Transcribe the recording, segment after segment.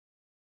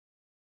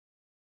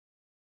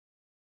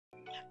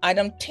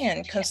Item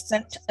 10,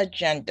 consent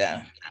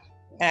agenda,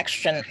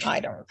 action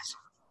items.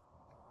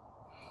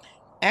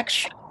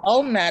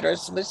 All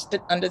matters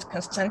listed under the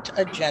consent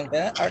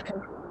agenda are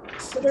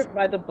considered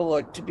by the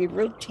board to be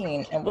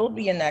routine and will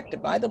be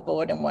enacted by the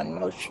board in one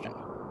motion.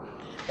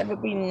 There will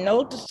be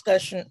no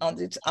discussion on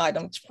these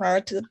items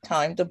prior to the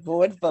time the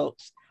board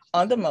votes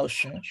on the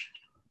motion,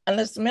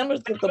 unless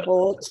members of the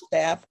board,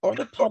 staff, or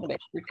the public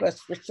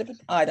request specific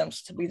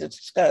items to be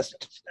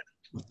discussed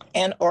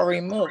and or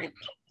removed.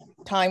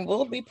 Time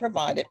will be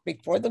provided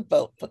before the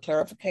vote for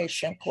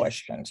clarification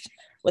questions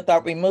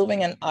without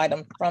removing an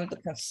item from the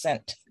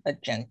consent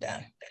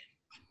agenda.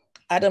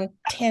 Item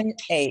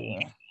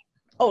 10A.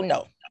 Oh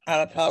no,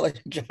 I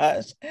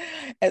apologize.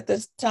 At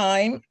this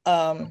time,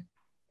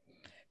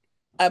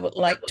 I would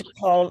like to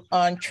call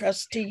on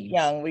Trustee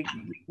Young.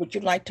 Would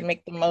you like to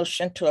make the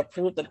motion to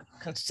approve the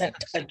consent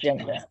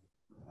agenda?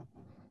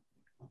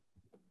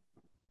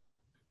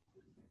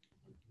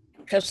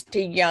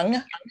 Trustee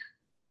Young,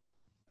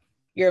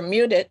 you're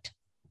muted.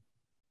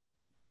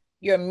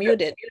 You're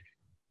muted.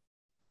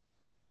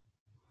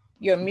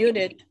 You're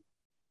muted.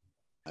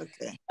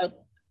 Okay.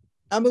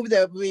 I move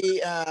that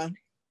we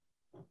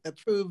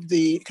approve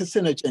the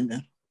consent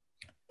agenda.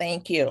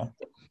 Thank you.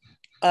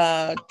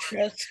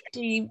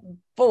 Trustee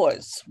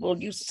Boyce,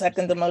 will you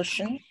second the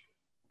motion?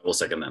 I will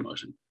second that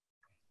motion.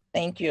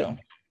 Thank you.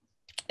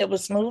 It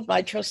was moved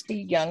by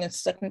Trustee Young and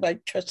seconded by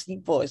Trustee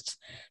Boyce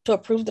to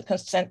approve the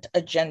consent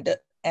agenda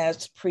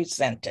as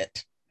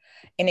presented.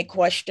 Any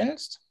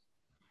questions?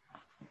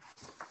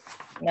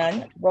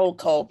 None. Roll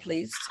call,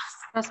 please.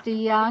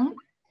 Trustee Young?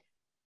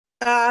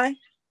 Aye.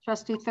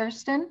 Trustee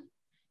Thurston?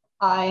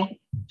 Aye.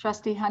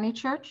 Trustee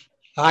Honeychurch?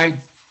 Aye.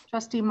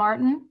 Trustee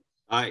Martin?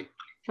 Aye.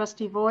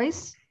 Trustee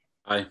Boyce?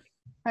 Aye.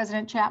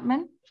 President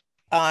Chapman?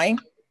 Aye.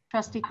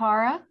 Trustee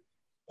Cara?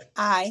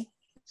 Aye.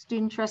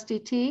 Student Trustee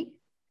Teague?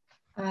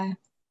 Aye.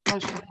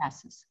 Motion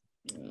passes.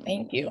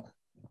 Thank you.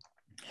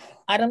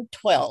 Item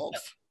 12,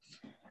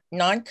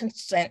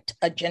 non-consent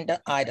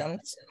agenda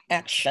items,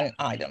 action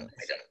items.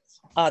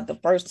 The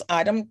first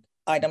item,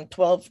 item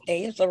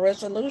 12A, is a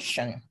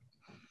resolution.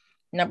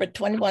 Number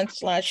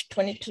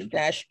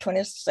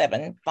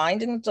 21/22-27,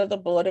 findings of the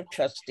Board of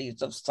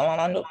Trustees of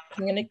Solano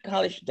Community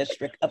College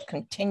District of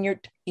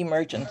continued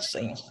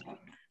emergency.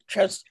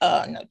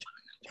 President,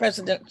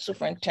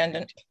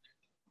 Superintendent.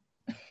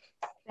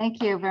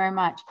 Thank you very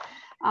much.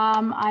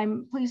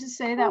 I'm pleased to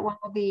say that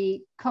while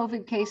the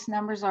COVID case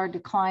numbers are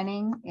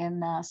declining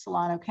in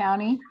Solano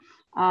County,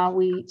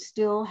 we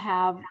still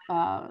have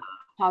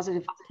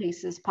positive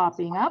cases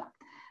popping up.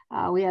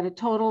 We had a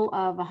total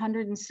of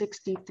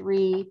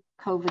 163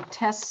 COVID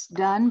tests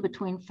done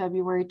between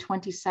February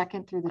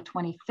 22nd through the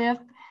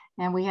 25th,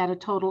 and we had a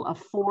total of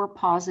 4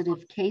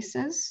 positive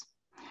cases.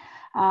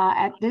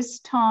 At this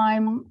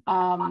time,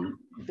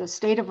 the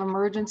state of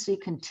emergency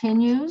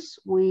continues.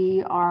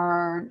 We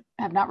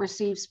have not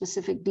received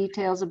specific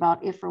details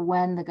about if or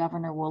when the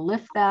governor will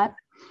lift that.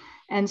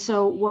 And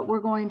so what we're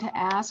going to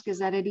ask is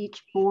that at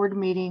each board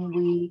meeting,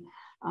 we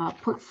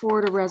put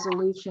forward a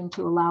resolution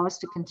to allow us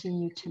to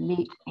continue to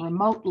meet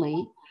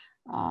remotely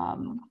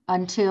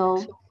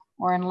until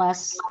or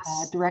unless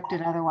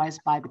directed otherwise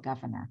by the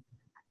governor.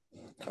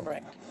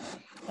 Correct.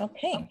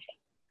 Okay.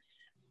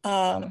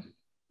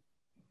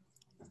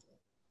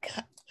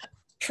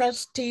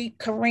 Trustee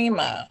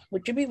Karima,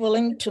 would you be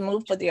willing to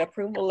move for the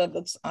approval of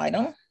this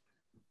item?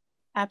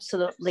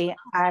 Absolutely.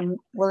 I'm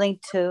willing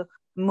to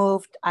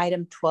move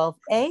item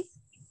 12A.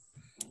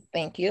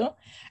 Thank you.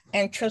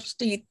 And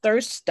Trustee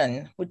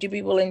Thurston, would you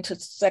be willing to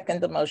second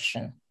the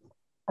motion?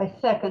 I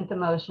second the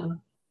motion.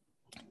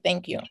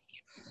 Thank you.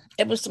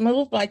 It was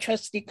moved by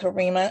Trustee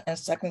Karima and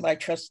seconded by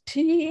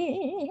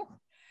Trustee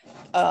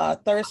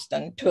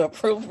Thurston to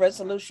approve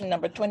resolution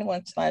number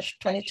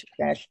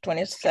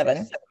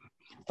 21/22-27,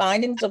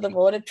 findings of the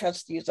Board of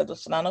Trustees of the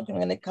Solano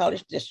Community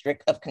College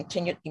District of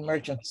continued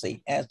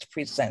emergency as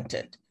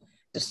presented.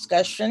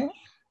 Discussion.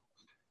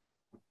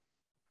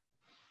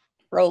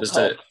 Roll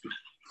call.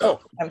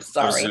 I'm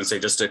sorry. I was going to say,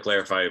 just to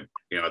clarify,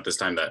 at this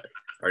time that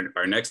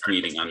our next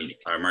meeting on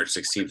our March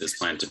 16th is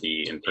planned to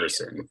be in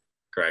person,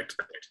 correct?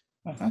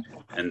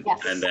 And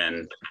Yes. And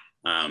then,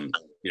 I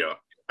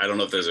don't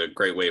know if there's a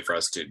great way for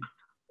us to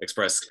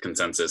express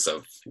consensus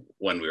of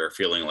when we are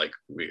feeling like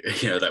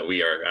that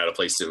we are at a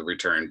place to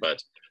return,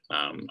 but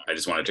I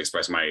just wanted to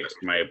express my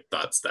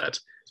thoughts that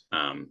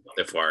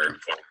if our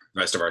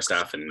rest of our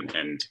staff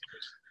and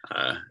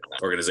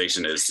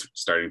organization is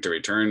starting to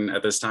return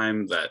at this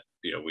time, that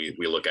we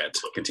look at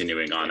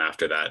continuing on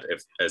after that,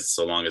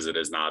 so long as it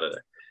is not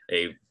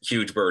a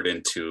huge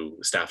burden to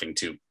staffing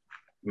to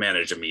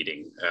manage a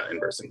meeting in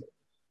person.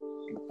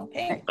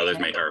 Okay. Others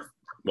are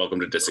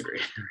welcome to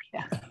disagree.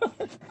 Yeah.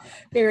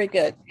 Very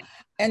good.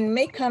 And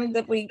may come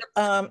that we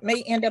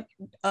may end up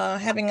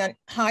having a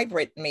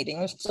hybrid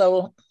meeting.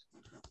 So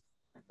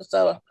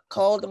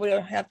called,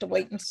 we'll have to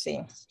wait and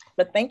see.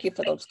 But thank you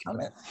for those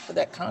comments, for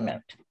that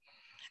comment.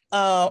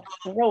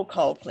 Roll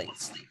call,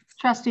 please.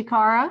 Trustee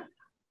Cara?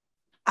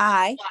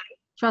 Aye.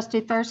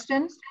 Trustee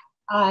Thurston?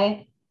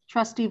 Aye.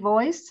 Trustee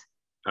Boyce?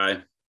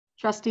 Aye.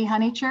 Trustee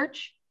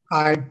Honeychurch,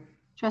 Aye.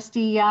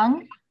 Trustee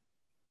Young,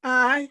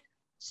 Aye.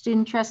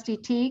 Student Trustee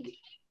Teague,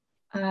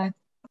 Aye.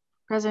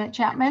 President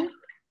Chapman,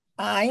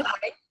 Aye.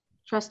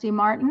 Trustee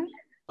Martin.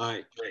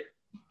 Aye.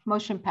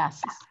 Motion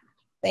passes.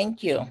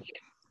 Thank you.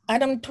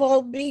 Item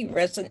 12B,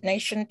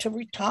 resignation to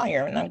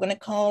retire. And I'm going to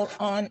call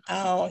on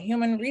our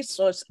human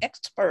resource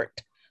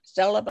expert,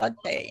 Stella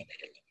Bate.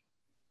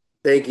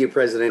 Thank you,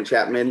 President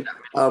Chapman.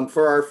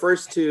 For our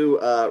first two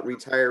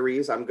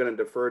retirees, I'm going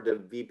to defer to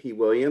VP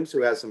Williams,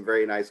 who has some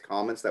very nice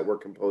comments that were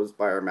composed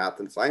by our math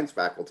and science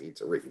faculty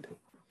to read.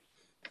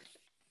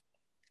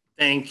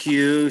 Thank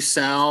you,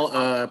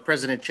 Sal.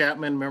 President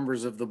Chapman,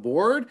 members of the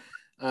board.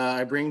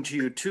 I bring to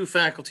you two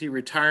faculty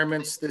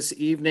retirements this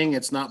evening.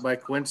 It's not by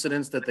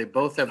coincidence that they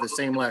both have the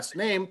same last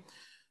name.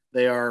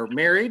 They are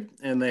married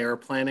and they are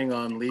planning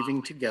on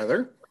leaving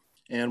together.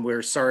 And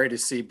we're sorry to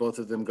see both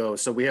of them go.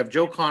 So we have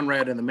Joe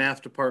Conrad in the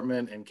math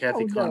department and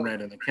Kathy Conrad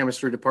in the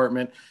chemistry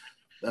department.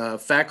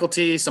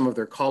 Faculty, some of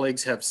their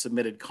colleagues have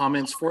submitted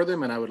comments for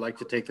them, and I would like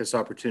to take this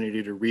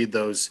opportunity to read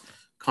those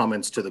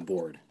comments to the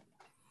board.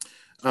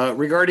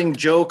 Regarding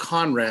Joe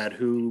Conrad,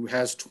 who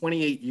has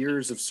 28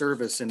 years of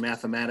service in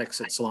mathematics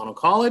at Solano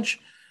College,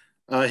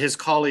 his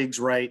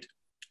colleagues write,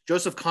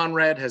 Joseph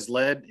Conrad has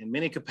led in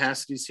many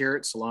capacities here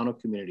at Solano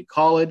Community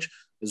College,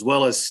 as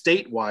well as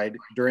statewide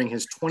during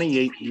his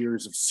 28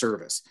 years of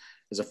service.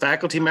 As a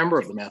faculty member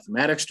of the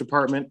mathematics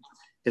department,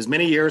 his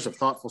many years of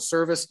thoughtful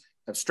service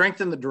have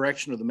strengthened the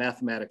direction of the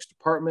mathematics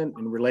department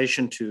in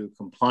relation to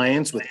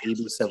compliance with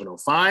AB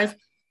 705,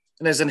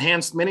 and has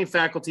enhanced many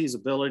faculty's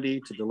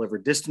ability to deliver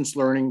distance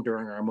learning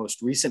during our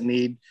most recent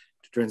need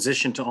to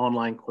transition to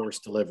online course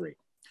delivery.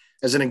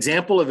 As an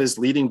example of his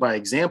leading by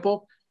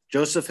example,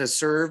 Joseph has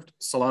served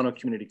Solano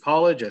Community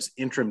College as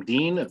interim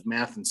dean of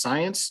math and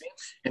science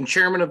and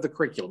chairman of the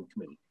curriculum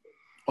committee.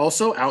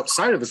 Also,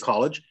 outside of the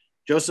college,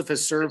 Joseph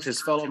has served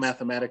his fellow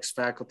mathematics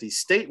faculty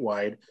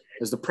statewide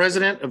as the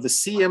president of the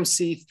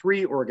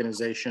CMC3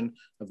 organization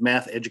of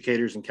math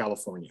educators in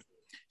California.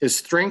 His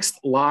strengths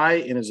lie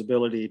in his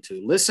ability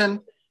to listen,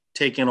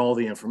 take in all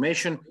the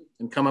information,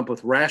 and come up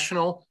with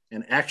rational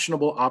and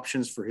actionable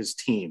options for his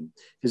team.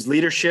 His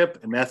leadership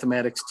and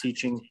mathematics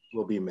teaching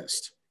will be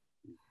missed.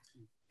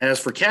 As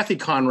for Kathy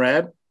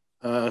Conrad,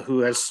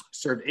 who has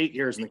served 8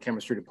 years in the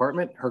chemistry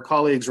department, her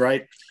colleagues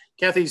write,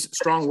 Kathy's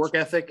strong work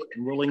ethic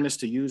and willingness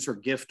to use her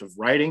gift of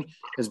writing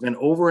has been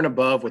over and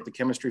above what the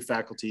chemistry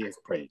faculty have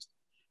praised.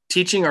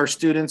 Teaching our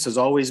students has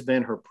always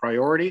been her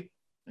priority,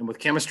 and with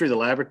chemistry, the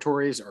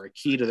laboratories are a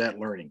key to that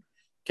learning.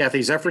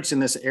 Kathy's efforts in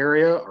this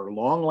area are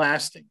long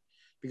lasting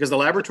because the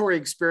laboratory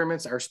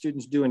experiments our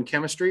students do in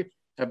chemistry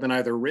have been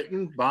either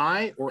written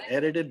by or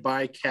edited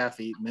by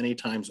Kathy many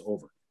times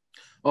over.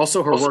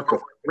 Also, her work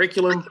with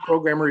curriculum,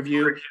 program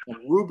review, and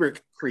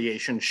rubric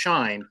creation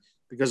shine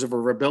because of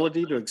her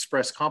ability to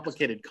express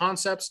complicated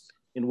concepts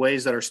in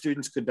ways that our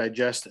students could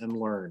digest and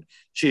learn.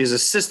 She has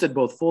assisted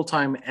both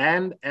full-time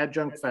and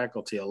adjunct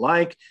faculty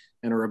alike,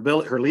 and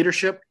her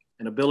leadership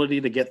and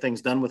ability to get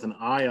things done with an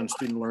eye on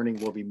student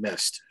learning will be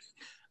missed.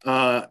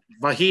 Vahid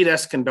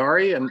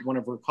Eskandari, and one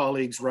of her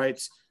colleagues,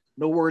 writes,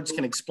 no words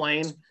can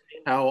explain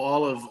how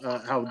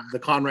how the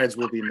Conrads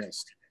will be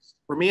missed.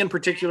 For me in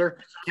particular,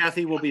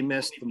 Kathy will be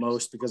missed the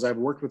most because I've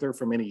worked with her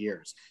for many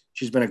years.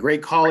 She's been a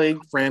great colleague,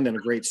 friend, and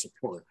a great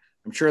support.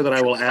 I'm sure that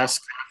I will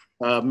ask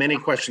many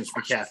questions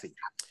from Kathy.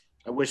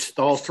 I wish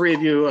all three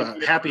of you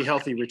a happy,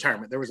 healthy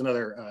retirement. There was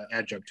another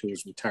adjunct who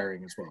is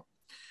retiring as well.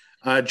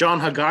 John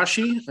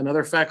Hagashi,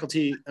 another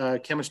faculty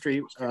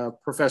chemistry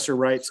professor,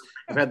 writes,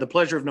 I've had the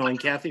pleasure of knowing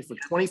Kathy for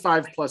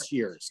 25 plus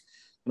years,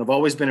 and I've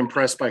always been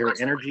impressed by her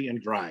energy and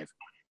drive.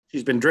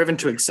 She's been driven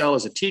to excel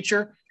as a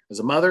teacher, as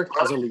a mother,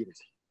 as a leader.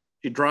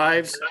 She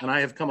drives, and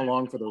I have come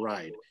along for the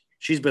ride.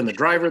 She's been the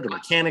driver, the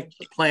mechanic,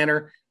 the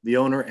planner, the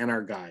owner, and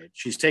our guide.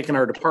 She's taken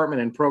our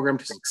department and program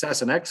to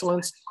success and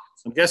excellence.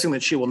 I'm guessing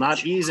that she will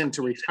not ease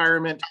into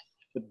retirement,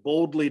 but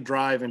boldly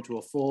drive into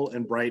a full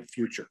and bright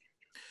future.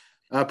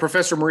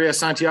 Professor Maria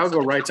Santiago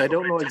writes, I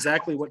don't know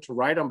exactly what to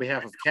write on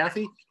behalf of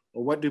Kathy,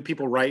 or what do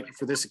people write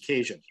for this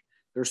occasion.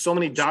 There are so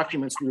many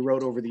documents we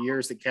wrote over the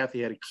years that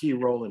Kathy had a key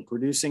role in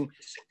producing.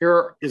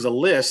 Here is a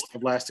list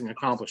of lasting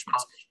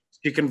accomplishments.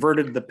 She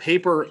converted the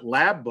paper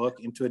lab book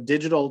into a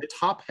digital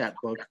top hat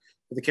book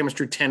for the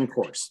Chemistry 10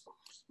 course,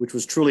 which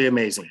was truly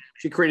amazing.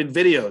 She created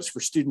videos for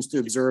students to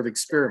observe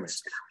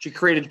experiments. She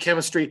created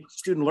chemistry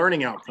student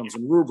learning outcomes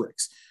and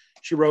rubrics.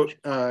 She wrote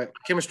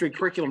chemistry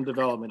curriculum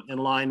development in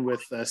line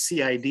with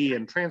CID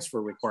and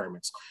transfer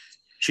requirements.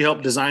 She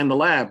helped design the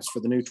labs for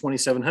the new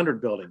 2700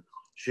 building.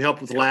 She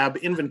helped with lab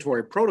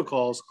inventory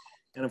protocols,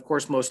 and of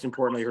course, most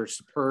importantly, her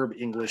superb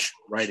English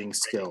writing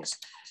skills.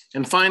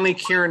 And finally,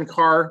 Karen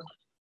Carr,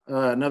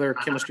 another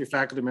chemistry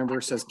faculty member,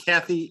 says,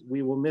 Kathy,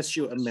 we will miss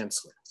you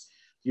immensely.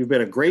 You've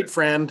been a great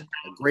friend,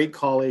 a great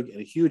colleague,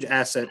 and a huge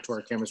asset to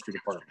our chemistry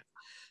department.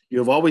 You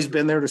have always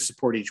been there to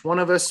support each one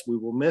of us. We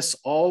will miss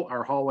all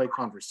our hallway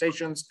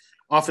conversations,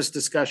 office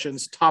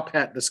discussions, top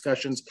hat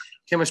discussions,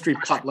 chemistry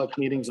potluck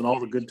meetings, and all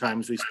the good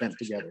times we spent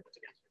together.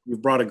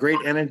 You've brought a great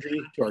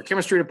energy to our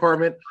chemistry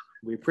department,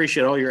 We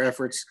appreciate all your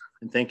efforts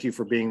and thank you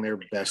for being their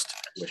best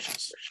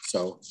wishes.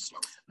 So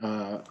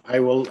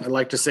I'd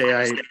like to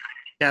say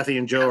Kathy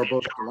and Joe are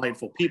both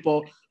delightful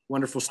people,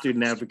 wonderful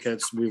student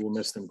advocates. We will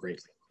miss them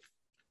greatly.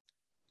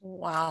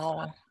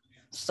 Wow,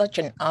 such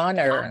an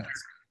honor,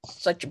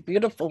 such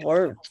beautiful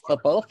words for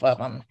both of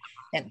them.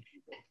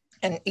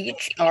 And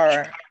each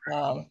are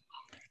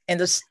in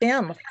the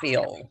STEM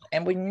field,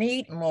 and we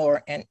need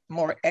more and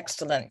more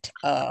excellent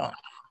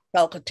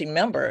faculty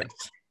members,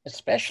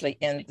 especially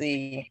in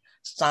the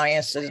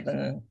sciences.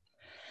 And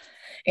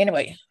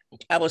anyway,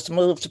 I was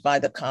moved by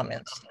the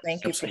comments.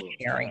 Thank you for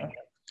sharing.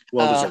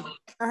 Well deserved.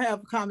 I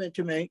have a comment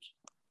to make.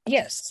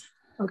 Yes.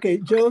 Okay,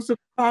 Joseph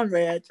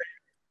Conrad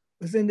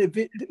was in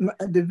the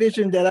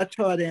division that I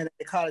taught in at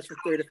the college for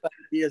 35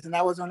 years, and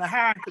I was on the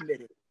hiring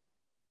committee.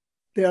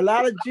 There are a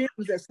lot of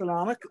gyms at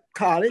Solano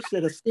College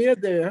that are still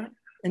there,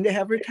 and they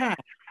have retired.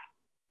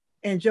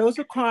 And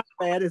Joseph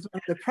Conrad is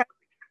one of the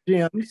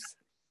gyms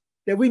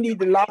that we need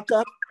to lock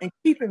up and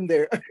keep him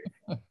there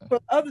for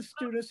other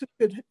students who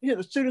could,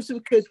 students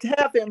who could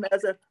have him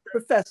as a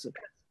professor.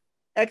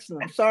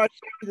 Excellent. Sorry,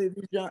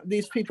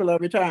 these people are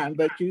retiring,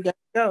 but you got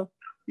to go.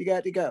 You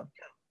got to go.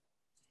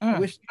 I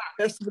wish you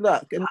the best of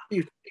luck in the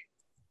future.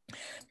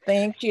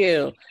 Thank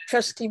you.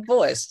 Trustee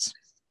Boyce.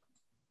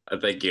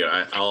 Thank you.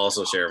 I'll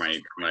also share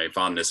my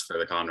fondness for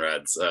the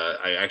Conrads.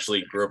 I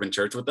actually grew up in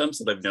church with them,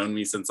 so they've known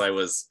me since I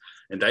was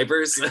in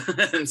diapers.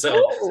 And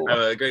so I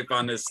have a great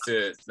fondness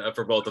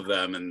for both of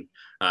them. And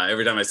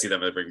every time I see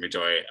them, it brings me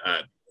joy.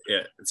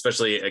 Yeah,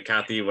 especially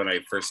Kathy, when I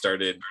first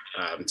started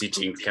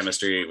teaching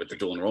chemistry with the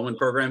dual enrollment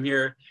program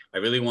here, I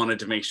really wanted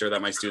to make sure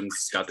that my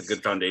students got the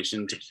good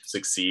foundation to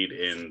succeed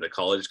in the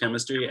college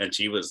chemistry. And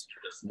she was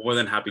more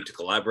than happy to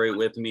collaborate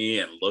with me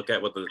and look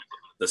at what the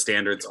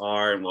standards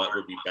are and what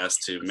would be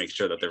best to make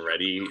sure that they're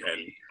ready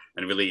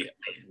and really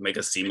make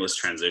a seamless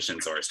transition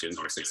so our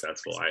students were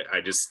successful. I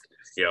just,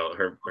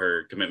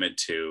 her commitment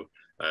to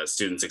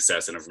student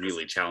success in a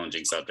really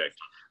challenging subject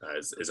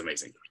is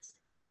amazing.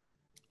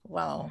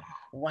 Wow,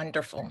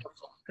 wonderful.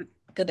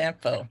 Good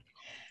info.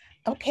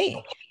 Okay,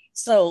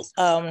 so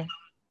I'm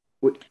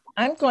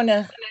going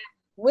to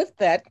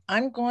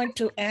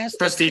ask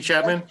Trustee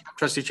Chapman.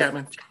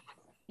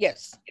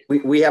 Yes.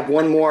 We have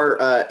one more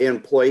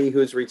employee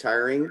who's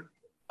retiring.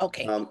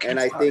 Okay. And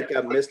I think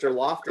Mr.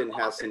 Lofton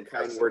has some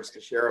kind words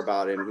to share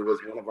about him. He was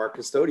one of our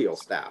custodial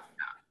staff.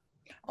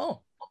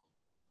 Oh.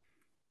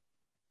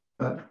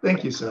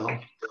 Thank you, Sal.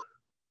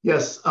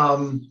 Yes.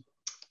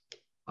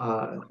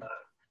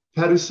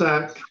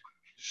 Padusak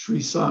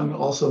Srisang,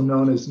 also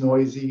known as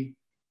Noisy,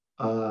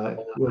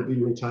 will be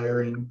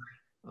retiring.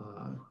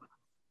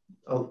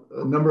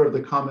 A number of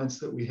the comments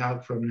that we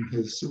have from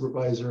his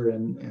supervisor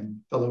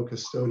and fellow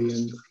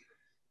custodians,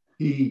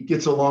 he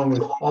gets along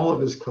with all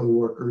of his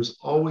coworkers,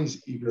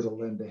 always eager to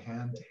lend a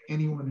hand to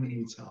anyone who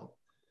needs help.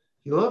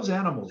 He loves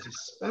animals,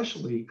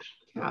 especially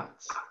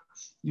cats.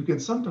 You can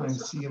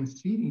sometimes see him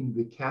feeding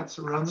the cats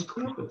around the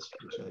campus,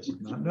 which I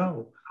did not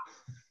know.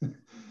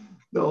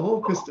 The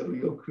whole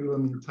custodial crew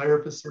and the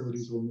entire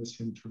facilities will miss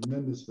him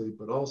tremendously,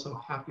 but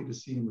also happy to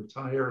see him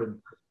retire and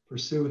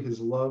pursue his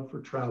love for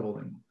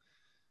traveling.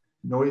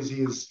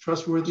 Noisy is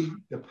trustworthy,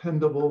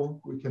 dependable.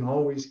 We can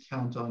always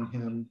count on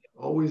him.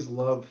 Always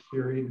love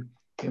hearing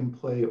him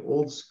play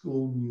old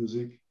school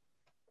music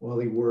while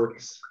he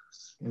works.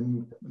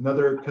 And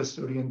another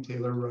custodian,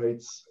 Taylor,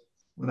 writes,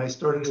 when I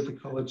started at the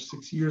college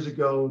 6 years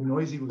ago,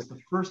 Noisy was the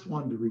first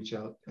one to reach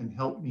out and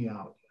help me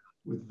out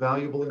with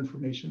valuable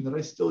information that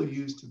I still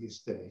use to this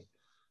day.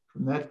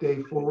 From that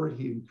day forward,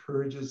 he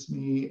encourages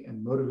me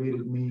and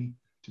motivated me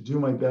to do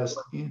my best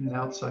in and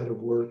outside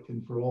of work.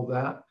 And for all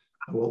that,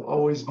 I will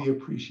always be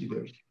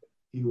appreciative.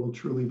 He will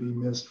truly be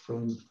missed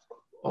from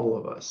all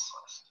of us.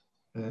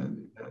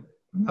 And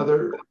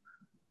another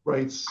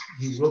writes,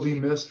 he will be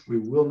missed. We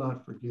will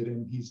not forget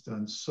him. He's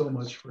done so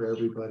much for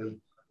everybody.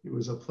 It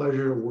was a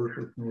pleasure to work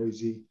with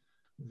Noisy.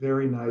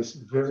 Very nice,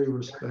 very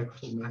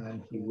respectful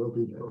man. He will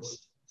be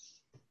missed.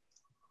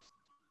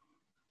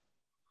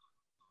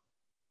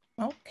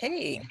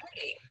 Okay.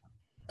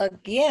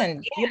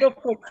 Again,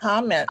 beautiful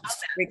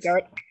comments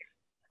regarding,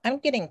 I'm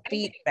getting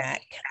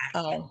feedback.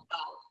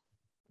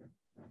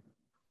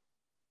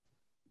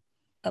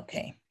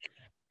 Okay,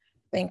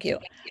 thank you.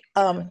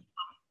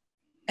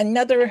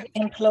 Another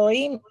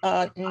employee,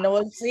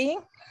 Noisy,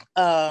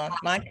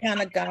 my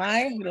kind of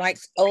guy who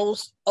likes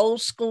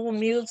old school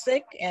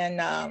music,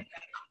 and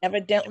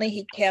evidently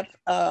he kept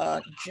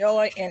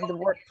joy in the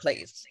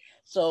workplace.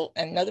 So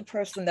another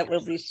person that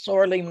will be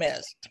sorely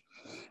missed.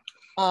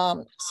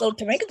 So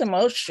to make the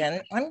motion,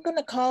 I'm going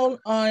to call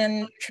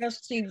on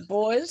Trustee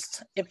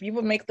Boyce, if you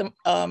will make the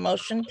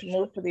motion to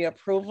move to the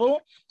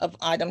approval of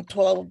item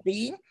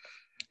 12B.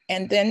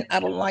 And then I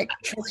would like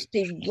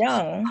Trustee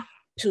Young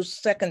to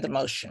second the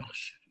motion.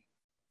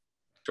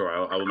 Sure,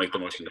 I will make the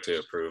motion to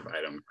approve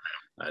item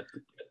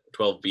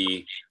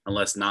 12B,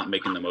 unless not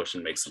making the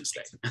motion makes them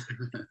stay.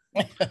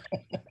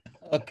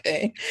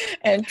 Okay,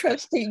 and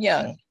Trustee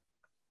Young.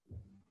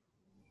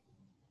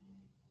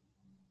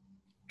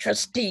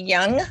 Trustee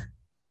Young?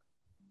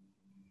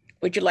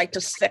 Would you like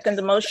to second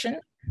the motion?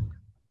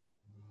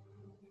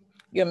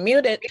 You're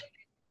muted.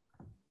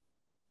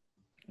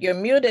 You're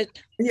muted.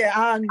 Yeah,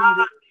 I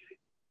unmuted.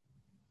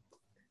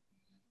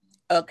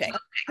 Okay.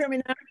 Hear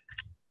me now?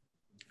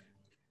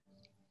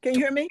 Can you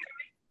hear me?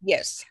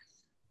 Yes.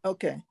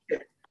 Okay.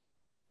 Okay.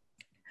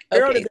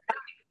 Earlier,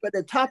 but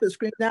the top of the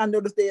screen, now I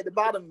noticed they're at the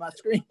bottom of my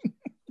screen.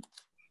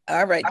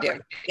 All right,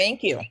 dear.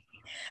 Thank you.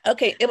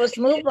 Okay, it was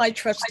moved by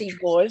Trustee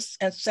Boyce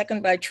and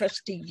second by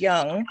Trustee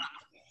Young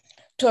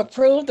to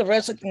approve the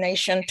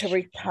resignation to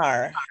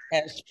retire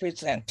as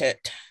presented.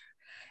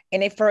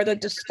 Any further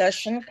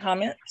discussion,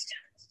 comments?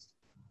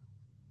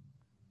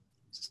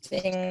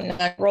 Seeing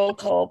none, roll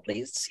call,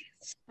 please.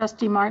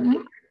 Trustee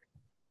Martin?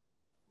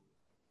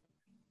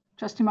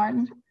 Trustee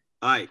Martin?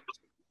 Aye.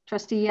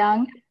 Trustee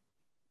Young?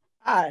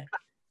 Aye.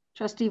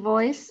 Trustee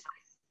Boyce?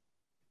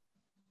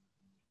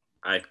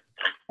 Aye.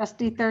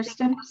 Trustee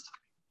Thurston?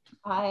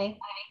 Aye.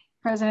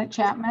 President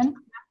Chapman?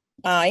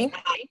 Aye.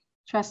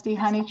 Trustee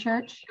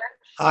Honeychurch?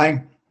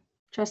 Aye.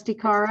 Trustee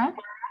Cara?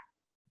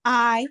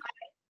 Aye.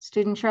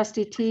 Student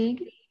Trustee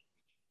Teague?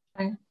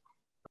 Aye.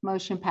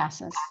 Motion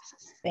passes.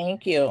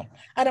 Thank you.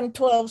 Item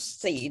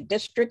 12C,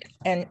 District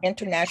and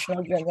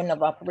International Union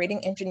of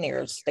Operating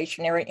Engineers,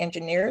 Stationary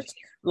Engineers,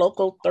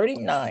 Local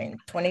 39,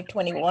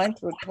 2021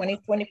 through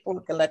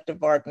 2024 Collective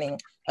Bargaining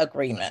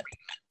Agreement.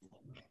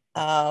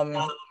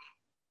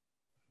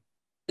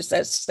 Is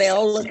that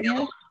sale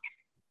again?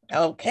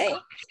 Okay,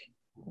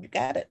 you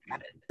got it.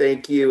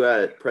 Thank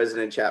you,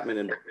 President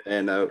Chapman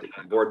and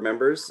board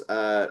members.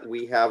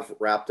 We have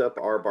wrapped up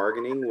our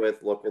bargaining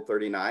with Local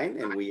 39,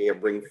 and we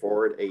bring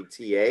forward a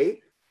TA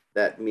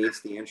that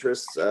meets the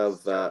interests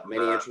of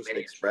many interests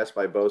expressed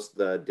by both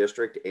the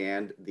district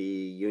and the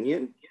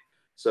union.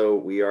 So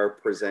we are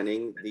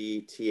presenting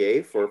the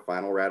TA for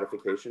final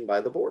ratification by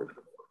the board.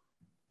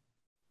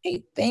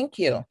 Hey, thank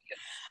you.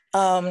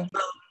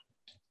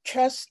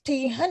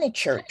 Trustee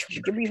Honeychurch,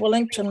 would you be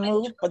willing to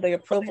move for the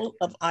approval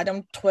of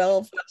item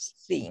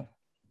 12C?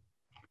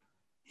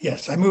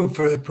 Yes, I move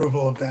for the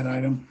approval of that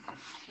item.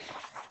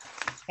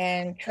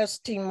 And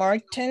Trustee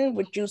Martin,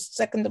 would you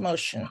second the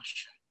motion?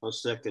 I'll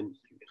second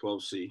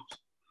 12C.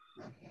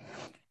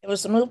 It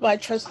was moved by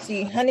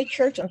Trustee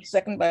Honeychurch and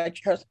seconded by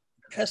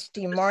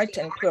Trustee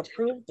Martin to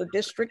approve the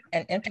District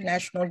and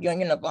International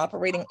Union of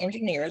Operating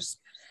Engineers,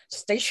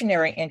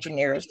 Stationary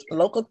Engineers,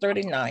 Local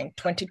 39,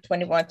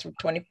 2021 through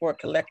 24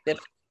 Collective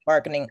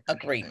Bargaining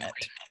Agreement.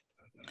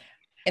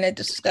 In a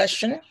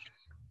discussion,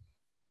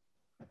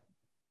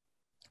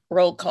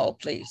 roll call,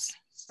 please.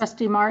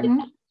 Trustee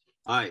Martin?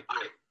 Aye.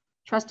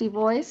 Trustee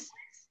Boyce?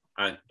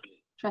 Aye.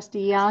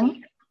 Trustee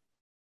Young?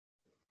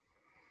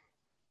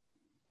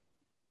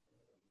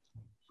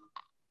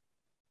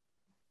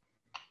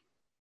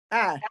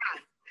 Aye.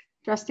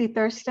 Trustee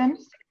Thurston?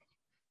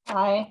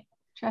 Aye.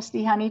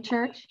 Trustee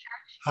Honeychurch?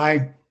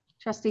 Aye.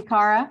 Trustee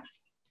Cara?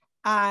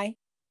 Aye.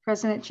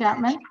 President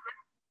Chapman?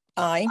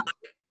 Aye.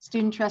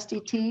 Student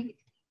Trustee Teague?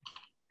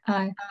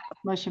 Aye.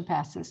 Motion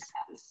passes.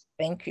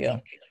 Thank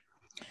you.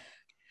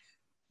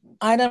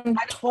 Item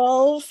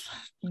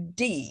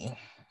 12D,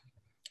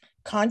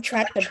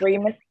 contract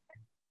agreement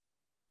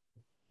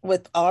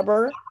with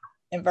Arbor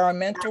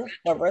Environmental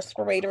for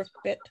respirator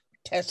fit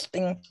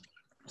testing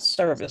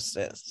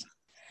services.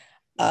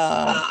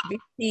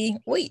 VP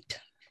Wheat.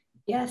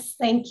 Yes,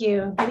 thank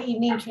you. Good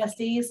evening,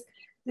 trustees.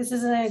 This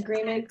is an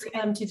agreement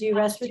to do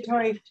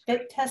respiratory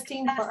fit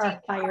testing for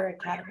our fire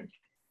academy.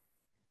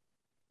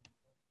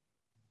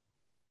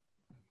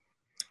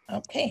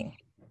 Okay.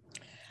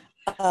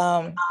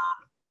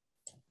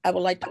 I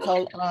would like to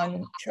call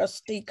on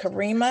Trustee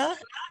Karima.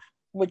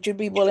 Would you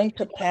be willing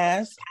to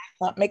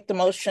make the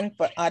motion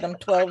for item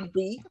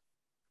 12D?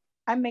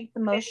 I make the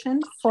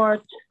motion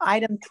for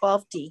item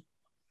 12D.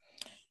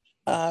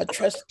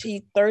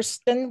 Trustee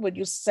Thurston, would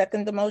you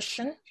second the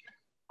motion?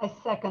 I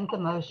second the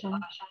motion.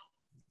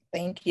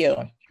 Thank you.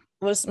 It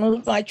was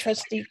moved by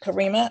Trustee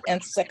Karima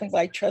and seconded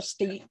by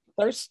Trustee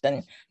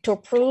Thurston to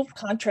approve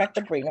contract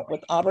agreement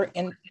with Arbor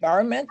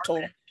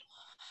Environmental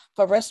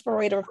for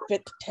respirator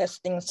fit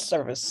testing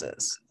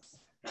services.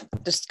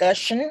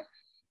 Discussion.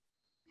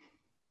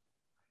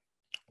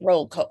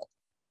 Roll call.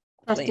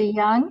 Trustee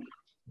Young?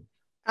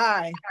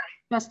 Aye.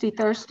 Trustee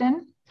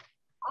Thurston?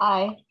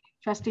 Aye.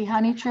 Trustee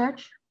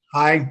Honeychurch?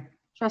 Aye.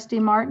 Trustee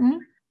Martin?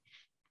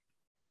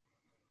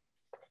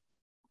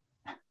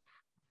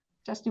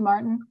 Trustee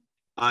Martin?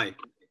 Aye.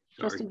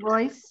 Trustee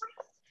Boyce?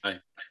 Aye.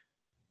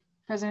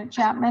 President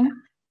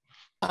Chapman?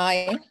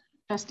 Aye.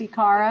 Trustee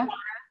Cara?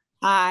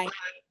 Aye.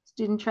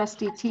 Student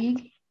Trustee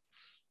Teague?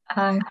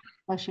 Aye.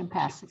 Motion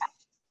passes.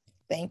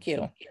 Thank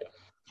you.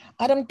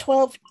 Item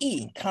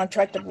 12E,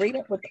 contract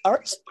agreement with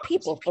Arts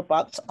People for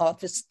box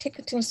office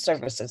ticketing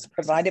services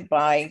provided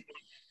by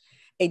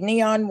a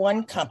Neon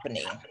One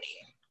company.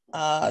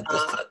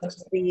 This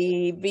is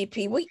the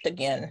VP Wheat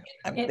again.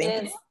 It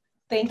is.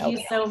 Thank you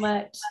so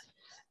much.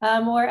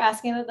 We're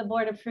asking that the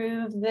board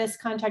approve this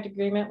contract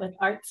agreement with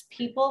Arts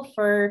People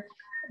for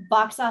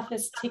box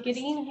office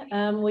ticketing.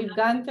 We've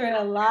gone through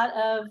a lot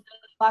of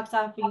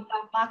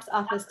box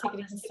office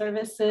ticketing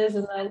services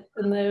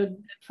in the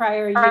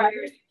prior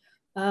years.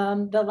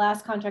 The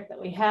last contract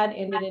that we had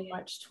ended in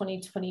March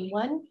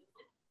 2021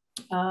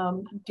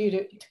 due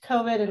to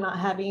COVID and not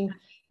having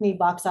any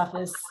box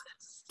office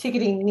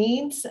ticketing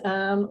needs.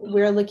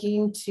 We're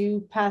looking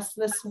to pass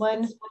this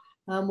one,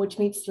 which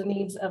meets the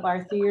needs of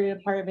our theater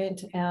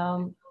department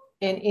and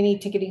any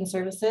ticketing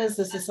services.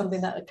 This is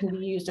something that can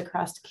be used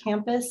across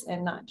campus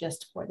and not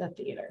just for the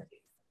theater.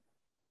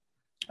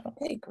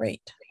 Okay,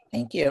 great.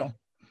 Thank you.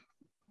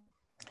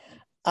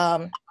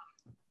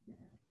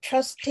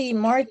 Trustee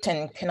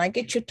Martin, can I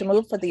get you to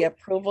move for the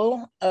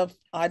approval of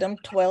item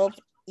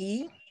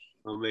 12E?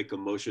 I'll make a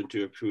motion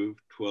to approve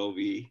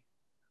 12E.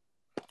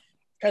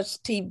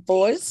 Trustee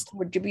Boyce,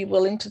 would you be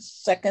willing to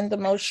second the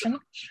motion?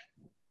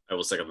 I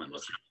will second that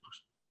motion.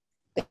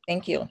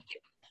 Thank you.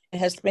 It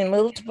has been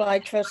moved by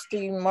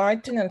Trustee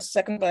Martin and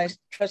seconded by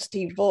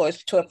Trustee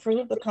Boyce to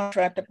approve the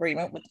contract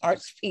agreement with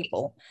Arts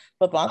People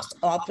for box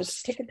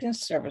office ticketing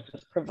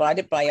services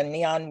provided by a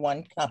Neon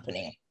One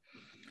company.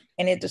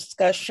 Any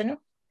discussion?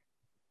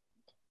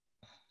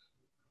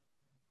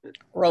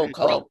 Roll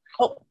call.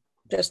 Oh,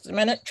 just a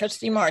minute,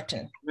 Trustee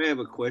Martin. I have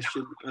a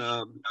question.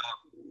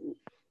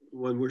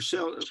 When we're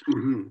selling,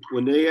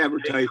 when they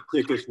advertise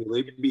tickets, will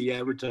they be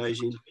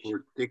advertising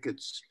for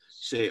tickets?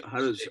 Say, how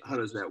does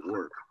that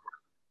work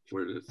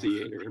for the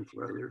theater and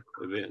for other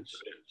events?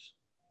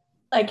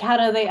 Like, how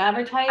do they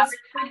advertise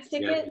for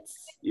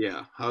tickets?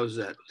 Yeah. How does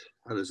that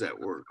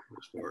work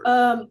as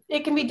far as?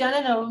 It can be done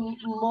in a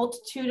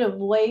multitude of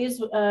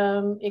ways.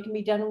 It can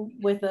be done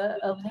with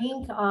a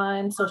link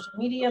on social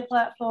media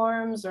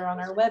platforms or on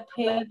our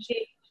webpage.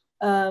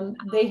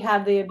 They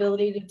have the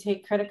ability to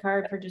take credit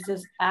card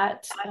purchases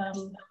at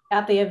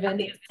the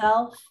event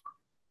itself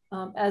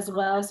as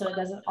well. So it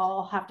doesn't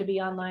all have to be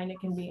online.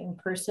 It can be in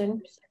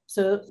person.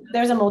 So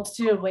there's a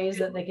multitude of ways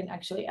that they can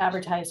actually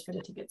advertise for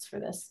the tickets for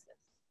this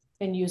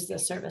and use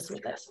this service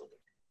with it.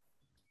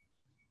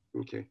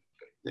 Okay,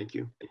 thank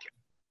you.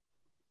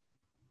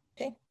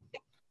 Okay.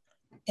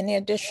 Any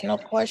additional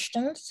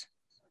questions?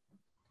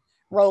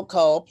 Roll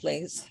call,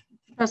 please.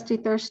 Trustee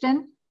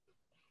Thurston?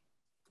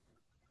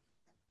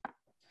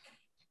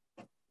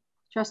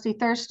 Trustee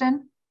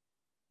Thurston?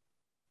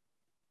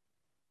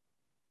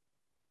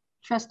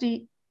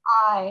 Trustee?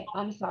 Aye,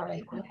 I'm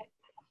sorry.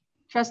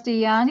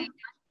 Trustee Young?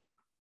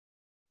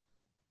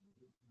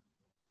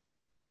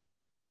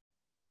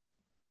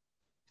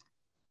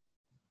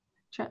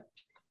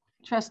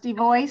 Trustee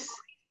Boyce?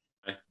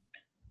 Aye.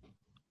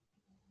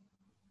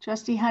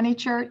 Trustee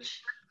Honeychurch?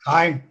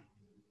 Aye.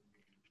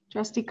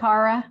 Trustee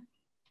Cara?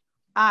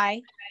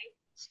 Aye.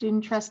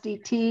 Student Trustee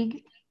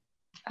Teague?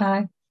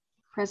 Aye.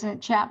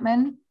 President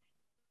Chapman?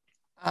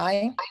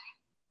 Aye.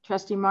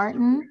 Trustee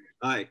Martin?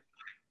 Aye.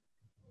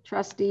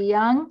 Trustee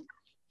Young?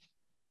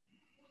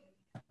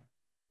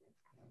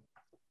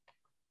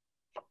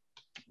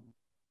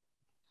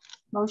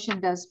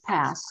 Motion does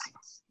pass.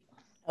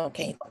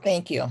 Okay,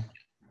 thank you.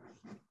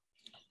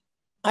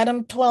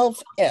 Item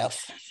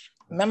 12F,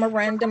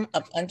 Memorandum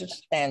of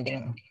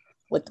Understanding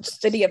with the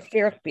City of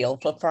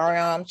Fairfield for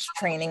firearms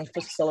training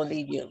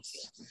facility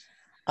use.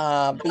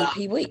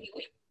 BP Week.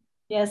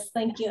 Yes,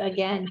 thank you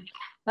again.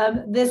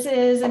 This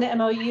is an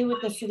MOU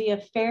with the City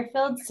of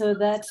Fairfield so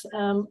that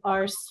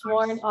our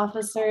sworn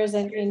officers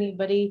and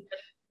anybody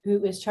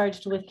who is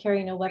charged with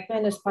carrying a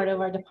weapon as part of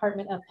our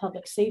Department of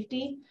Public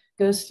Safety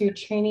goes through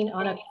training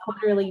on a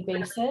quarterly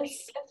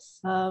basis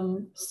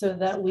so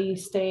that we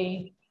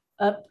stay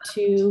up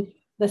to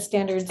the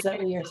standards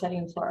that we are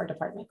setting for our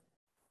department.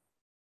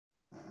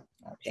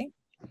 Okay.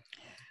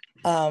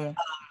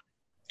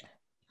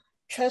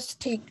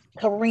 Trustee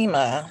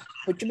Karima,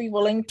 would you be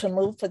willing to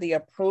move for the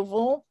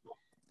approval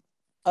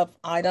of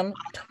item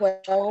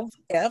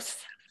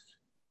 12F?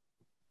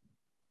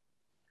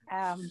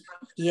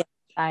 Yes,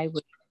 I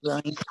would be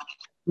willing to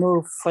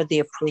move for the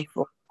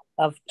approval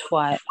of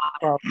 12.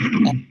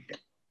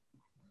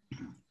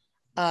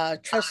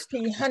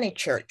 Trustee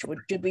Honeychurch, would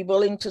you be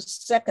willing to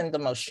second the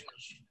motion?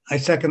 I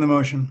second the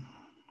motion.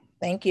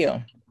 Thank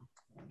you.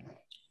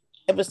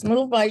 It was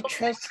moved by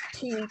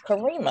Trustee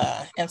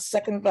Karima and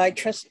seconded by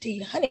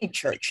Trustee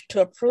Honeychurch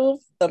to approve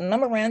the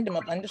memorandum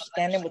of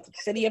understanding with the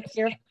City of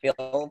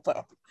Fairfield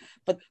for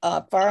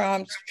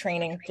firearms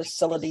training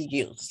facility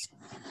use.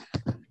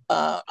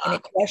 Any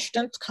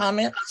questions,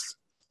 comments?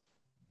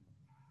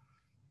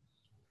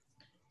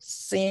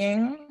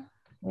 Seeing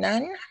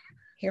none,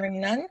 hearing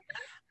none,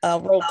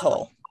 roll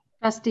call.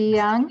 Trustee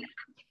Young?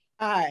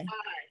 Aye.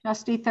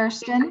 Trustee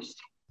Thurston?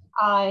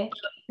 Aye.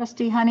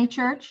 Trustee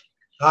Honeychurch?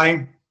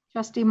 Aye.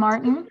 Trustee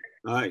Martin?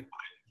 Aye.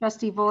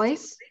 Trustee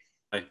Boyce?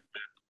 Aye.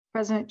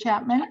 President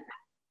Chapman?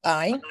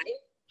 Aye.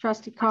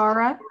 Trustee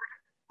Cara?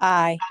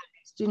 Aye.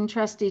 Student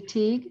Trustee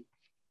Teague?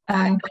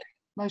 Aye.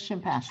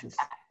 Motion passes.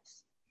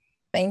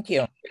 Thank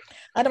you.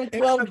 Item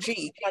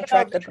 12G,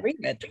 contract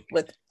agreement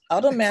with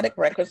Automatic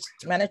Records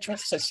Management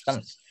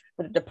Systems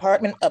for the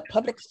Department of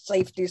Public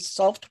Safety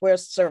Software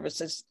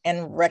Services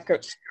and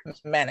Records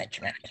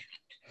Management.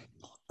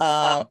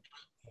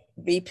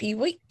 VP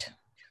Wheat.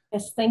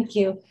 Yes, thank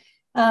you.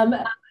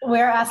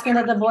 We're asking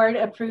that the board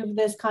approve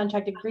this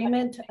contract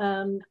agreement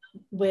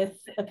with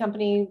a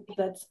company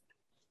that's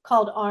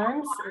called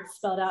ARMS. It's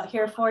spelled out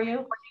here for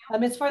you.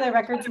 It's for the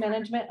records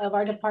management of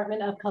our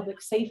Department of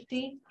Public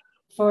Safety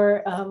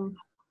for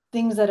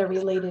things that are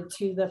related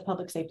to the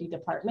Public Safety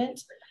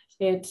Department.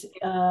 It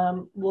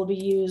will be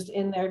used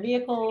in their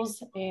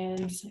vehicles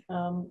and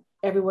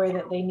everywhere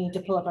that they need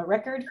to pull up a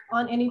record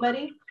on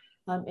anybody.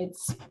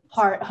 It's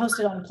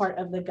hosted on part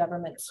of the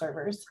government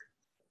servers.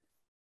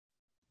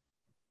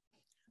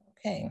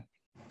 Okay.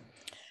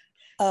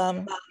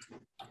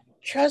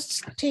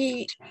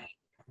 Trustee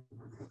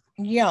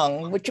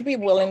Young, would you be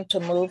willing to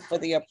move for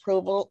the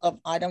approval of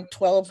item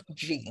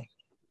 12G?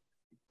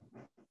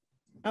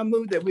 I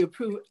move that we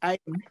approve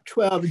item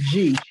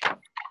 12G.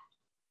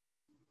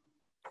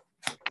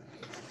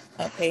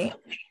 Okay.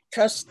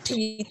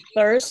 Trustee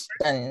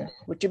Thurston,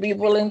 would you be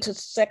willing to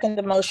second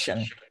the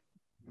motion?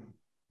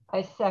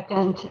 I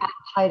second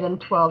item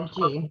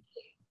 12G.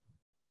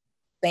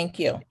 Thank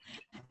you.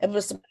 It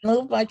was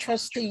moved by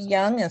Trustee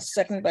Young and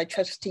seconded by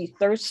Trustee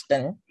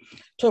Thurston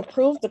to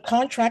approve the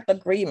contract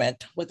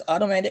agreement with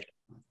Automated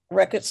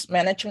Records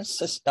Management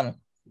System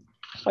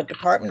for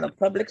Department of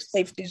Public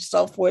Safety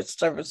Software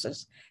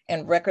Services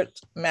and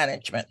Records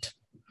Management.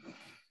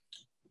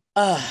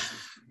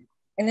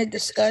 Any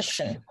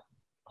discussion,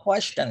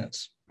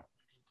 questions?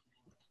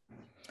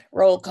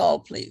 Roll call,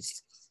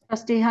 please.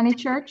 Trustee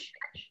Honeychurch?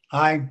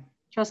 Aye.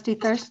 Trustee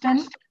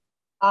Thurston?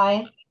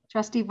 Aye.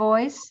 Trustee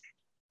Voice?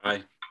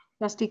 Aye.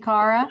 Trustee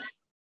Cara?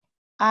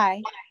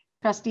 Aye.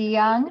 Trustee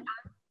Young?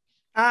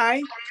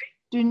 Aye.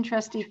 Student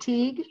Trustee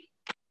Teague?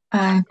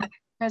 Aye.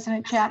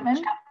 President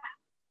Chapman?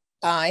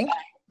 Aye.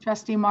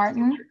 Trustee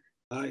Martin?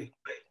 Aye.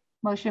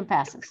 Motion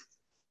passes.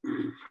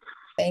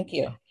 Thank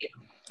you.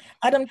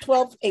 Item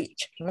 12H,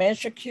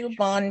 Measure Q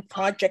Bond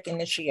Project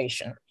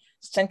Initiation,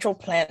 Central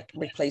Plant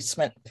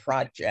Replacement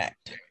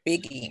Project.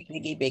 Biggie,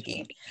 biggie,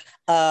 biggie.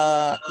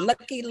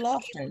 Lucky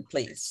Lofton,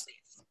 please.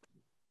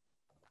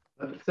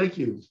 Thank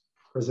you,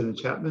 President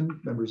Chapman,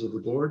 members of the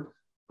board.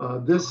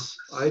 This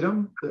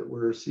item that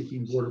we're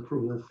seeking board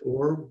approval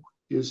for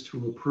is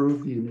to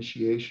approve the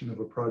initiation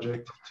of a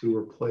project to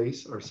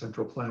replace our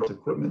central plant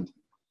equipment.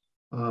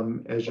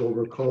 As you'll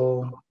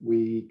recall,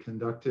 we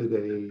conducted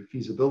a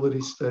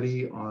feasibility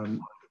study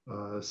on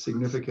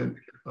significant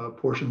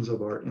portions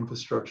of our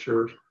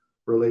infrastructure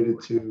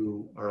related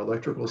to our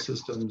electrical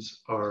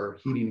systems, our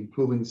heating and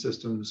cooling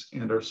systems,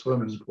 and our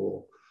swimming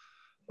pool.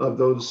 Of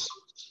those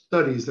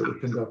studies that were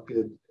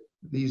conducted,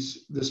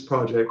 this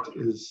project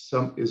is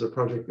a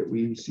project that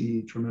we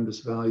see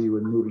tremendous value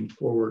in moving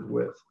forward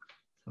with.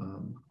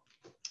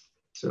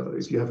 So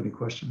if you have any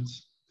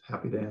questions,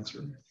 happy to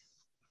answer.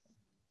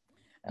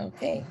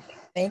 Okay,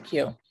 thank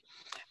you.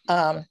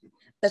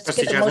 Let's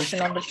Trustee get a Chapman?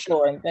 motion on the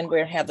floor and then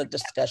we'll have the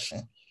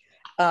discussion.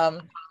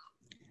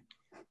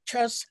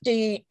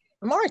 Trustee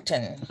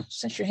Martin,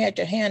 since you had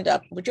your hand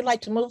up, would you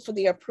like to move for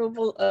the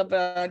approval of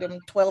item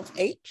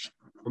 12H?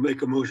 I'll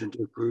make a motion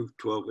to approve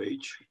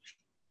 12H.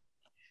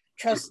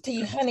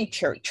 Trustee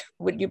Honeychurch,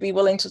 would you be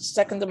willing to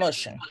second the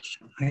motion?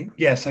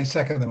 Yes, I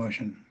second the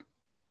motion.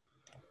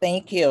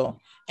 Thank you.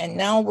 And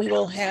now we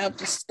will have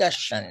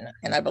discussion.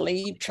 And I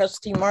believe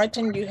Trustee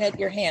Martin, you had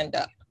your hand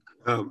up.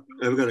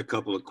 I've got a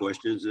couple of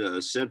questions.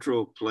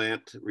 Central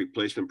plant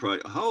replacement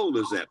project. How old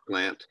is that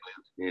plant,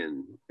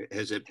 and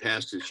has it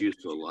passed its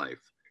useful life?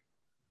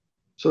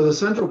 So the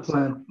central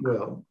plant,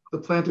 well, the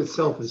plant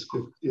itself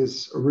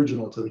is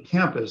original to the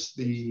campus.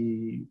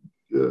 The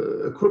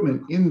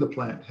equipment in the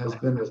plant has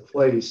been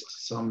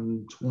replaced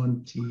some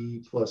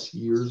 20 plus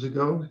years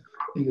ago.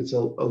 I think it's a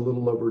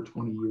little over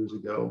 20 years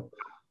ago.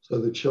 So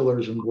the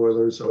chillers and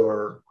boilers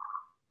are,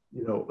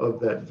 of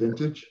that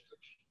vintage.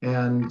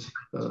 And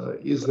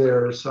is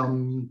there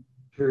some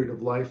period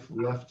of life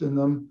left in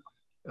them?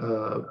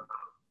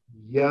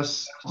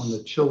 Yes, on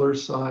the chiller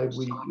side,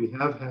 we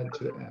have had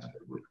to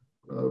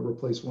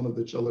replace one of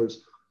the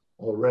chillers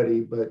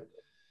already, but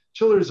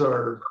chillers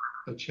are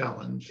a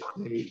challenge.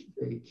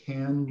 They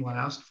can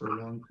last for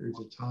long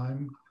periods of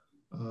time.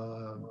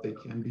 They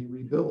can be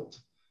rebuilt.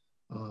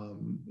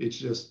 It's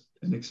just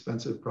an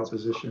expensive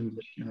proposition.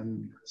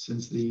 And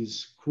since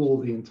these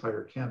cool the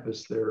entire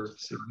campus, they're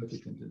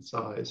significant in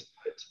size.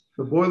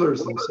 The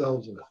boilers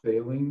themselves are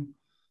failing.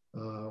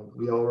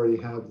 We already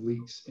have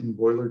leaks in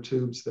boiler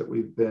tubes that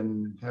we've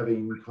been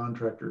having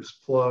contractors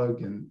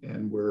plug,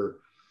 and we're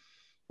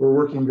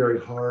working very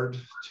hard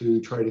to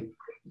try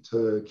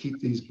to keep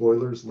these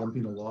boilers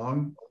limping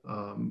along,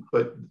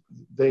 but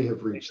they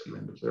have reached the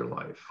end of their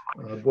life.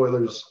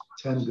 Boilers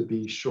tend to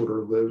be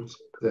shorter lived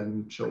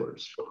than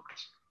chillers.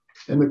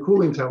 And the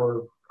cooling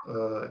tower,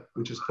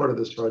 which is part of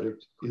this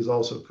project, is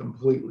also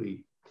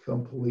completely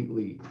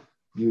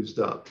used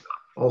up.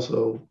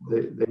 Also,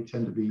 they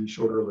tend to be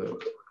shorter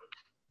lived.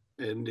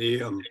 And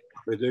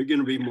are they going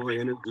to be more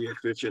energy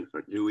efficient?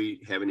 Do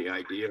we have any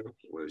idea?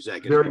 Or is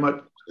that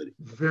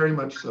very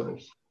much so.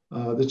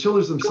 The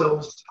chillers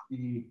themselves,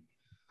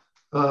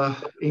 a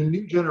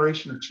new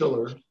generation of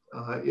chiller.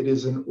 It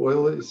is an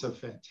oil. It's a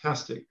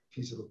fantastic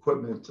piece of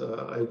equipment.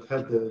 I've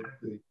had the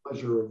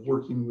pleasure of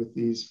working with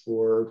these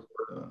for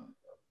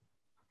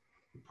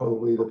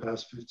probably the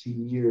past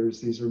 15 years.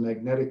 These are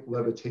magnetic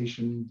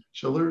levitation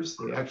chillers.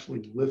 They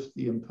actually lift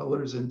the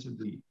impellers into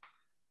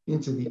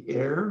the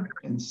air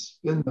and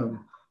spin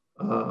them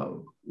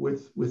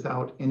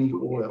without any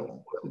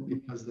oil,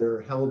 because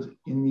they're held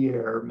in the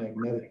air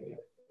magnetically.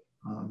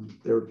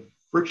 They're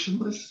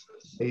frictionless,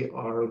 they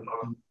are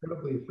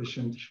incredibly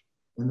efficient,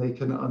 and they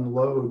can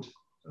unload,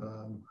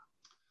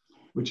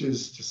 which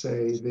is to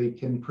say they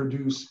can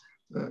produce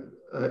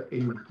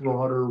a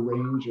broader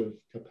range of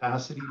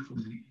capacity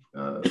from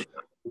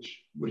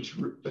which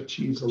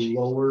achieves a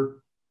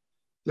lower.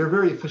 They're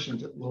very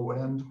efficient at low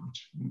end,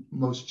 which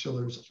most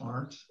chillers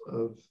aren't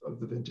of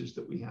the vintage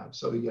that we have.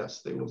 So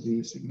yes, they will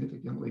be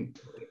significantly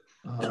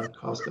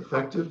cost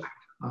effective.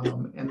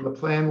 And the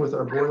plan with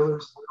our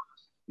boilers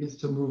is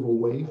to move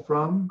away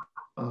from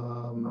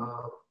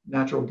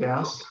natural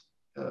gas.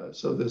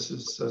 So this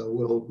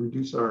will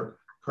reduce our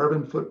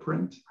carbon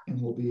footprint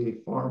and will be a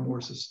far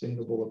more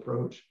sustainable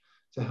approach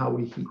to how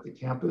we heat the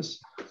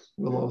campus.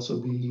 We'll also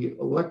be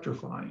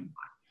electrifying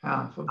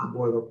half of the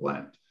boiler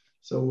plant.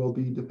 So we'll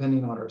be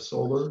depending on our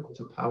solar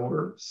to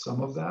power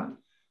some of that.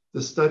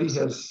 The study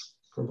has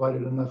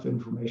provided enough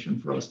information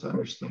for us to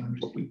understand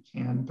what we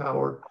can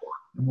power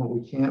and what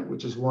we can't,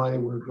 which is why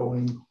we're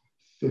going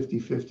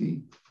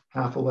 50-50,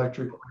 half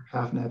electric,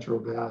 half natural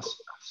gas.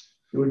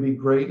 It would be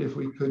great if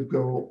we could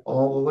go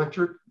all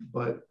electric,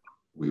 but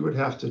we would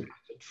have to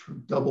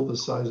double the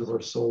size of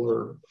our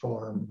solar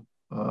farm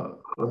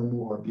or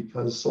more,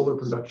 because solar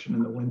production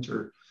in the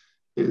winter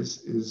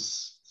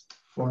is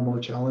far more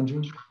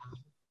challenging.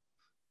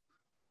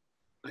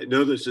 I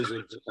know this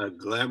isn't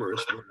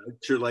glamorous, but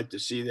I'd sure like to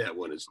see that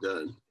when it's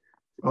done.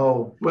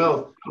 Oh,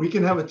 well, we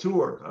can have a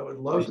tour. I would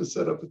love to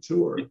set up a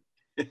tour.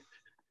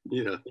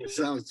 You know, it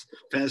sounds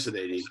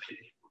fascinating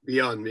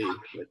beyond me,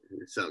 but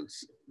it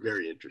sounds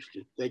very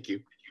interesting. Thank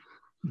you.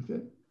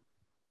 Okay.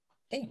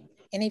 Okay.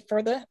 Any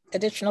further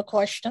additional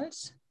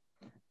questions?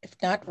 If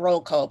not,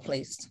 roll call,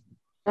 please.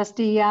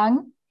 Trustee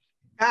Young?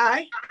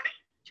 Aye.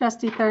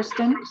 Trustee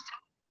Thurston?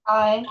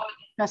 Aye.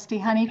 Trustee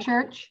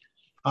Honeychurch?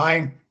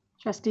 Aye.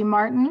 Trustee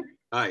Martin?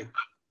 Aye.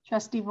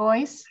 Trustee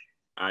Voice?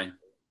 Aye.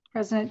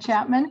 President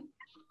Chapman?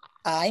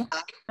 Aye.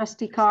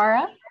 Trustee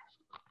Cara?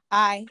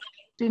 Aye.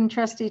 Student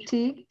Trustee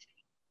Teague?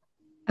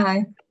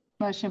 Aye.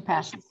 Motion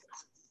passes.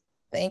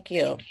 Thank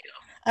you.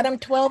 Item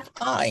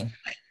 12I,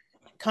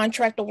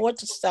 contract award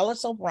to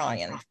Salas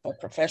O'Brien for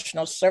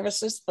professional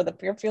services for the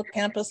Fairfield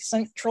Campus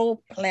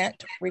Central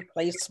Plant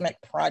Replacement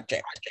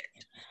Project.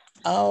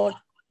 Oh,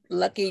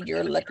 lucky,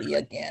 you're lucky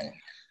again.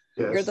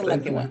 Yes, you're the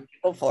lucky one.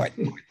 Go for it.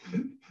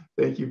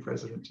 Thank you,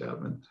 President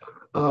Chapman.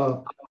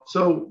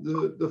 So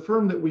the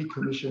firm that we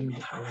commissioned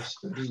our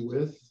study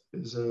with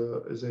is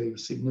a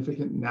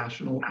significant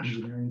national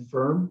engineering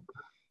firm.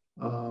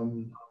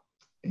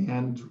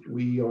 And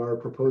we are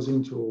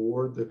proposing to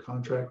award the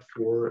contract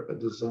for a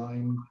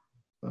design,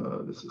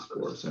 this is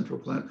for a central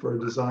plant, for a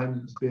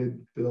design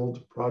bid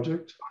build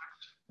project.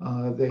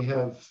 They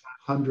have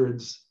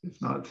hundreds, if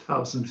not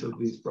thousands of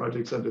these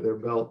projects under their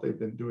belt. They've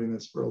been doing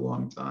this for a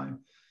long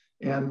time.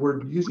 And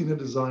we're using a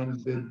design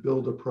bid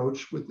build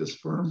approach with this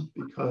firm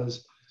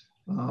because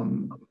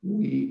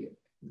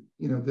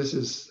this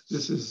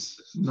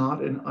is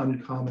not an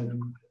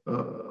uncommon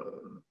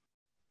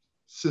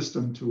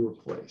system to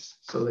replace.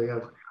 So they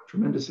have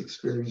tremendous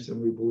experience, and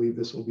we believe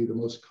this will be the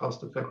most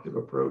cost-effective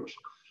approach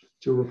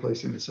to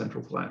replacing the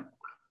central plant.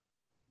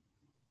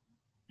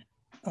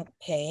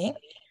 Okay.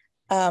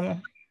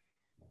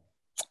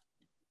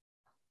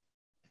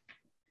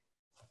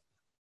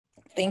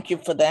 Thank you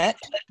for that.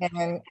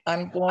 And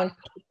I'm going to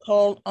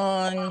call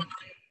on,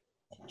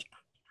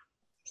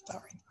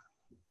 sorry.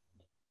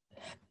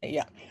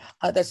 Yeah,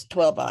 that's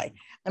 12I.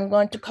 I'm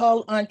going to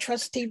call on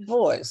Trustee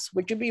Voice.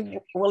 Would you be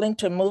willing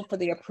to move for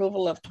the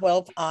approval of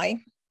 12I?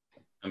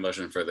 A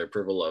motion for the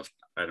approval of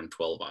item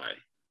 12I.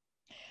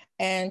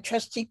 And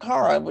Trustee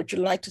Cara, would you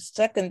like to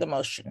second the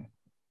motion?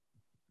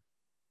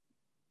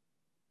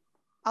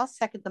 I'll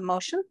second the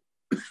motion.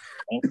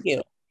 Thank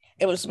you.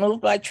 It was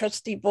moved by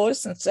Trustee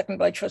Voice and seconded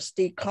by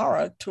Trustee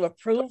Cara to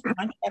approve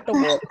contract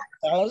award to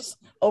Salas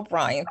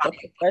O'Brien for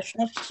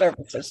professional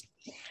services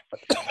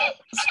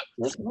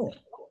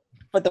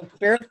for the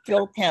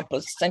Fairfield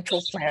Campus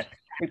Central Plant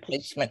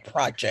Replacement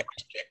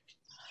Project.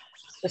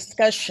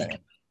 Discussion.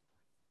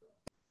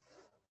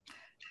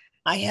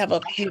 I have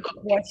a few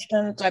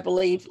questions, I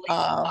believe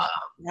I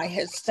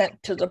had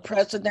sent to the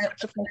President,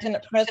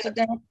 Superintendent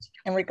President,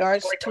 in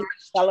regards to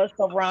Salas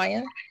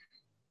O'Brien.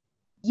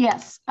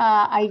 Yes,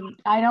 I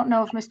don't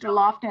know if Mr.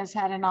 Lofton has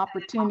had an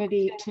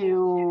opportunity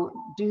to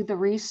do the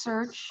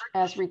research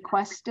as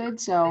requested,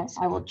 so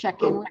I will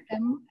check in with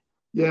him.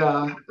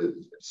 Yeah,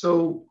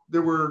 so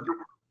there were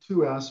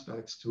two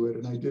aspects to it,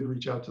 and I did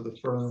reach out to the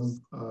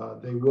firm.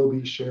 They will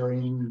be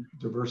sharing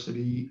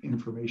diversity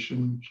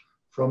information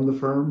from the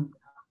firm.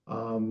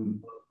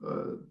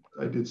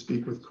 I did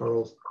speak with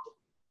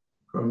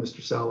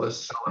Mr.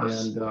 Salas,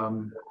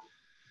 and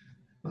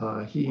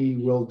He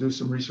will do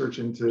some research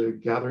into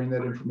gathering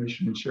that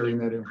information and sharing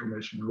that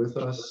information with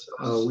us.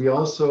 We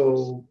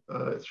also,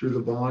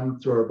 through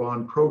our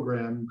bond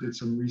program, did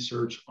some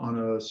research on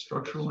a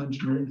structural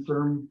engineering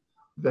firm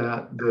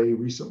that they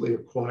recently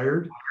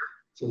acquired.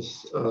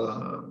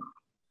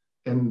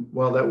 And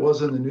while that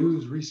was in the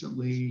news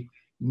recently,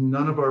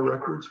 none of our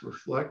records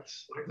reflect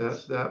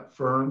that that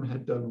firm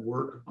had done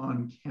work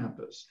on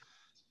campus.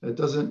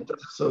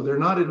 So they're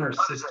not in our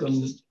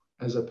system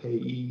as a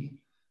payee.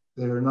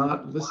 They're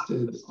not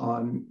listed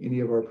on any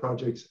of our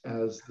projects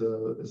as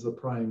the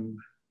prime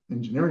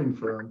engineering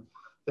firm.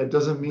 That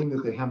doesn't mean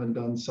that they haven't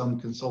done some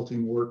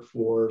consulting work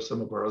for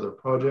some of our other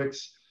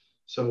projects.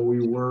 So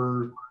we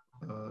were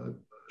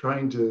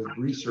trying to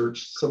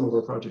research some of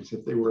our projects.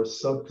 If they were a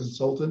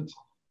sub-consultant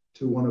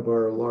to one of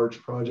our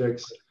large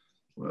projects,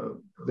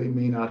 they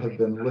may not have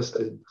been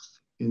listed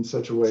in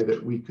such a way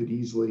that we could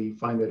easily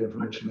find that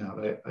information out.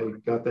 I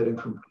got that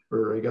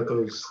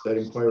that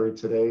inquiry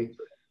today.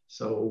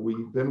 So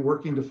we've been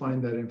working to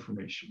find that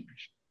information.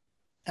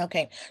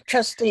 Okay,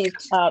 trustees,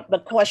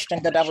 the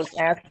question that I was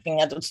asking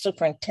as a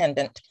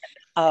superintendent,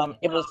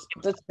 it was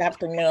this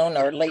afternoon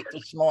or late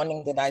this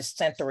morning that I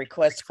sent a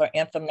request for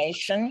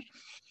information,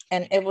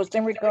 and it was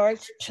in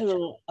regards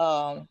to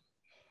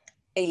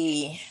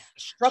a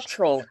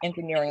structural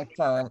engineering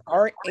firm,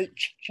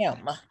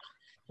 RHM,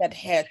 that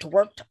had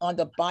worked on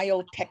the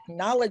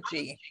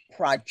biotechnology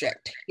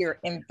project here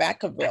in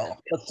Vacaville,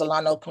 the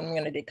Solano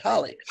Community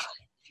College.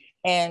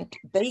 And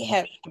they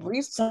have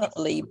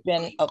recently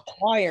been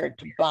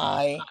acquired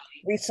by,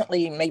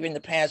 maybe in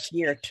the past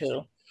year or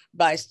two,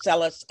 by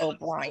Celis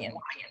O'Brien.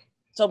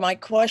 So my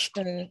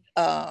question,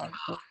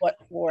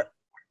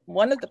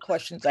 one of the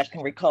questions I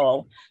can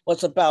recall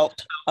was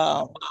about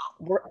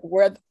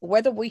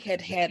whether we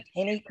had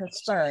any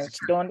concerns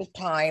during the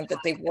time that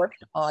they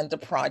worked on the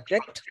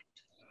project.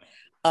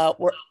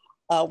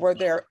 Were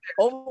there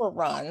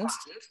overruns?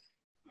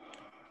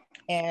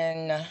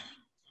 And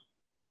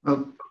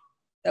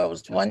there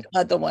was one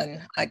other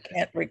one I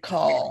can't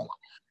recall,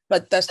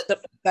 but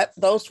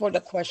those were the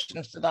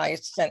questions that I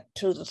sent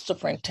to the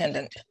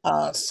superintendent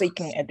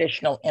seeking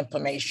additional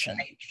information.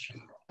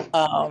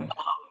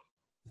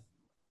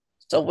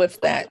 So with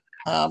that,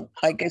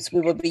 I guess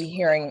we will be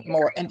hearing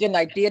more. And then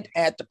I did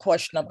add the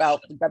question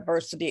about the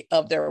diversity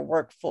of their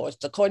workforce.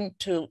 According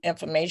to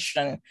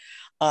information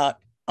on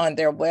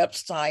their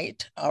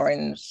website or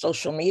in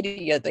social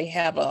media, they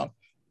have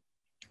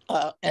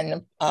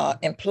an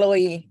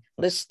employee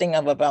listing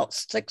of about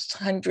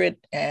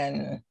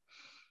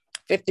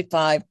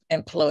 655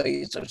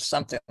 employees or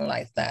something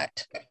like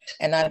that.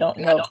 And I don't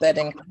know if that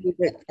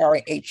included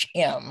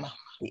RHM,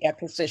 the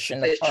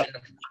acquisition of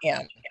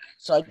RHM.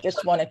 So I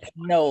just wanted to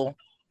know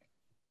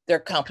their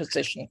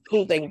composition,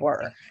 who they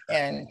were,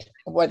 and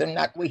whether or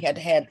not we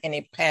had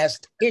any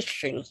past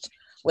issues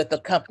with the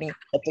company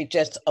that they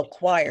just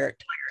acquired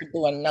to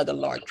do another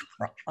large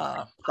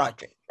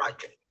project.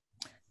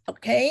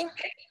 Okay,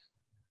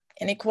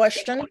 any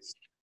questions?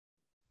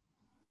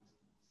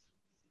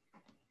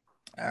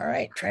 All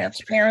right,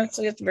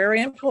 transparency is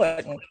very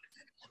important.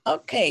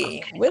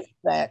 Okay, with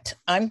that,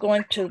 I'm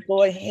going to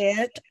go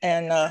ahead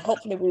and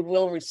hopefully we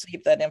will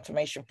receive that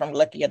information from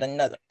Lucky at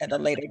a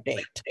later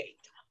date.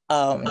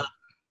 And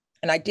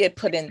I did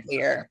put in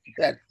there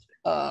that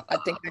I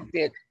think I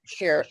did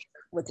share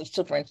with the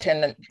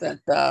superintendent that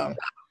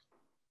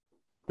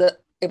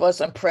it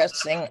wasn't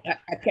pressing.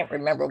 I can't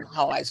remember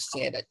how I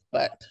said it,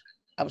 but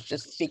I was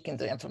just seeking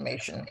the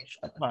information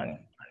upon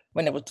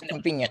when it was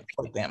convenient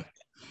for them.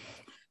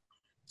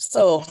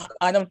 So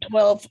item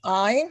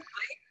 12I,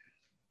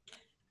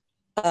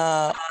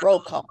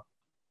 roll call.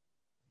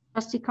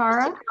 Trustee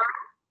Cara?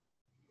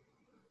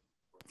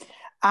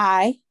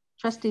 Aye.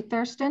 Trustee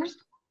Thurston?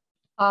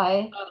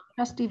 Aye.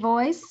 Trustee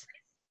Voice?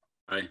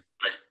 Aye.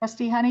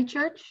 Trustee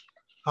Honeychurch?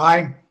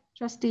 Aye.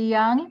 Trustee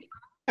Young?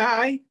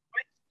 Aye.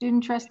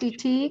 Student Trustee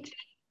Teague?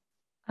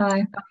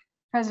 Aye.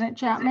 President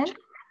Chapman?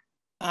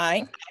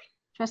 Aye.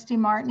 Trustee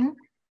Martin?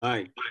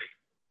 Aye.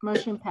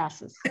 Motion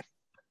passes.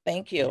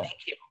 Thank you.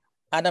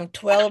 Item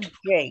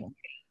 12J,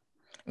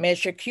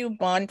 Measure Q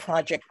Bond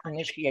Project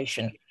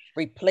Initiation,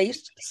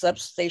 replace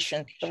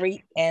substation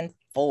 3 and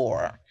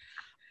 4.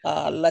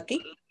 Lucky?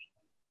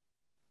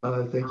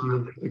 Thank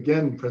you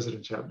again,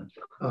 President Chapman.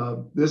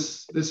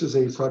 This is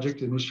a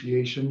project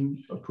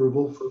initiation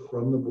approval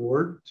from the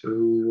board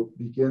to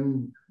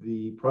begin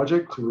the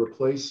project to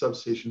replace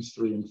substations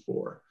 3 and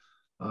 4.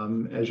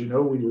 As you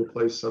know, we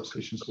replaced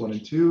substations 1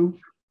 and 2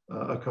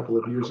 a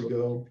couple of years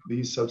ago.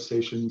 These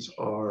substations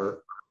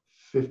are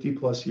 50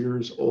 plus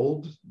years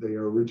old. They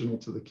are original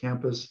to the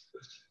campus.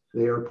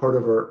 They are part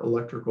of our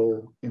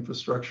electrical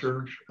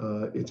infrastructure.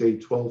 It's a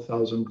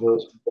 12,000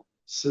 volt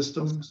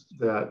system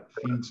that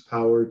feeds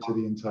power to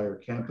the entire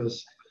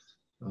campus.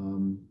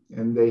 And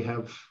they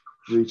have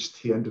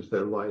reached the end of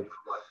their life.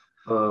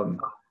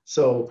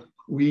 So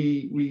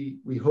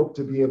we hope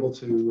to be able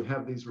to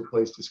have these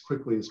replaced as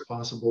quickly as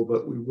possible,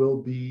 but we will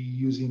be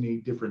using a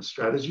different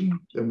strategy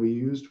than we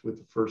used with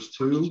the first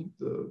two.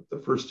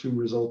 The first two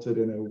resulted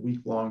in a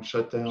week-long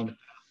shutdown.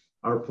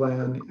 Our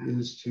plan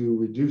is to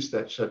reduce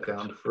that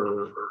shutdown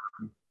for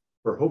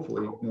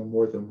hopefully no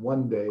more than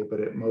 1 day,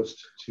 but at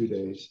most 2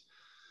 days.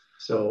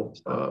 So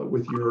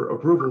with your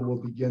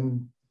approval,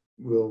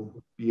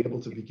 we'll be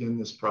able to begin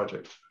this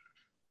project.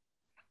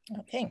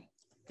 Okay,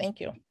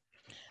 thank you.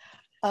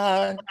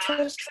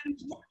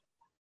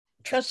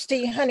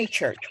 Trustee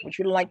Honeychurch, would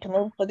you like to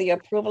move for the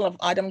approval of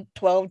item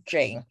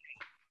 12J?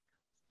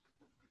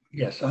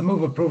 Yes, I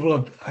move approval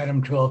of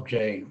item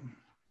 12J.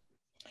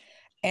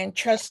 And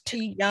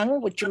Trustee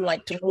Young, would you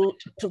like to move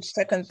to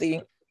second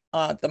the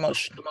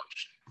motion?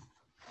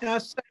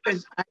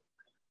 Second,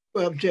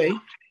 12J.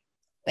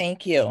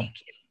 Thank you.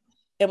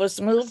 It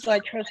was moved by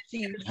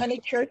Trustee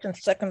Honeychurch and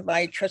second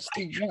by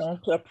Trustee Young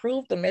to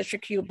approve the Measure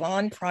Q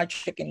bond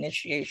project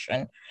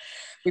initiation,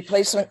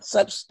 replacement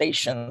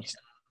substations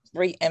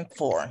 3 and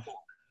 4.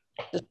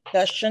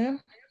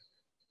 Discussion.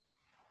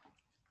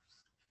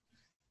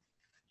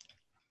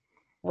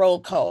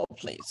 Roll call,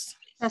 please.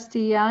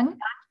 Trustee Young.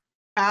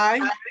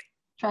 Aye.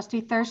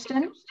 Trustee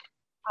Thurston.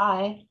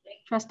 Aye.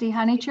 Trustee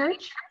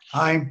Honeychurch.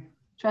 Aye.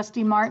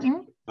 Trustee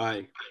Martin.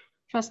 Aye.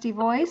 Trustee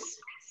Voice.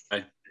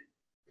 Aye.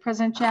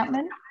 President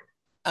Chapman.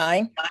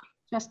 Aye.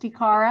 Trustee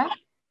Cara.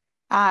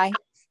 Aye.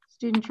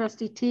 Student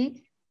Trustee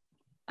Teague.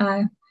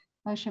 Aye.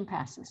 Motion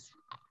passes.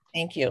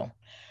 Thank you.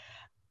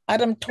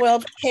 Item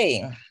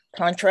 12K,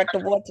 contract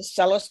award to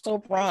Celis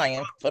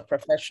O'Brien for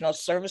professional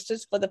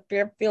services for the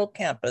Fairfield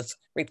campus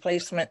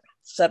replacement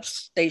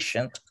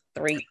substations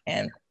 3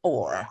 and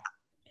 4.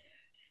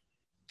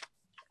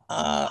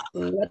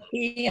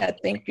 Lucky, I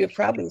think you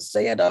probably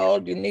said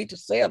all you need to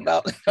say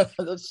about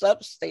the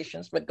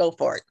substations, but go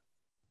for it.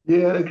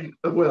 Yeah,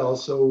 well,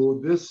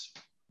 so this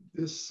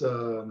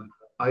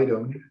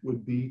item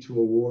would be to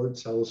award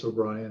Celis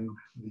O'Brien,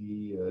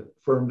 the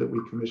firm that we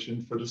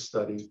commissioned for the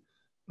study,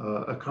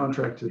 a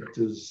contract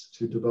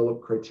to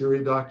develop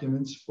criteria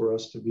documents for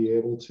us to be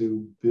able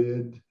to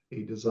bid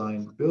a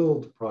design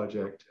build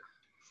project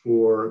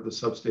for the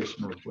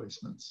substation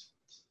replacements.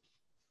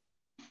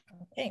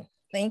 Okay,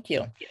 thank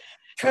you.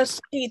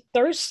 Trustee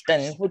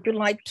Thurston, would you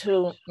like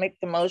to make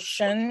the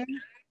motion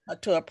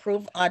to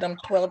approve item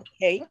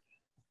 12K?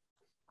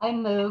 I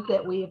move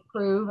that we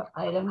approve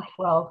item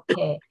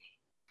 12K.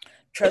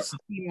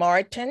 Trustee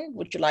Martin,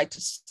 would you like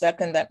to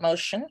second that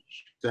motion?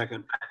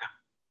 Second.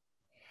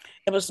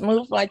 It was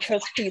moved by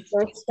Trustee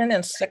Thurston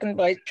and seconded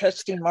by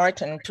Trustee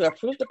Martin to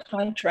approve the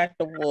contract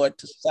award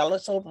to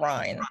Celis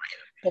O'Brien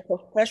for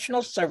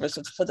professional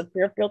services for the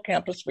Fairfield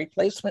campus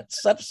replacement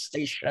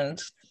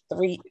substations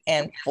 3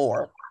 and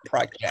 4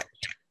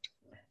 project.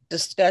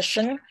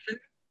 Discussion.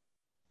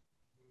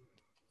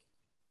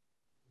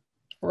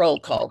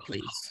 Roll call,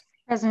 please.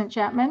 President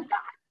Chapman.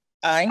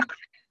 Aye.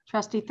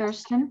 Trustee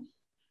Thurston.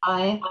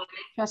 Aye.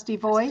 Trustee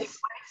Voice.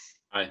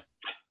 Aye.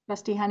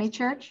 Trustee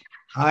Honeychurch.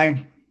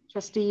 Aye.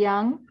 Trustee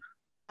Young.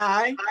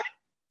 Aye.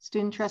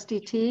 Student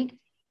Trustee Teague.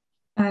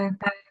 Aye.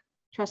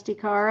 Trustee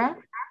Cara.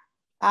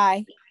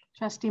 Aye.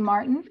 Trustee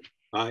Martin.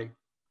 Aye.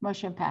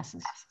 Motion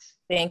passes.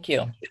 Thank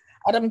you.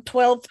 Item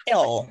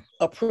 12L,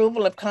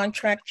 approval of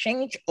contract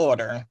change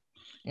order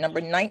number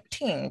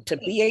 19 to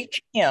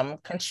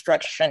BHM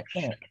Construction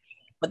Inc.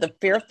 for the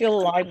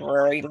Fairfield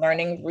Library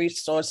Learning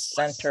Resource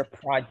Center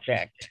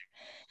project.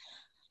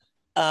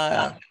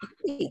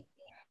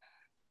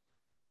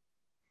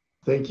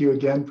 Thank you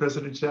again,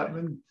 President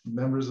Chapman,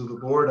 members of the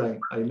board.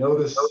 I know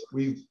this,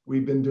 we've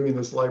been doing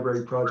this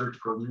library project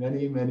for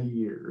many, many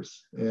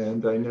years.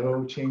 And I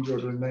know change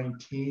order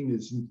 19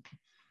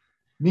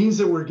 means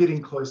that we're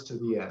getting close to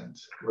the end.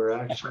 We're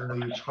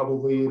actually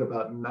probably at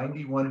about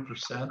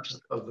 91%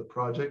 of the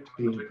project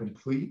being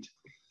complete.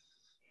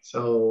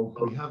 So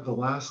we have the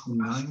last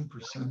 9%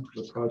 of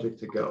the project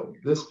to go.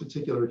 This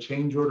particular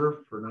change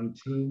order for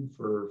 19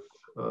 for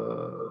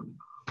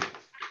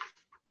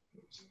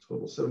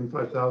total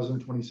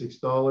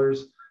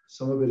 $75,026.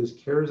 Some of it is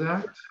CARES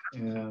Act,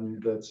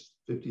 and that's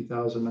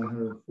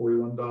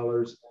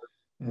 $50,941,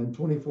 and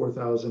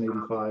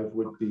 $24,085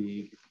 would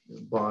be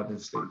bond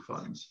and state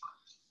funds.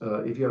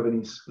 If you have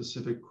any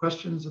specific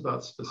questions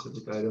about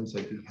specific items,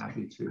 I'd be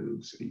happy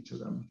to speak to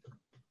them.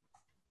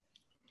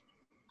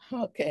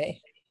 Okay,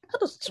 I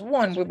could have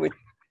sworn we were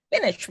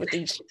finished with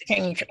these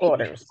change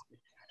orders.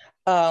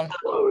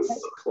 Close.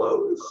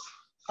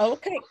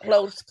 Okay,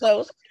 close.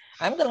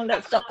 I'm going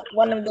to let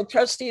one of the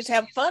trustees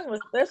have fun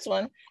with this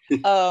one.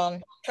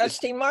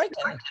 Trustee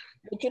Martin,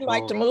 would you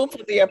like to move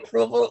for the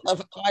approval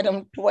of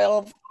item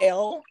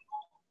 12L?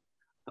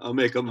 I'll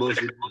make a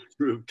motion to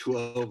approve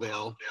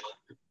 12L.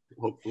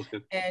 Hopefully.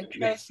 And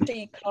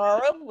Trustee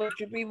Cara, would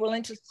you be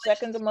willing to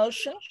second the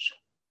motion?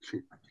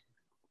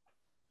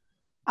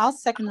 I'll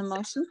second the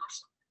motion.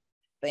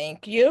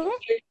 Thank you.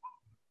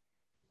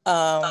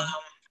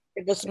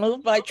 It was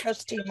moved by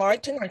Trustee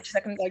Martin and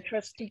seconded by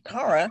Trustee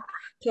Cara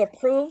to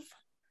approve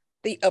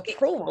the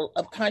approval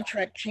of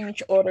contract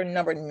change order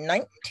number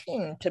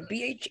 19 to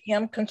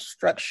BHM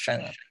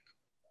Construction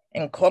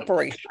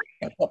Incorporated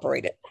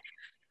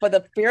for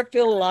the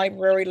Fairfield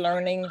Library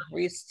Learning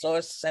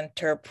Resource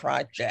Center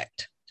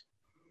project.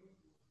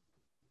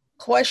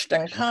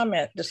 Question,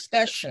 comment,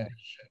 discussion?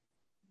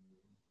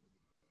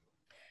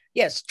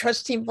 Yes,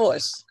 trustee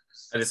Voice.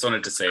 I just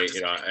wanted to say,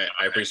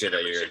 I appreciate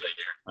that you're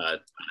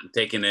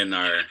taking in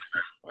our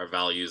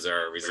values,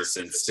 our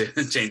resistance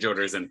to change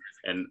orders, and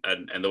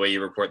the way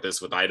you report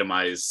this with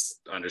itemized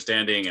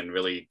understanding and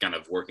really kind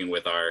of working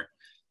with our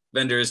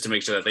vendors to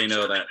make sure that they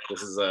know that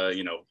this is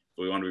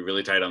we want to be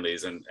really tight on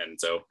these, and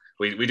so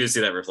we do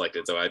see that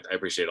reflected. So I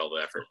appreciate all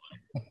the effort.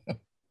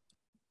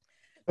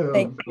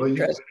 Thank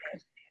you.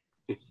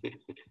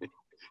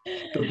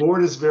 The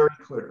board is very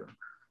clear.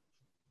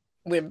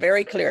 We're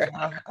very clear.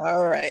 Huh?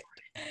 All right.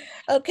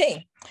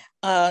 Okay.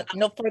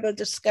 No further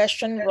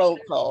discussion. Roll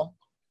call.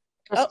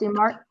 Trustee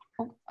Martin.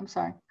 Oh, I'm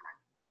sorry.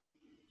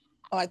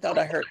 Oh, I thought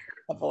I heard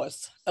a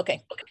voice.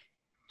 Okay.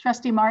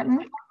 Trustee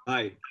Martin.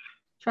 Aye.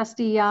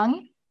 Trustee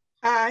Young.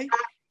 Aye.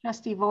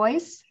 Trustee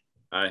Voice.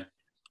 Aye.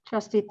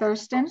 Trustee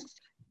Thurston.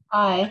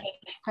 Aye.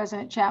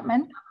 President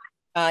Chapman.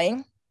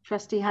 Aye.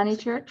 Trustee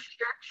Honeychurch.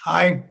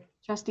 Aye.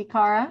 Trustee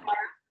Cara.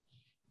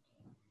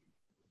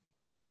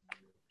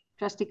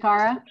 Trustee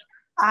Cara.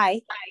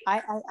 Aye.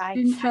 Aye.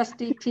 Student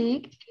trustee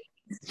Teague.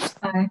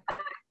 Aye.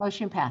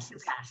 Motion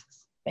passes.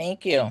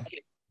 Thank you.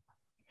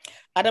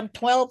 Item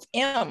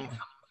 12M.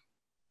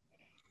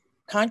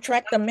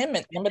 Contract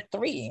amendment number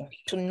 3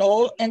 to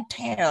Knoll and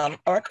Tam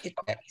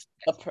Architects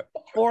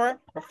for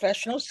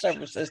professional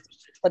services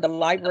for the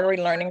Library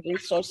Learning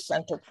Resource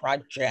Center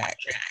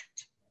project.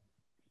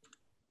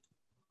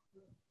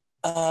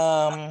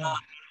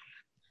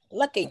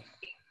 Lucky.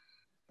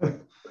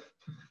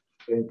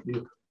 Thank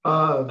you.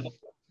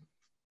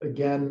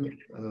 Again,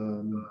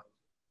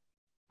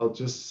 I'll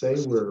just say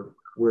we're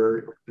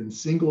in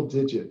single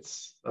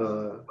digits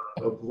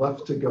of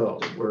left to go.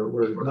 We're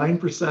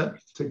 9%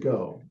 to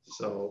go.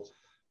 So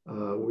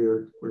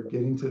we're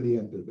getting to the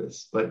end of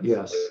this. But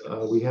yes,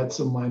 we had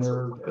some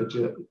minor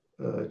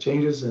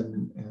changes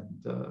and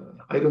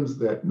items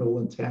that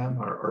Nolan Tam,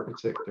 our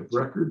architect of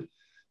record,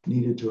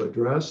 needed to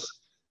address.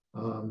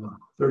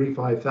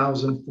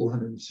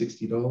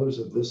 $35,460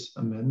 of this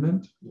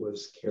amendment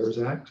was CARES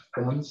Act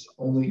funds.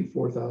 Only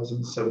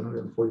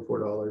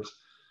 $4,744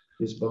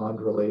 is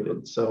bond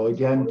related. So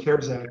again,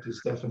 CARES Act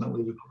is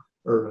definitely,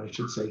 or I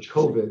should say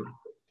COVID,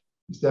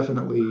 has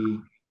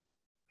definitely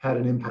had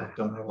an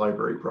impact on our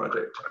library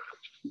project.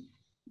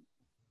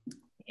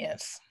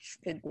 Yes,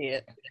 it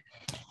did.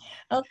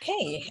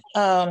 Okay,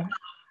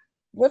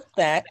 with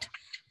that,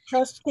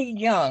 Trustee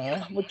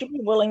Young, would you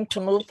be willing to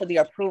move for the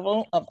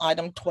approval of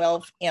item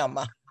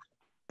 12M?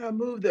 I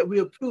move that we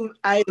approve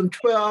item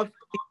 12.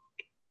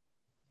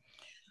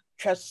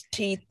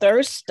 Trustee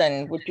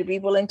Thurston, would you be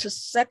willing to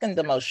second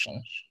the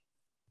motion?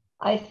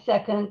 I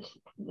second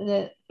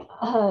the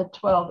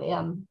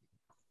 12M.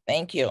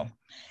 Thank you.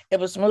 It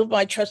was moved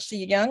by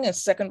Trustee Young and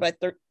seconded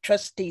by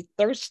Trustee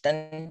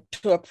Thurston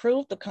to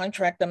approve the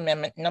contract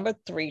amendment number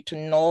 3 to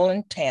Knoll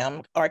and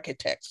Tam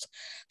Architects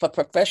for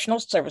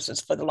professional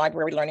services for the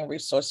Library Learning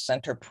Resource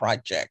Center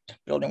project,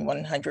 Building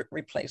 100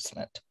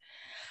 replacement.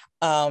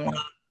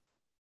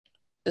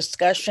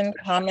 Discussion,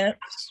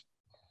 comments?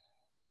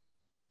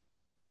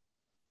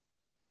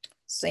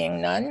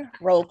 Seeing none,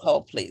 roll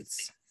call,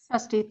 please.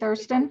 Trustee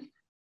Thurston.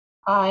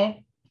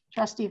 Aye.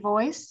 Trustee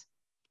Voice.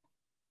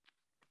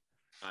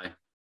 Aye.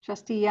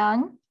 Trustee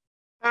Young.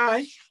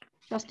 Aye.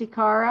 Trustee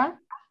Cara.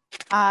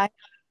 Aye.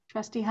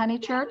 Trustee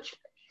Honeychurch.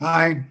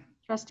 Aye.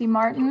 Trustee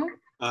Martin.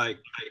 Aye.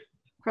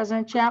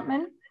 President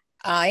Chapman.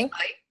 Aye.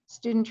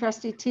 Student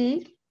trustee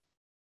Teague.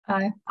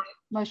 Aye.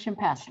 Motion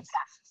passes.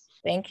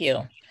 Thank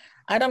you.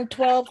 Item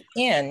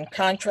 12N,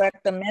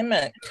 contract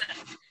amendment.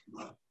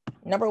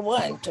 Number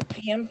 1 to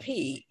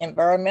PMP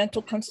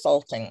Environmental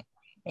Consulting,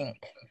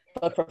 Inc.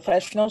 for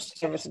professional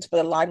services for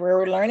the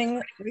Library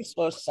Learning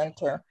Resource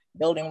Center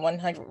Building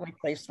 100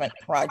 replacement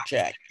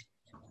project.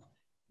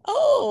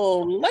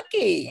 Oh,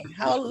 lucky.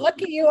 How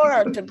lucky you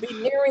are to be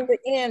nearing the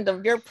end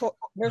of your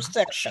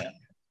section.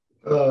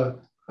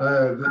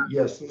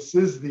 Yes, this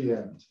is the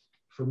end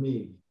for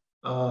me.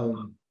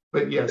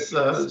 But yes,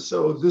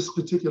 so this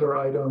particular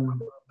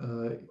item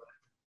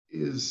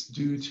is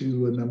due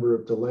to a number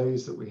of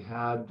delays that we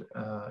had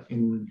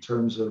in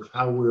terms of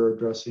how we're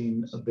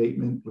addressing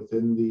abatement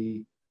within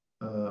the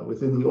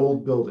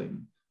old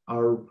building.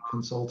 Our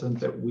consultant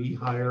that we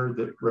hired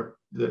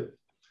that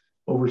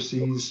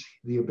oversees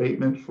the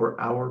abatement for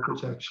our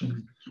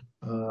protection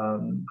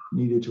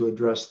needed to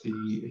address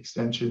the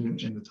extension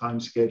in the time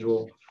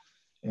schedule,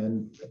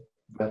 and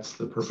that's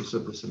the purpose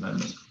of this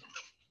amendment.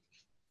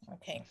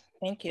 Okay,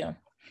 thank you.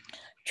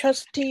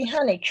 Trustee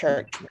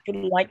Honeychurch, would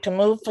you like to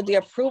move for the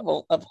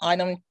approval of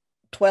item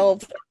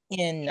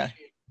 12N?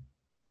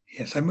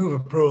 Yes, I move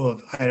approval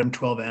of item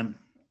 12N.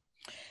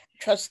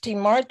 Trustee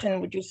Martin,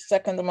 would you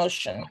second the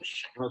motion?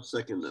 I'll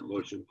second that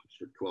motion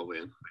for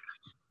 12N.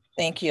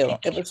 Thank you.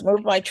 It was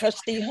moved by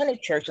Trustee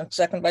Honeychurch and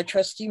seconded by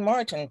Trustee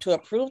Martin to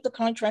approve the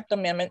contract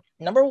amendment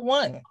number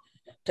 1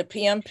 to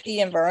PMP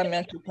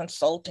Environmental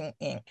Consulting,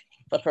 Inc.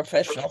 for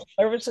professional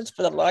services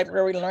for the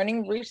Library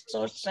Learning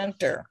Resource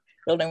Center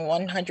Building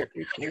 100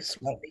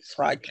 replacement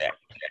project.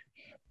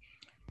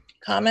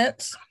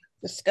 Comments?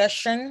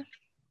 Discussion?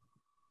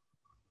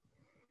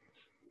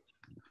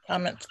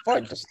 Comments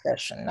for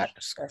discussion, not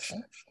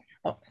discussion.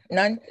 Oh,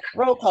 none.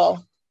 Roll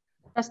call.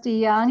 Trustee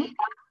Young,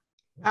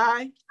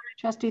 Aye.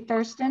 Trustee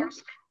Thurston,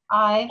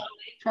 Aye.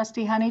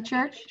 Trustee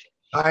Honeychurch,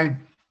 Aye.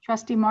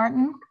 Trustee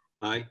Martin,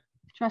 Aye.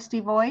 Trustee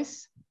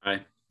Voice,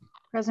 Aye.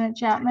 President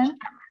Chapman,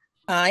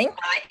 Aye.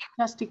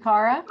 Trustee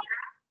Cara,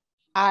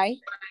 Aye.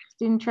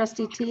 Student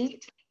Trustee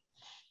Teague.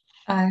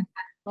 Aye.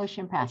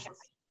 Motion passes.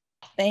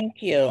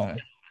 Thank you.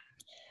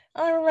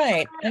 All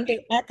right, under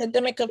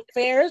academic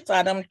affairs,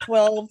 item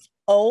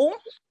 12O,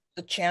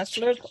 the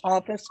Chancellor's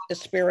Office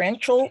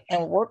Experiential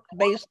and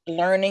Work-Based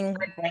Learning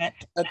Grant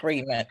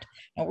Agreement.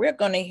 And we're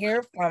going to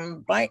hear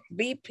from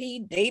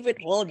VP David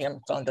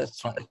Williams on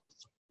this one.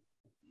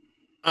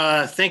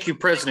 Thank you,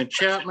 President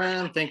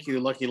Chapman. Thank you,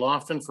 Lucky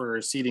Lofton,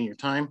 for ceding your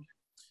time.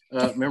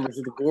 Members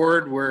of the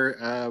board,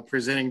 we're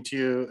presenting to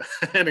you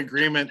an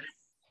agreement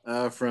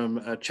from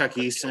Chuck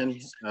Eason.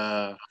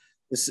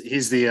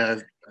 He's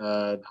the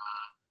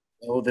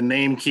the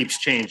name keeps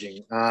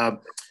changing.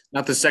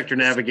 Not the sector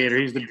navigator,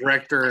 he's the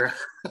director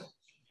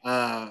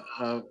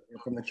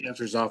from the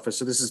Chancellor's office.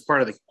 So this is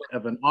part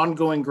of an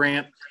ongoing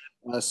grant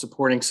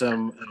supporting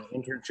some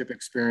internship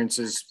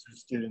experiences for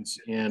students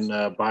in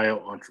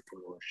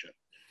bio-entrepreneurship.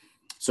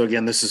 So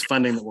again, this is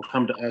funding that will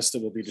come to us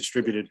that will be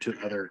distributed to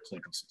other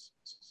campuses.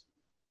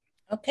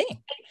 Okay,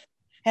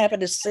 happy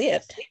to see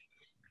it.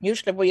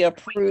 Usually we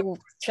approve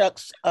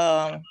Chuck's,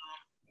 let's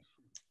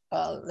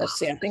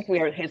see, I think we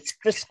are his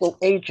fiscal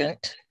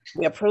agent.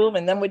 We approve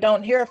and then we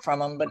don't hear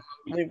from him, but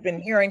we've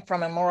been hearing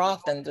from him more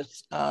often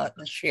this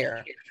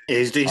year.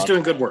 He's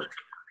doing good work.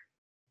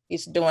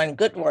 He's doing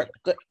good work.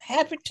 Good,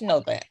 happy to know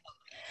that.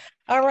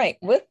 All right,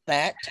 with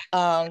that,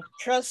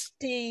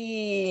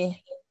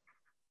 Trustee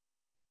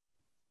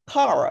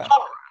Cara,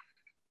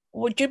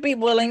 would you be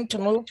willing to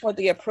move for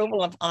the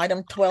approval of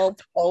item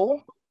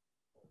 12O?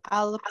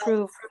 I'll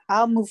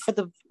move for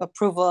the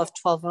approval of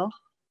 12O.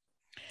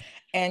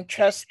 And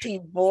Trustee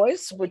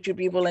Boyce, would you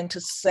be willing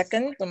to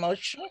second the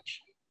motion?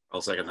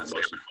 I'll second that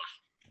motion.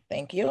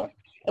 Thank you.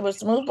 It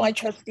was moved by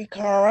Trustee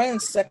Cara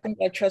and seconded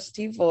by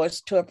Trustee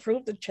Boyce to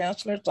approve the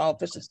Chancellor's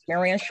Office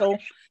Experiential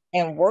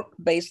and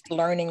Work-Based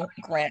Learning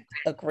Grant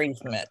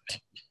Agreement.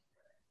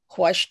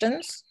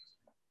 Questions?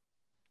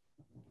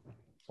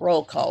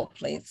 Roll call,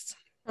 please.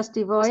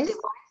 Trustee Voice.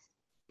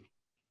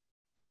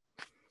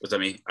 Was that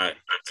me? Aye.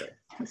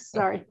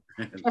 Sorry.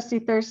 Trustee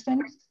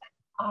Thurston.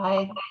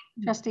 Aye.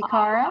 Trustee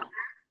Cara.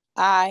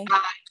 Aye.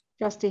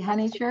 Trustee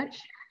Honeychurch.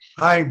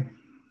 Aye.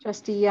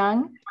 Trustee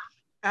Young.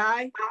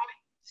 Aye.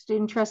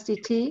 Student Trustee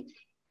Teague.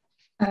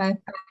 Aye.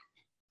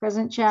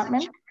 President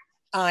Chapman.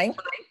 Aye.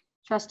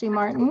 Trustee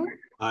Martin.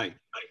 Aye.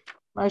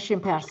 Motion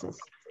passes.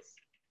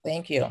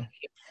 Thank you.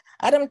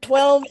 Item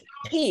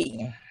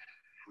 12P.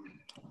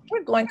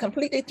 We're going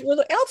completely through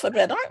the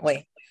alphabet, aren't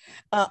we?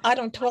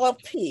 Item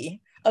 12P,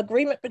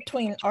 agreement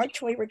between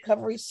Archway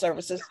Recovery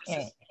Services,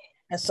 Inc.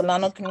 and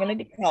Solano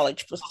Community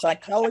College for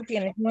Psychology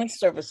and Human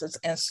Services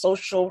and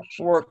Social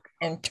Work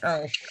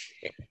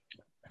Internship.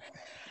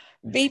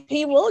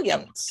 VP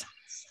Williams.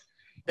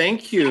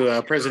 Thank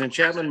you, President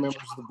Chapman, members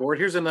of the board.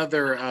 Here's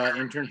another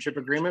internship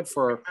agreement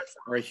for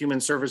our Human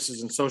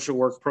Services and Social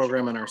Work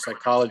program and our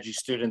psychology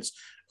students,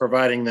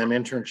 providing them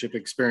internship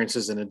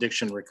experiences in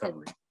addiction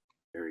recovery.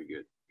 Very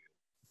good.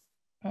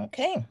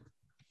 Okay,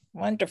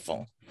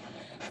 wonderful.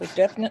 We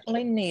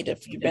definitely need,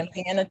 if you've been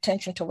paying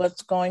attention to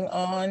what's going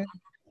on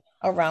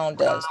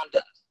around us.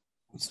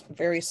 It's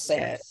very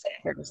sad,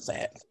 very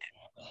sad.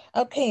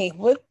 Okay,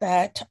 with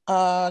that,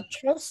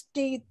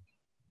 Trustee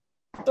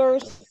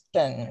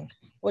Thurston,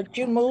 would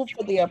you move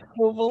for the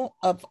approval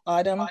of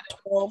item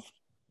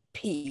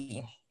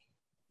 12P?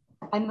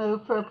 I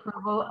move for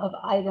approval of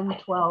item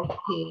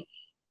 12P.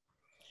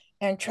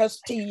 And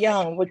Trustee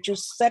Young, would you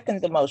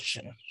second the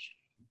motion?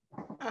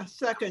 I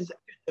second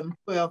item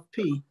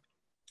 12P.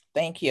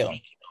 Thank you.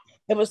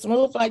 It was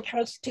moved by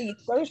Trustee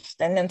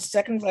Thurston and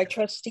seconded by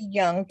Trustee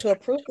Young to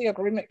approve the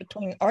agreement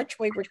between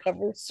Archway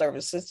Recovery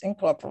Services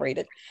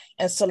Incorporated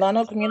and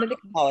Solano Community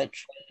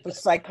College for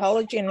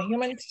Psychology and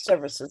Human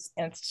Services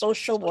and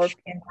Social Work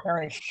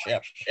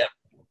Internship.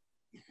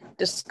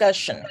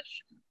 Discussion.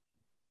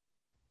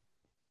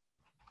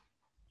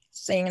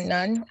 Seeing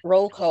none,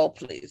 roll call,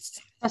 please.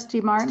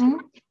 Trustee Martin.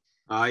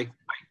 Aye.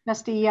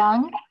 Trustee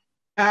Young.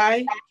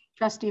 Aye.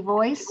 Trustee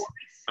Voice.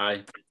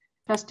 Aye.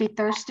 Trustee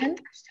Thurston.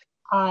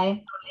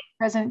 Aye.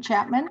 President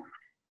Chapman.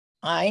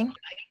 Aye.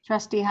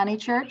 Trustee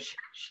Honeychurch.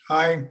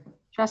 Aye.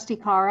 Trustee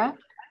Cara.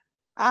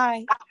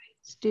 Aye.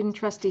 Student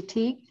Trustee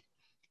Teague.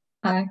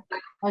 Aye.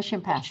 Motion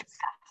passes.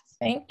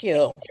 Thank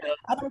you.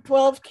 Item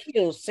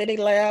 12Q, City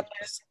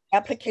Labs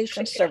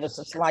Application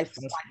Services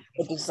License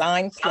for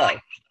Design Plus,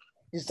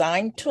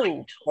 Design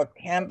Tool for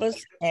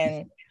Canvas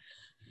and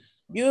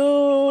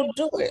You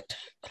Do It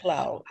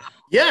Cloud.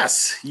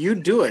 Yes, you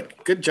do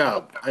it. Good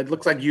job. It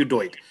looks like you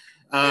do it.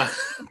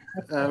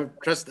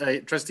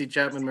 Trustee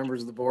Chapman,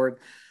 members of the board.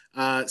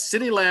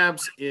 City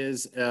Labs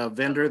is a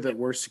vendor that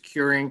we're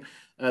securing.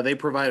 They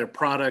provide a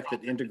product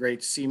that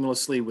integrates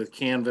seamlessly with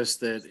Canvas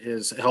that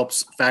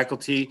helps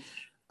faculty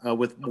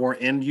with more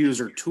end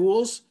user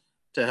tools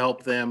to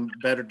help them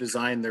better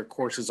design their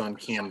courses on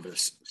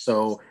Canvas.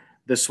 So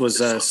this was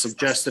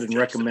suggested and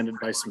recommended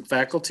by some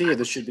faculty, and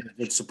this should be a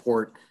good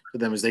support for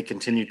them as they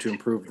continue to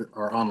improve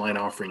our online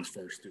offerings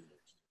for our students.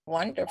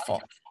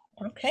 Wonderful.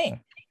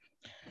 Okay.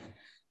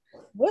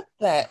 With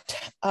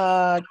that,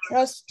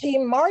 Trustee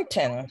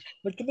Martin,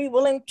 would you be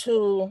willing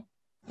to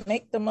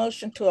make the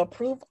motion to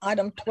approve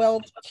item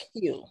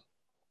 12Q?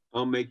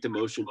 I'll make the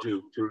motion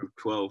to approve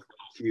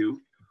 12Q.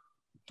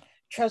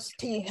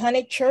 Trustee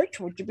Honeychurch,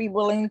 would you be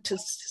willing to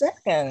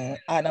second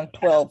item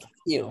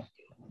 12Q?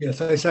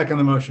 Yes, I second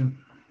the motion.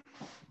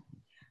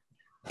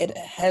 It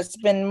has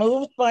been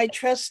moved by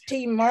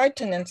Trustee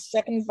Martin and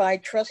seconded by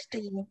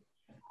Trustee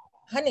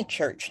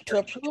Honeychurch to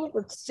approve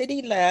the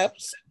City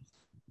Labs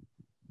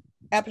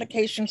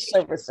application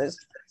services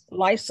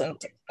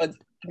license for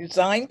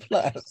Design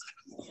Plus,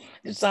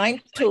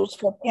 design tools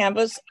for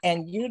Canvas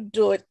and You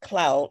Do It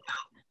Cloud.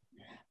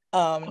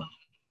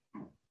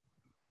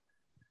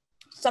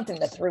 Something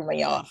that threw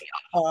me off.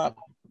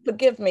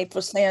 Forgive me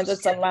for saying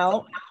this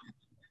aloud.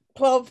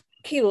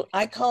 12Q,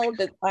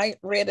 I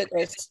read it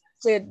as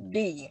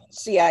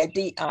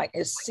C-I-D-I,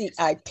 is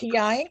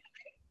C-I-T-I.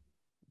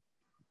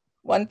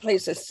 One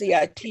place is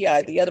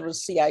C-I-T-I, the other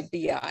is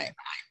C-I-D-I.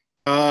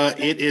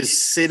 It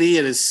is city,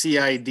 it is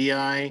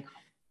C-I-D-I.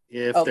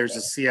 If Okay. there's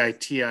a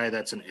C-I-T-I,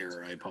 that's an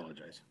error, I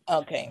apologize.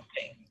 Okay,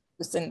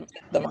 it's in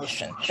the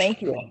motion,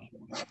 thank you.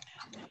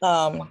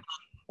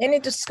 Any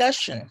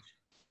discussion?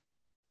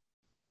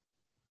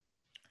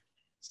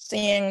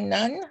 Seeing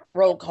none,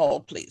 roll call,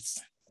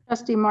 please.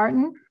 Trustee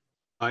Martin?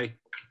 Aye.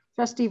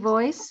 Trustee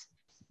Voice?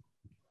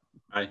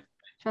 Aye.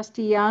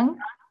 Trustee Young?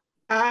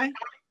 Aye.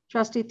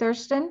 Trustee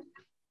Thurston?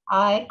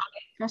 Aye.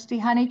 Trustee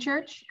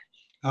Honeychurch?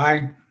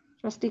 Aye.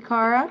 Trustee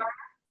Cara?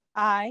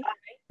 Aye.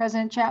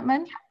 President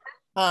Chapman?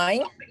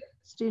 Aye.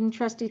 Student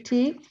Trustee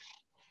Teague?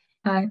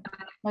 Aye.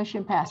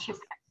 Motion passes.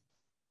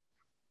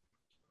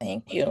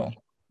 Thank you.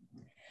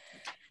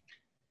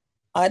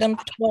 Item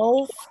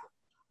 12,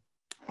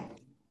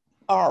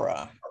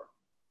 ARA.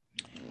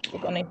 We're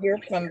going to hear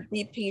from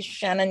VP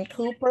Shannon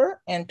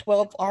Cooper, and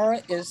 12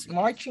 ARA is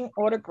Marching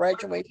Order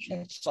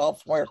Graduation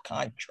Software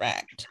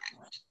Contract.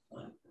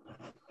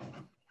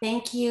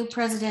 Thank you,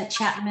 President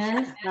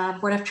Chapman,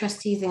 Board of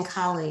Trustees and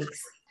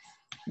colleagues.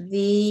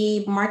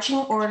 The marching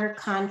order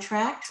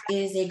contract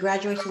is a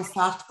graduation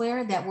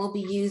software that we'll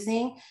be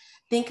using.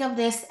 Think of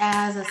this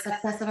as a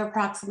successive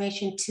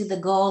approximation to the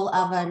goal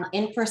of an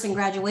in-person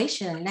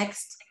graduation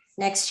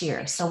next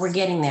year. So we're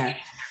getting there.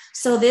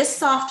 So this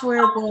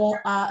software will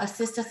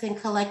assist us in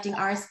collecting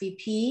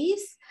RSVPs,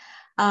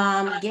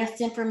 guest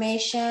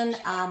information,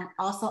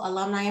 also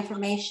alumni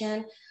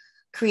information,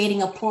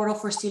 creating a portal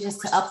for students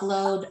to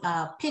upload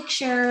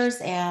pictures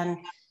and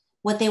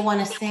what they want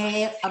to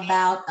say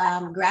about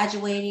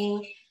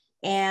graduating.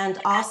 And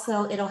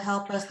also it'll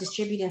help us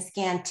distribute and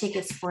scan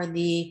tickets for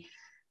the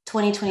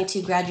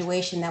 2022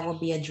 graduation that will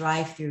be a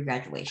drive-through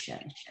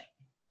graduation.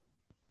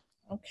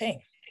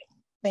 Okay,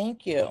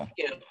 thank you.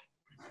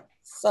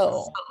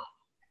 So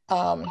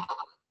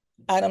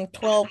item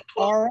 12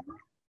 ARA,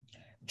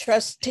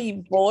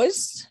 Trustee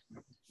Boyce,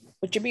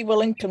 would you be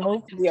willing to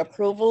move the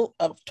approval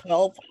of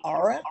 12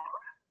 ARA?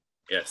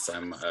 Yes,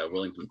 I'm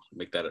willing to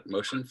make that a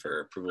motion for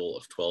approval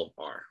of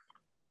 12R.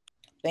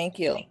 Thank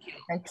you.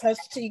 And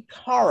Trustee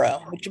Cara,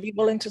 would you be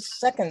willing to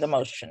second the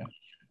motion?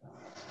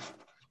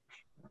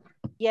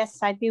 Yes,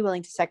 I'd be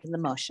willing to second the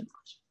motion.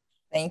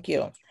 Thank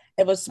you.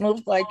 It was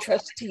moved by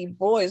Trustee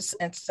Boyce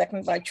and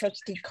seconded by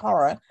Trustee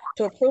Cara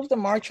to approve the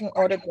marching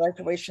order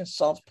graduation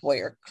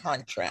software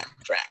contract.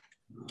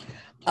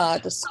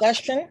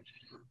 Discussion?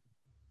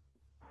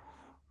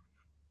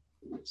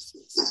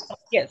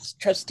 Yes,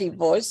 Trustee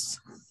Boyce.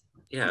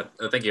 Yeah,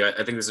 thank you. I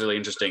think this is really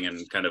interesting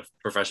and kind of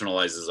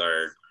professionalizes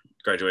our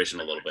graduation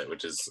a little bit,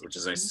 which is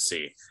nice to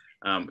see.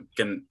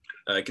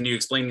 Can you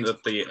explain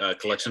what the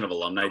collection of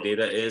alumni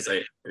data is?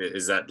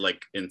 Is that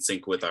like in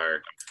sync with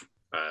our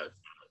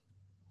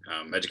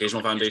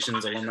Educational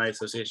Foundations Alumni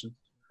Association?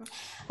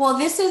 Well,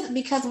 this is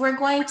because we're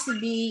going to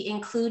be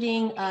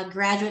including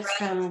graduates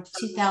from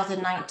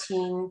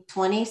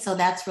 2019-20, so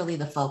that's really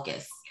the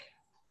focus.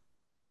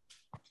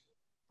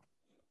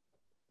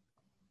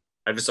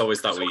 I've just always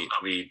thought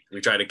we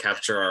try to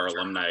capture our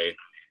alumni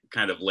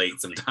kind of late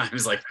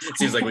sometimes. Like it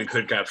seems like we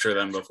could capture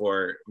them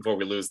before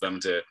we lose them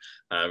to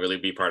really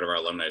be part of our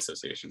alumni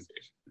association.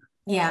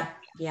 Yeah,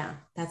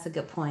 that's a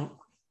good point.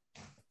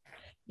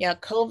 Yeah,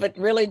 COVID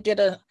really did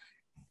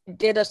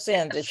us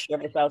in this year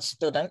without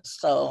students,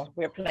 so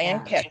we're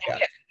playing catch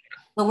up.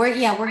 But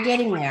we're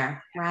getting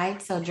there,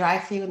 right? So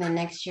drive-through, and then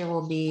next year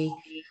will be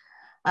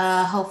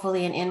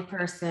hopefully an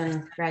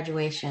in-person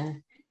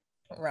graduation.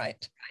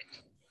 Right.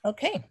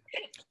 Okay.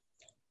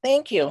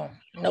 Thank you.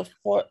 No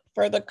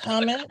further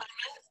comment.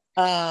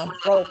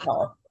 Roll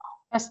call.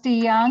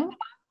 Trustee Young?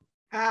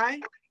 Aye.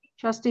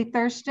 Trustee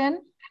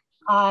Thurston?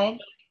 Aye.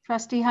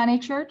 Trustee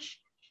Honeychurch?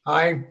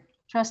 Aye.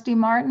 Trustee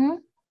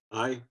Martin,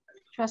 Aye.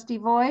 Trustee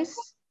Voice,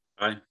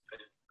 Aye.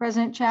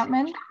 President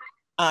Chapman,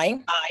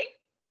 Aye.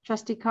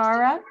 Trustee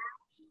Cara,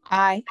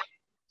 Aye.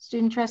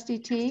 Student Trustee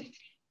Teague.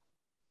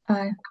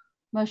 Aye.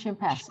 Motion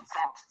passes.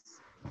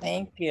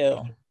 Thank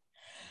you.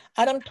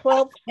 Item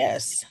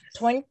 12S,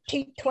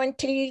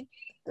 2020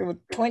 through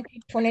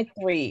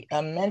 2023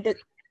 amended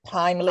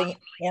timely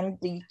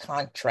MD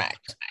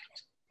contract.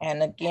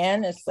 And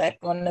again, is that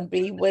going to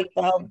be with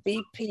our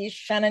VP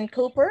Shannon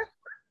Cooper?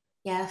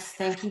 Yes,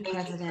 thank you,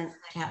 President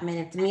Chapman.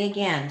 It's me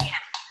again.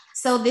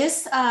 So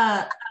this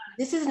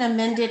is an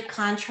amended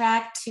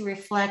contract to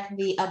reflect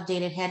the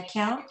updated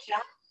headcount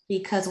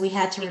because we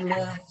had to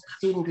remove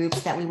student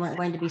groups that we weren't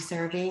going to be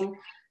serving,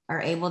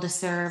 are able to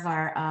serve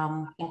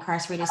our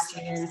incarcerated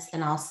students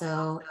and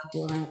also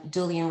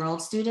dually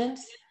enrolled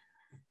students.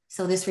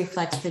 So this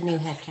reflects the new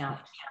headcount.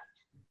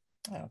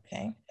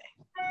 Okay.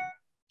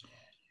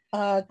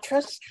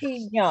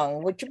 Trustee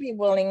Young, would you be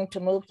willing to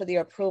move for the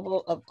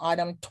approval of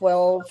item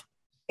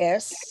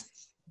 12S?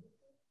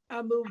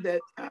 I move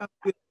that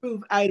we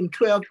approve item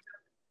 12.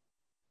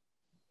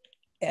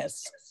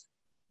 Yes.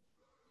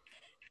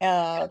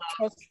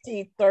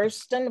 Trustee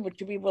Thurston, would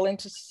you be willing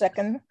to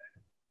second?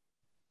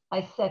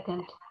 I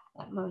second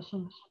that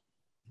motion.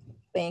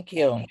 Thank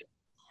you.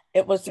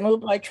 It was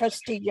moved by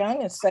Trustee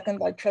Young and seconded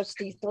by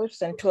Trustee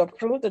Thurston to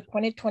approve the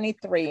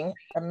 2023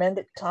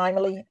 amended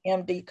timely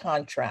MD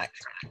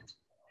contract.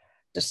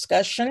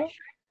 Discussion?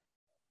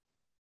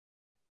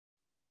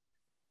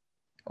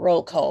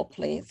 Roll call,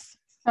 please.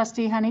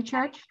 Trustee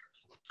Honeychurch,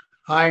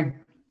 Aye.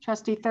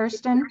 Trustee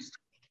Thurston,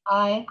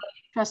 Aye.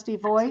 Trustee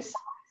Voice,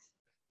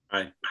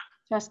 Aye.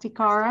 Trustee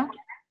Cara,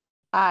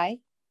 Aye.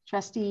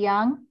 Trustee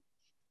Young,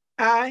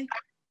 Aye.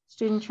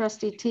 Student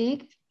Trustee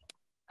Teague,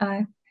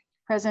 Aye.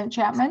 President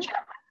Chapman,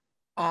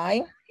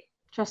 Aye.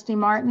 Trustee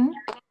Martin.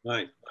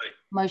 Aye.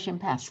 Motion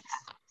passes.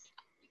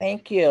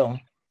 Thank you.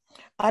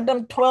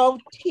 Item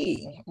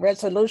 12T,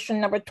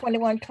 resolution number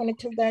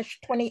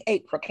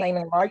 2122-28,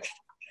 proclaiming March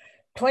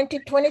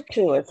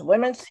 2022 as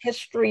Women's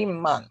History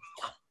Month.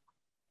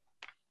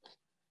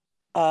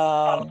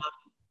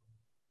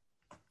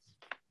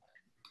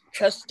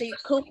 Trustee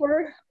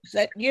Cooper, is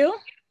that you?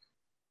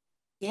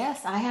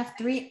 Yes, I have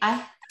three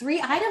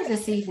items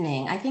this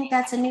evening. I think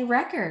that's a new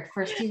record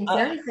for student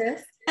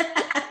services.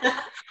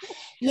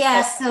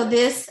 Yes, so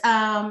this,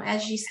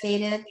 as you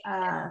stated,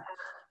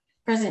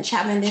 President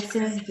Chapman, this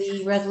is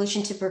the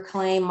resolution to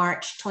proclaim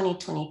March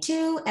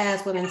 2022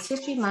 as Women's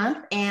History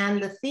Month,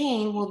 and the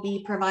theme will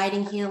be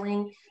providing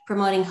healing,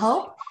 promoting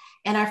hope.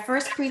 And our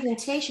first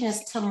presentation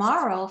is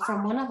tomorrow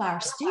from one of our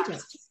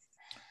students,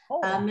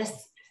 Miss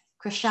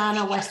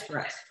Krishana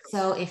Westbrook.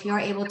 So if you're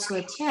able to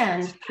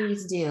attend,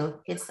 please do.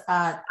 It's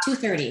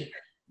 2:30.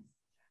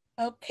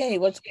 Okay,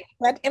 was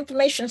that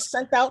information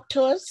sent out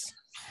to us?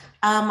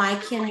 I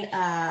can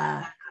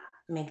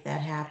make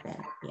that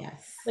happen,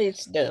 yes.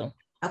 Please do.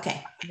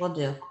 Okay, will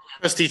do.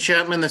 Trustee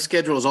Chapman, the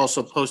schedule is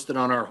also posted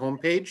on our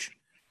homepage.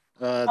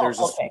 There's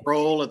a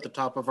scroll at the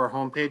top of our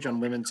homepage on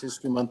Women's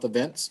History Month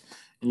events,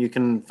 and you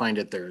can find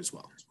it there as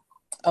well.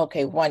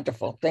 Okay,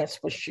 wonderful. Thanks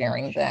for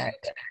sharing that.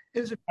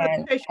 Is a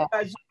presentation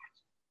by Zoom?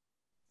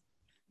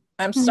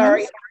 I'm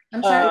sorry.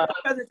 I'm sorry.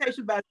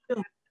 Presentation by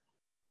Zoom.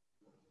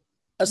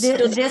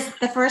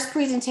 The first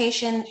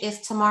presentation is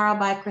tomorrow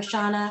by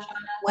Krishana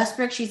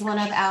Westbrook. She's one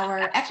of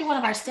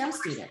our STEM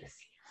students.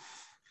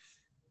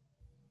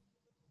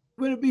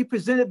 Will it be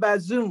presented by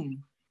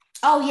Zoom?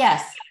 Oh,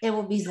 yes, it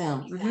will be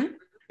Zoom. Mm-hmm.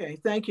 Okay,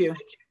 thank you.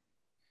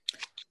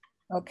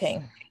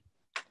 Okay.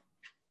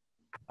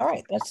 All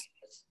right, that's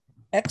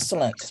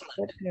excellent.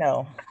 Good to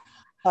know.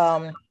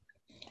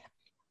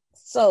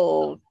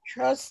 So,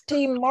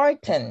 Trustee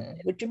Martin,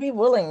 would you be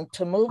willing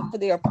to move for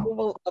the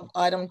approval of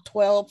item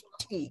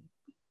 12T?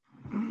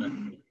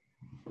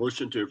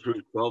 Motion to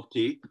approve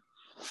 12T.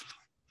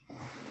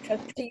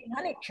 Trustee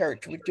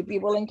Honeychurch, would you be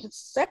willing to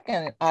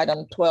second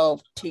item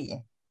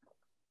 12T?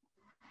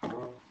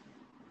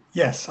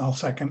 Yes, I'll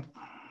second.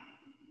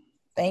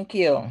 Thank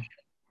you.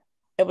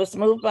 It was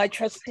moved by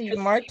Trustee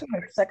Martin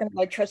and seconded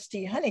by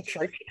Trustee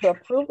Honeychurch to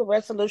approve the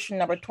resolution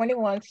number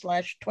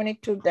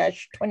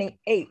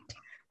 21/22-28,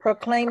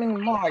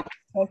 proclaiming March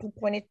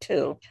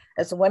 2022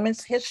 as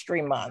Women's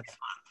History Month.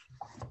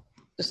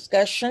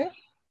 Discussion?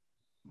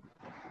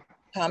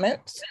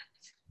 Comments?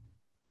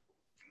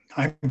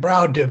 I'm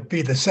proud to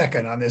be the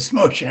second on this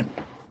motion.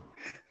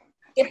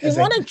 If you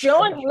want to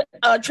join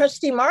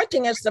Trustee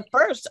Martin as the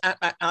first,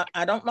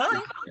 I don't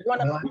mind. You want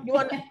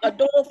to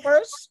duel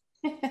first?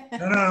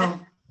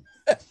 No.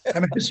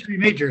 I'm a history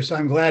major, so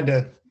I'm glad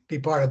to be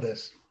part of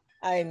this.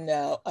 I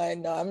know.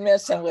 I'm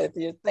messing with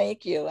you.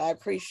 Thank you. I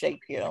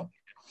appreciate you.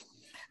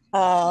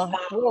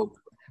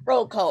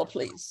 Roll call,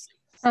 please.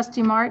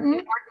 Trustee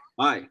Martin?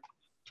 Aye.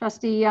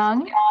 Trustee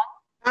Young?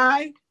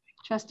 Aye.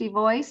 Trustee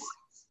Voice?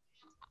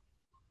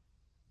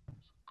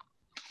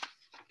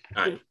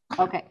 Aye.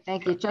 Okay,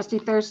 thank you. Trustee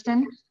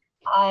Thurston?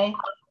 Aye.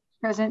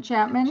 President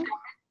Chapman?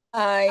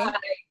 Aye.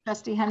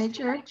 Trustee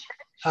Honeychurch?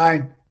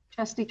 Aye.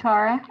 Trustee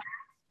Cara?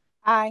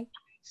 Aye.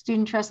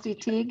 Student Trustee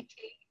Teague?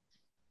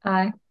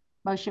 Aye.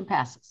 Motion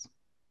passes.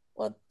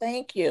 Well,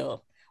 thank you.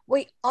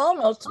 We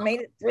almost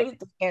made it through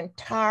the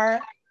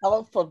entire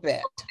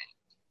alphabet.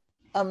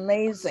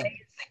 Amazing.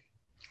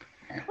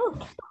 Whew.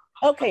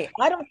 Okay,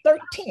 item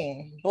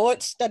 13,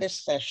 board study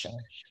session.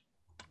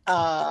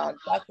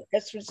 Dr.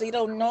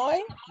 Esposito Noy,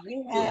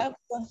 you have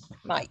the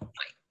mic.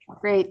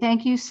 Great,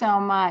 thank you so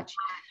much.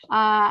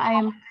 I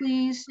am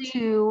pleased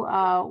to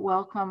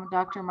welcome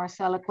Dr.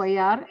 Marcela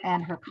Cuellar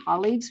and her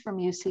colleagues from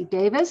UC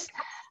Davis.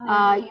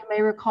 You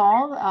may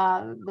recall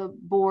the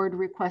board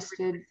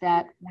requested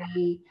that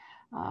we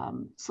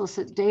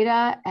solicit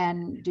data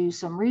and do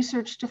some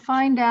research to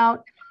find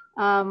out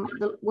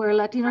where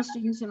Latino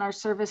students in our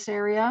service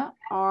area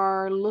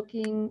are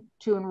looking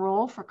to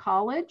enroll for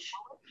college.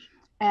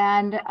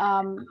 And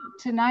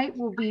tonight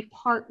will be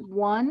part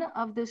one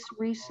of this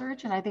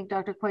research. And I think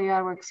Dr.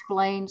 Cuellar will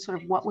explain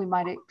sort of what we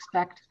might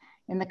expect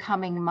in the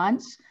coming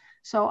months.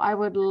 So I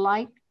would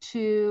like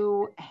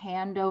to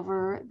hand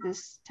over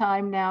this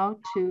time now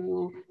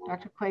to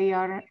Dr.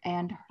 Cuellar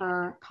and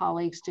her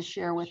colleagues to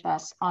share with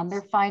us on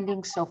their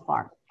findings so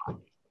far.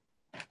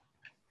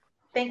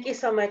 Thank you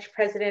so much,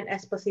 President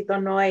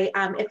Esposito Noy.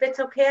 If it's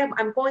okay,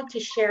 I'm going to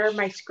share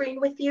my screen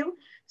with you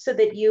so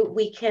that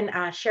we can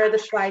share the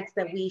slides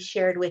that we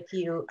shared with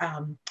you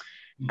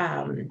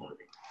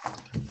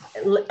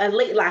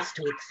late last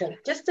week. So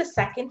just a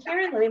second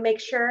here, let me make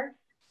sure.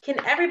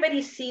 Can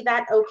everybody see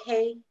that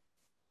okay?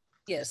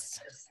 Yes.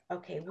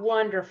 Okay,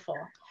 wonderful.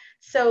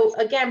 So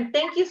again,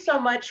 thank you so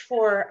much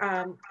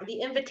for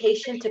the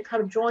invitation to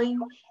come join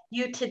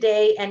you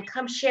today and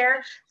come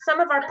share some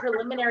of our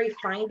preliminary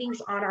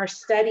findings on our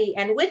study.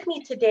 And with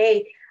me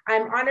today,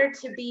 I'm honored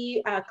to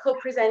be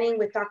co-presenting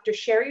with Dr.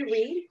 Sherry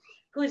Reed,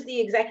 who is the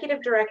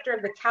Executive Director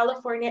of the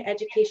California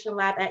Education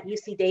Lab at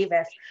UC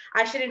Davis.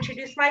 I should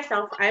introduce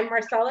myself. I'm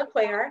Marcela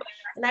Cuellar,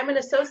 and I'm an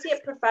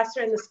Associate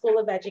Professor in the School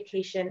of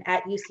Education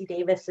at UC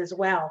Davis as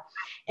well.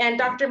 And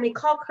Dr.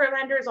 Mikal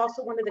Kurlander is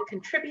also one of the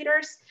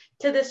contributors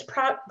to this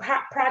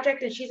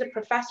project, and she's a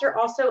professor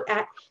also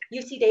at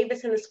UC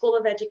Davis in the School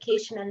of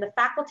Education and the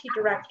Faculty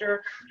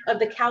Director of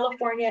the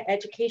California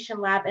Education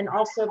Lab and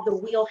also the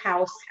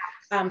Wheelhouse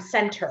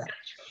Center.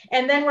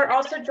 And then we're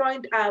also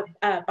joined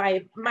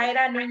by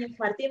Mayra Nunez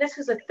Martinez,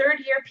 who's a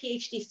third-year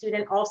PhD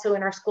student also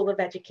in our School of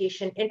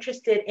Education,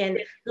 interested in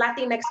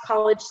Latinx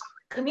college,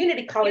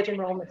 community college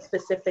enrollment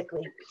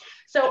specifically.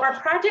 So our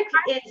project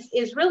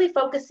is really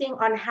focusing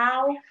on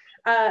how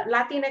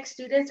Latinx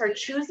students are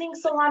choosing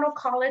Solano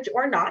College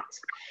or not.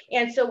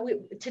 And so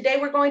today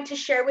we're going to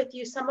share with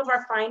you some of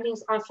our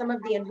findings on some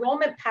of the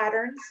enrollment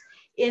patterns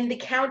in the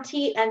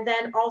county, and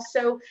then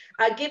also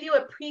give you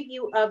a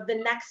preview of the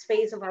next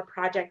phase of our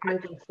project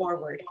moving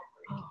forward.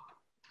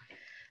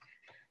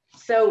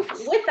 So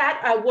with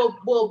that,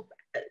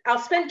 I'll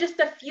spend just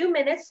a few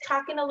minutes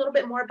talking a little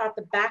bit more about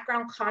the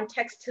background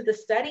context to the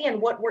study and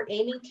what we're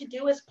aiming to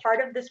do as part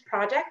of this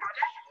project.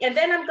 And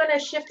then I'm going to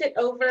shift it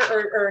over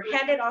or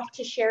hand it off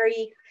to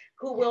Sherry,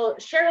 who will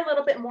share a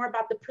little bit more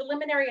about the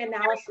preliminary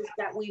analysis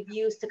that we've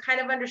used to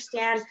kind of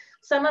understand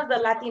some of the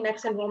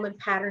Latinx enrollment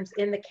patterns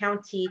in the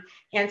county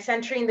and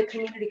centering the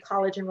community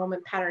college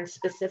enrollment patterns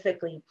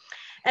specifically.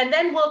 And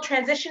then we'll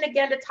transition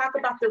again to talk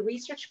about the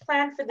research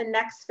plan for the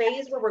next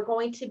phase, where we're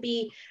going to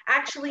be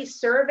actually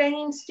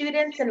surveying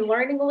students and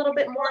learning a little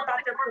bit more about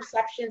their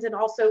perceptions and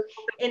also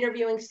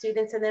interviewing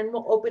students. And then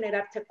we'll open it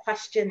up to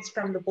questions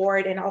from the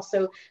board and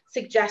also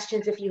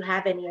suggestions if you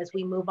have any as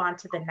we move on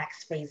to the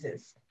next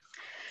phases.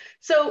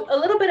 So a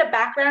little bit of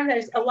background,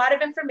 there's a lot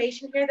of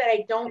information here that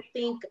I don't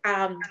think,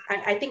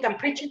 I think I'm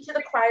preaching to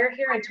the choir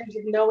here in terms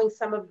of knowing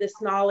some of this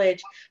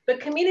knowledge, but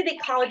community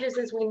colleges,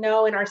 as we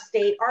know in our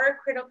state, are a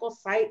critical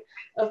site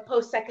of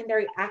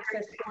post-secondary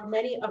access for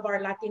many of our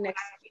Latinx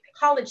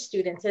college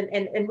students.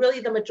 And really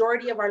the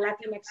majority of our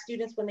Latinx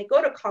students, when they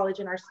go to college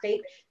in our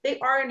state, they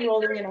are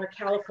enrolling in our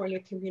California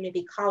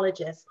community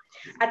colleges.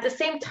 At the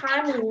same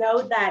time, we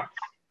know that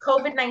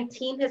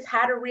COVID-19 has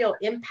had a real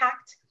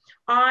impact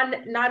on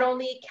not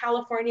only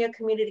California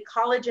community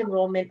college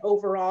enrollment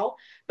overall,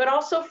 but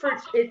also for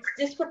it's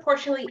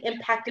disproportionately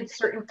impacted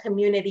certain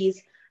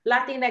communities,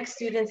 Latinx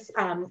students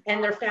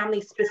and their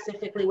families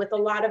specifically, with a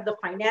lot of the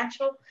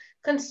financial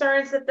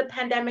concerns that the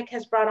pandemic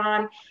has brought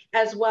on,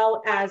 as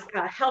well as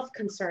health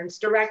concerns,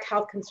 direct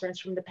health concerns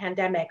from the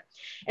pandemic.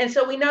 And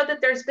so we know that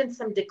there's been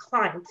some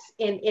declines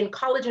in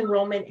college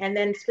enrollment, and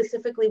then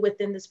specifically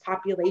within this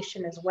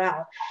population as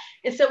well.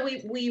 And so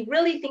we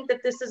really think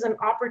that this is an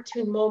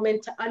opportune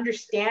moment to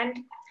understand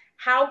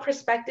how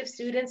prospective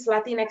students,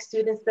 Latinx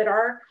students that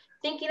are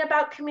thinking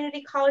about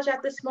community college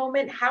at this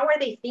moment, how are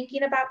they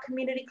thinking about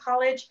community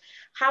college?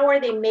 How are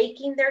they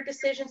making their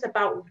decisions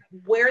about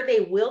where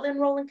they will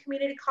enroll in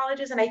community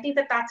colleges? And I think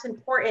that that's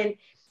important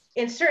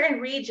in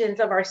certain regions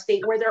of our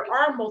state where there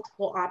are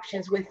multiple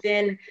options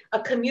within a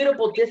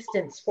commutable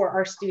distance for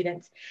our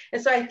students.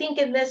 And so I think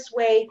in this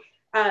way,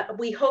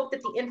 we hope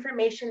that the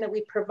information that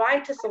we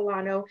provide to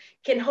Solano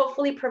can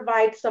hopefully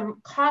provide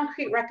some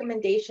concrete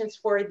recommendations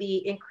for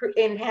the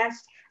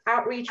enhanced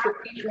outreach,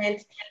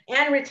 recruitment,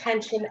 and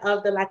retention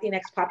of the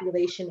Latinx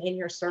population in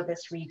your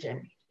service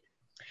region.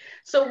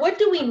 So what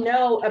do we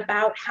know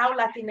about how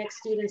Latinx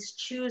students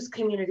choose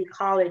community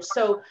college?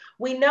 So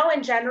we know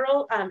in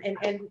general,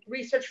 and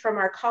research from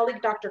our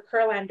colleague, Dr.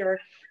 Kurlander,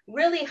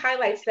 really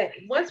highlights that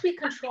once we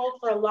control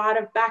for a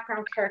lot of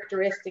background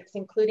characteristics,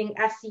 including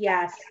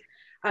SES,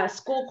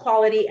 school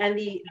quality, and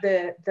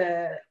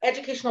the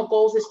educational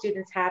goals the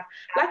students have,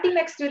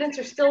 Latinx students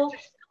are still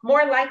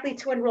more likely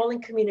to enroll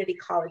in community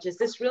colleges.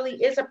 This really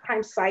is a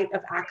prime site of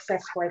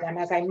access for them,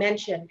 as I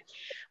mentioned.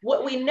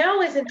 What we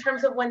know is in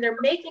terms of when they're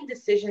making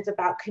decisions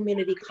about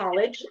community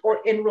college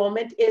or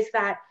enrollment is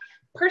that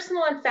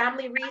personal and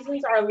family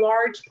reasons are a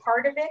large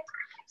part of it.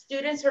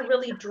 Students are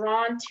really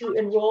drawn to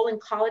enroll in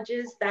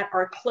colleges that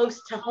are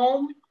close to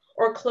home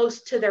or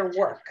close to their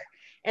work.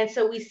 And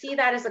so we see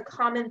that as a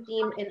common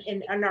theme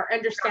in our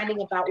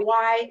understanding about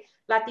why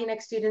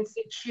Latinx students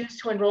choose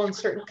to enroll in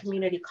certain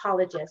community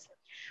colleges.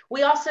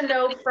 We also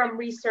know from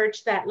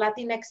research that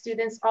Latinx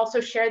students also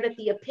share that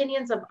the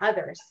opinions of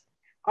others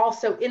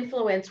also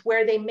influence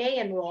where they may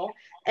enroll,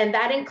 and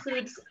that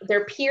includes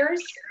their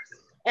peers,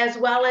 as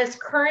well as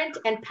current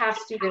and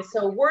past students.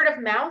 So word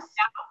of mouth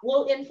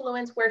will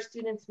influence where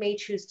students may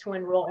choose to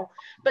enroll.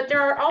 But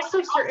there are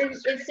also certain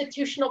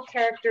institutional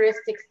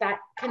characteristics that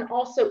can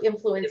also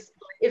influence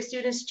if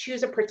students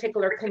choose a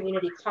particular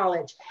community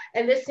college.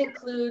 And this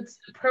includes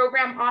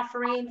program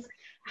offerings,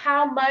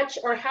 how much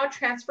or how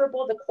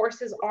transferable the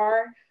courses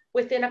are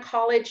within a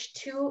college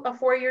to a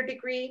four-year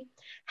degree,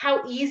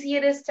 how easy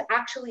it is to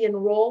actually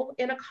enroll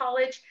in a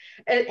college.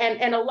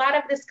 And a lot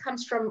of this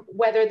comes from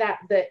whether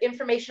that the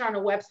information on a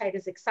website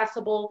is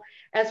accessible,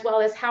 as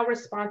well as how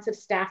responsive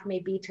staff may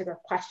be to their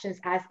questions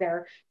as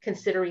they're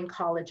considering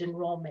college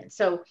enrollment.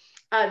 So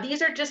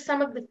these are just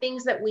some of the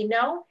things that we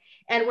know,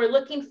 and we're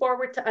looking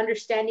forward to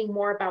understanding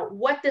more about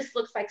what this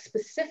looks like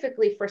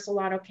specifically for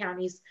Solano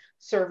County's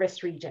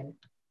service region.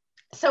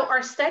 So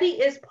our study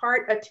is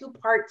a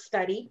two-part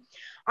study.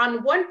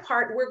 On one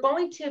part, we're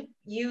going to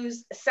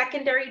use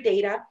secondary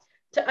data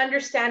to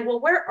understand,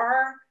 well, where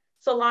are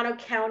Solano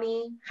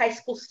County high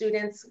school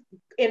students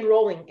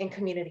enrolling in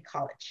community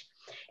college?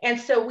 And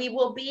so we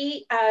will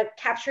be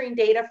capturing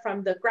data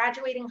from the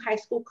graduating high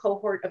school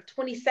cohort of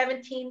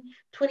 2017,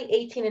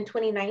 2018, and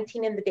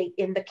 2019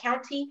 in the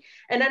county,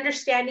 and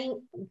understanding,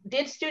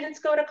 did students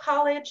go to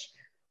college?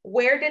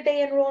 Where did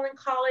they enroll in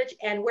college,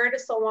 and where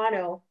does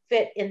Solano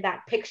fit in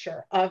that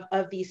picture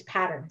of these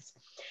patterns?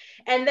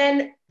 And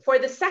then for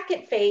the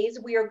second phase,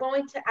 we are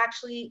going to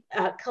actually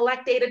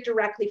collect data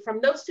directly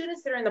from those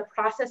students that are in the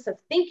process of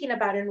thinking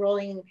about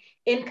enrolling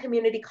in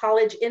community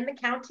college in the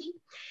county,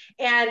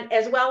 and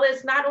as well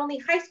as not only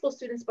high school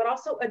students, but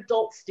also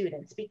adult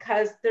students,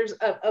 because there's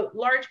a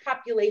large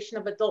population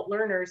of adult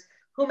learners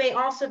who may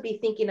also be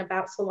thinking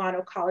about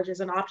Solano College as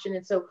an option.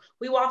 And so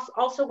we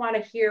also want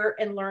to hear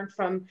and learn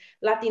from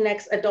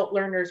Latinx adult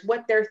learners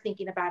what they're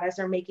thinking about as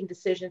they're making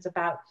decisions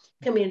about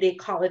community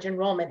college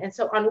enrollment. And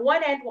so on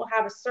one end, we'll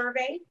have a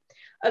survey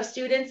of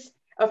students,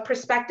 of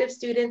prospective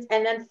students,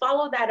 and then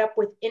follow that up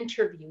with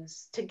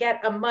interviews to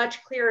get a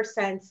much clearer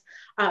sense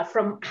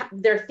from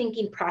their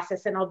thinking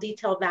process. And I'll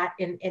detail that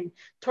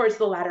towards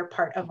the latter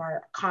part of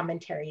our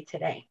commentary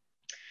today.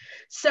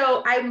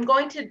 So I'm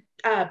going to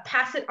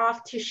pass it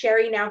off to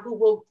Sherry now, who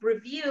will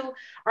review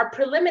our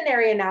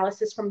preliminary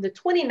analysis from the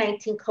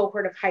 2019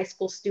 cohort of high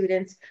school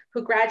students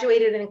who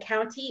graduated in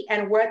county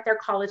and what their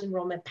college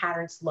enrollment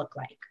patterns look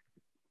like.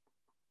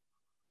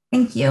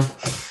 Thank you.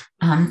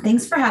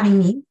 Thanks for having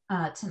me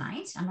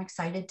tonight.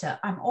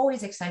 I'm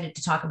always excited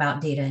to talk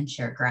about data and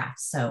share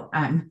graphs. So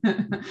I'm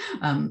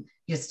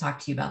just talk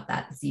to you about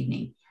that this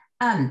evening.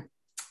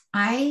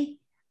 I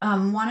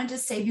wanted to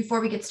say before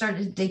we get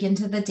started to dig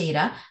into the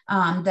data,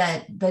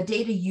 that the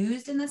data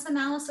used in this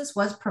analysis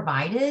was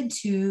provided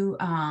to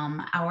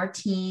our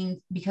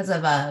team because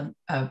of a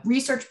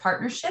research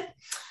partnership,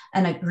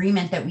 an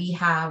agreement that we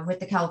have with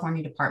the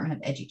California Department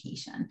of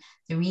Education.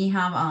 So we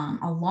have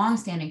a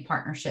longstanding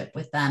partnership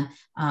with them,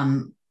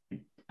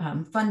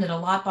 funded a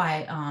lot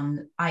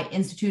by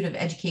Institute of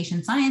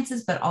Education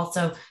Sciences, but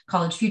also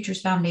College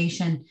Futures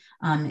Foundation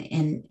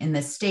in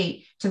the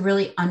state, to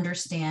really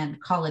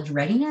understand college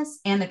readiness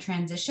and the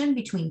transition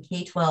between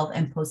K-12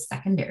 and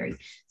post-secondary.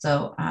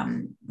 So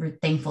we're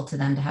thankful to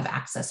them to have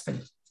access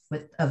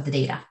of the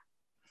data.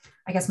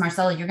 I guess,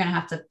 Marcella, you're going to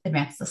have to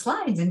advance the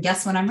slides and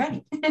guess when I'm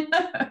ready.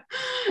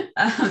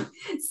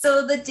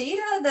 So the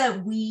data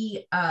that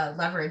we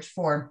leverage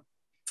for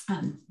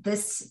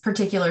this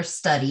particular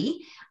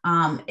study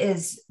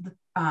comes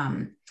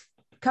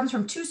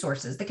from two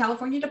sources. The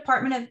California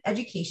Department of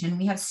Education,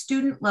 we have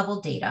student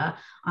level data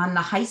on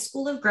the high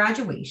school of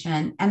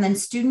graduation, and then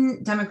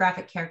student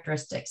demographic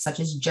characteristics such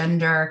as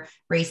gender,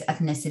 race,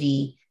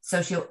 ethnicity,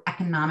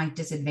 socioeconomic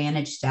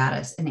disadvantage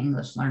status, and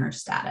English learner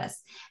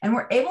status. And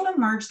we're able to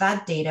merge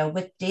that data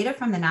with data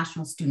from the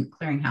National Student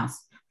Clearinghouse,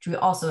 which we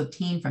also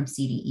obtained from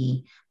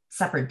CDE,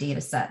 separate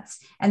data sets.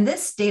 And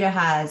this data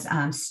has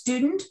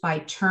student by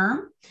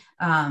term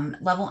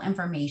level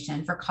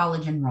information for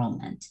college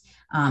enrollment,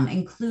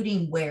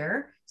 including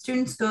where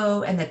students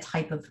go and the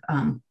type of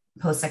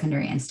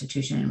post-secondary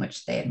institution in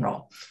which they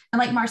enroll. And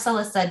like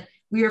Marcella said,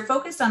 We are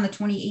focused on the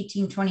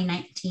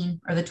 2018-2019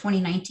 or the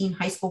 2019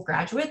 high school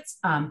graduates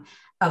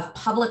of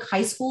public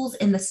high schools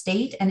in the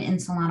state and in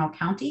Solano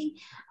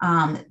County.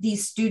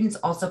 These students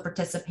also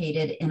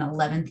participated in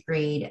 11th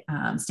grade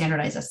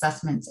standardized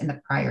assessments in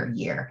the prior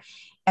year.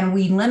 And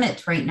we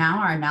limit right now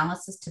our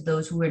analysis to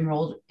those who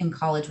enrolled in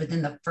college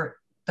within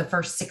the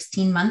first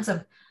 16 months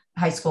of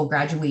high school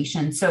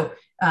graduation. So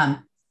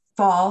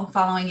fall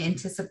following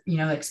into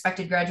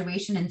expected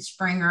graduation in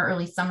spring or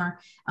early summer,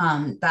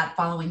 that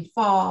following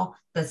fall,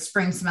 the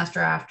spring semester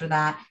after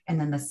that,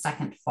 and then the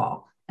second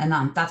fall.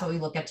 And that's what we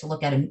look at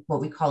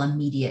what we call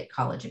immediate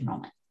college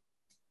enrollment.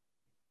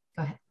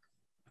 Go ahead.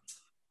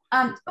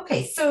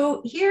 Okay,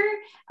 so here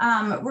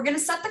we're going to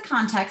set the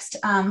context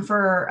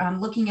for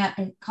looking at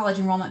college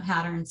enrollment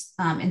patterns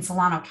in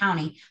Solano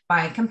County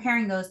by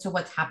comparing those to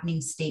what's happening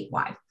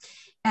statewide.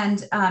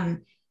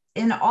 And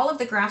in all of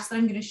the graphs that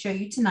I'm going to show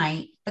you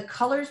tonight, the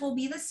colors will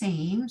be the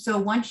same. So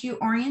once you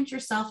orient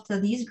yourself to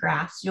these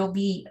graphs, you'll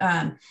be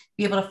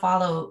able to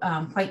follow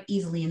quite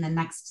easily in the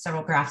next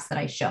several graphs that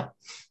I show.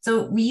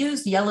 So we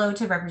used yellow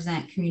to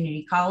represent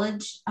community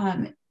college,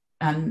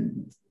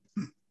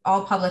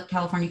 all public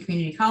California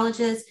community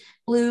colleges,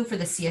 blue for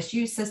the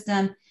CSU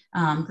system,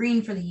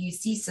 green for the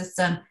UC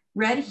system.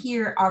 Red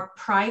here are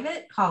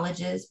private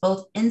colleges,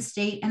 both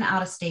in-state and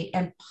out-of-state,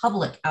 and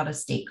public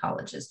out-of-state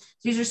colleges. So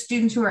these are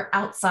students who are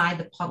outside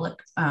the public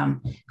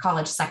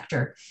college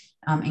sector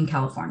in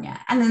California.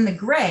 And then the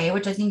gray,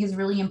 which I think is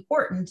really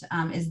important,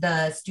 is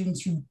the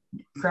students who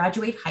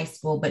graduate high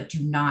school but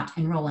do not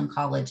enroll in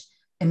college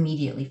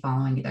immediately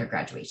following their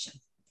graduation.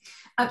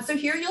 So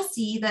here you'll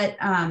see that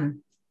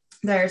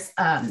there's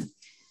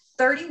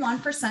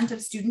 31%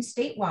 of students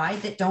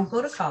statewide that don't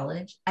go to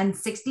college and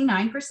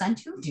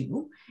 69% who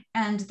do.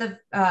 And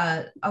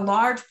a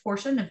large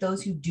portion of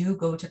those who do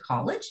go to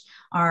college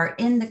are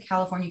in the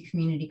California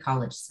community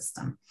college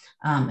system,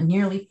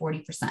 nearly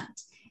 40%.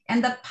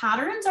 And the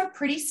patterns are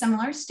pretty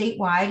similar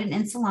statewide and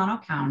in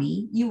Solano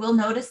County. You will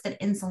notice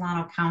that in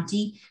Solano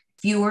County,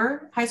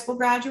 fewer high school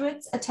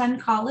graduates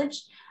attend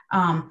college,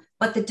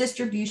 but the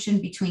distribution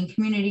between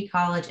community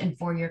college and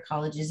four-year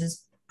colleges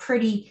is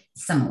pretty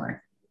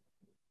similar.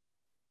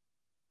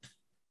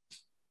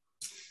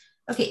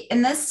 Okay,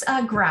 in this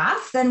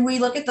graph, then we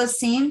look at the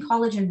same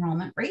college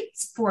enrollment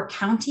rates for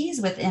counties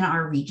within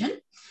our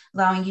region,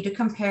 allowing you to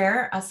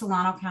compare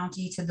Solano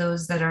County to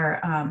those that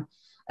are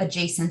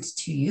adjacent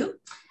to you.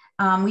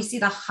 We see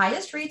the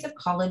highest rates of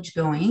college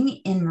going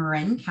in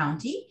Marin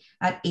County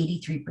at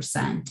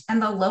 83%, and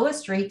the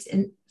lowest rates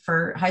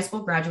for high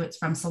school graduates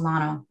from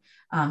Solano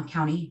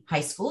County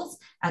high schools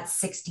at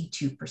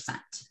 62%.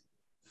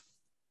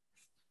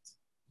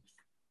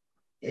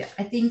 Yeah,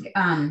 I think,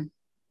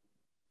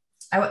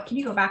 can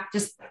you go back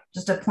just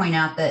to point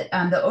out that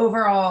the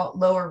overall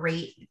lower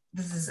rate,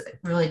 this is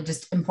really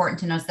just important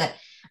to note that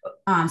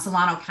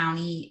Solano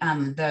County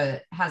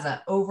has an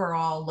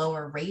overall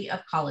lower rate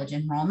of college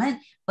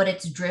enrollment, but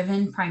it's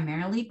driven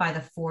primarily by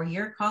the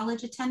four-year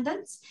college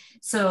attendance.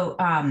 So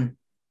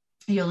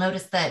you'll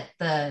notice that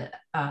the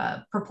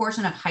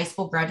proportion of high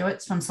school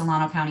graduates from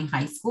Solano County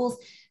high schools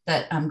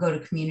that go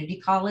to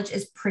community college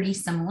is pretty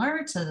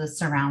similar to the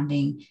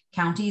surrounding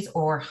counties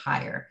or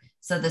higher.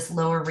 So this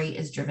lower rate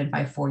is driven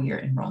by four-year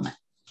enrollment.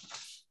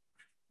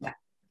 Yeah,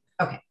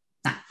 okay.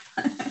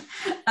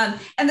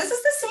 And this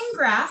is the same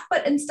graph,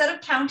 but instead of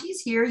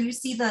counties here, you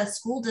see the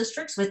school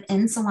districts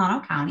within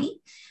Solano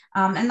County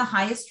and the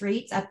highest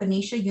rates at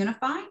Benicia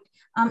Unified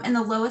and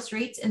the lowest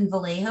rates in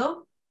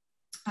Vallejo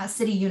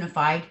City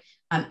Unified,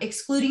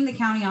 excluding the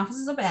County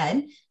Offices of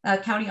Ed.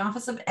 County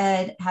Office of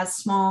Ed has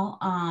small,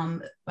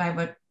 I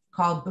would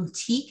call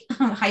boutique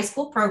high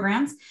school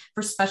programs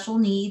for special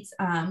needs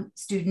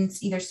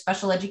students, either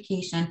special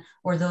education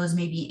or those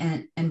maybe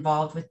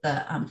involved with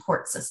the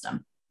court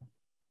system.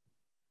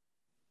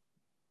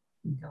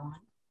 Go on.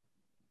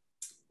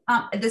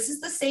 This is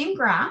the same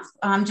graph,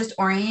 just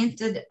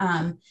oriented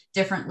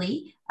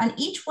differently. And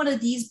each one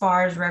of these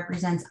bars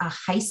represents a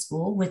high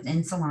school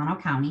within Solano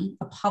County,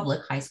 a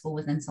public high school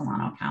within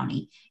Solano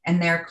County,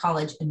 and their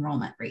college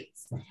enrollment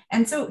rates.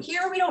 And so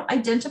here we don't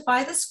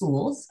identify the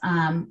schools.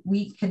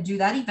 We could do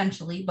that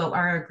eventually, but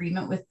our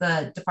agreement with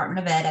the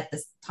Department of Ed at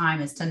this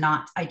time is to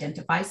not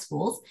identify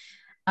schools,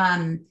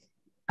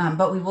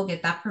 but we will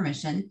get that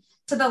permission.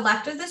 To the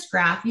left of this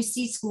graph, you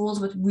see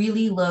schools with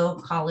really low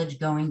college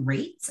going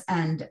rates,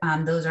 and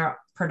those are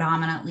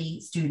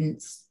predominantly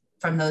students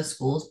from those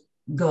schools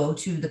go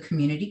to the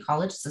community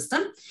college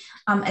system.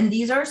 And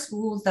these are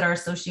schools that are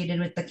associated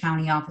with the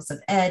County Office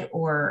of Ed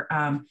or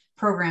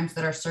programs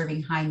that are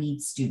serving high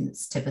needs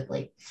students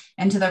typically.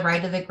 And to the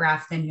right of the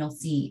graph, then you'll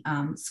see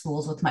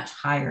schools with much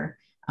higher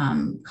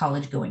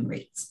college going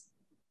rates.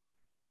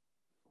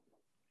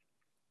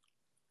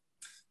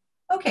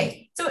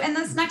 Okay, so in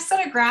this next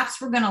set of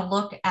graphs, we're going to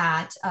look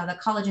at the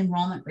college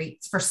enrollment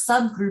rates for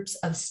subgroups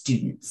of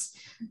students.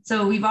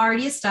 So we've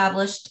already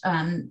established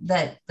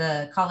that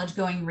the college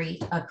going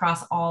rate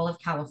across all of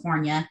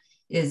California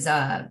is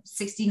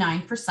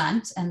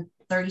 69%, and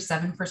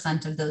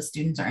 37% of those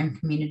students are in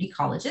community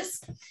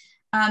colleges.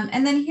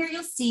 And then here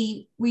you'll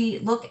see we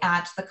look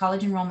at the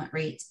college enrollment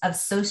rates of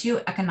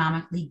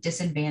socioeconomically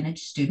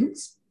disadvantaged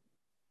students.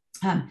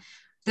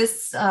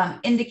 This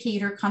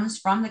indicator comes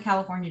from the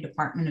California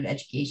Department of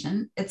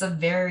Education. It's a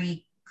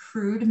very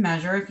crude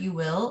measure, if you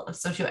will, of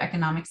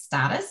socioeconomic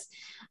status.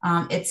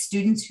 It's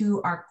students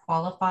who are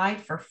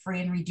qualified for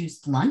free and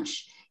reduced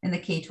lunch in the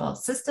K-12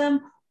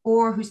 system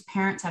or whose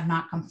parents have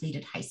not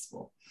completed high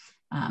school.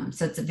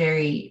 So it's a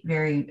very,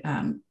 very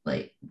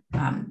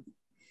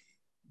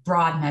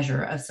broad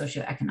measure of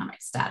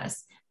socioeconomic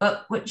status.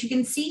 But what you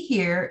can see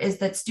here is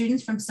that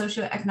students from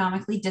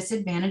socioeconomically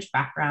disadvantaged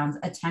backgrounds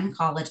attend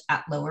college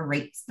at lower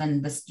rates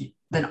than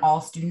all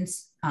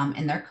students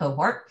in their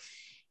cohort.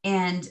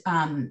 And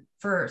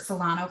for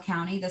Solano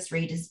County, this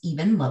rate is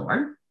even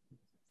lower.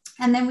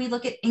 And then we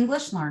look at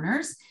English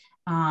learners.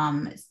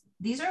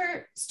 These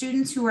are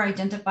students who are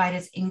identified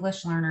as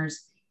English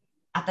learners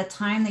at the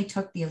time they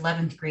took the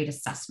 11th grade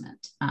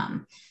assessment.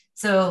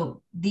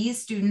 So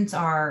these students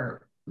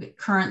are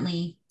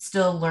currently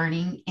still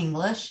learning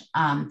English,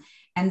 and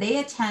they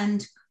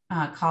attend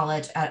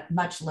college at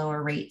much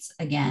lower rates,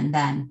 again,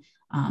 than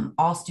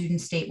all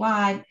students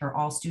statewide or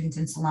all students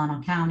in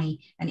Solano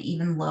County, and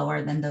even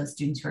lower than those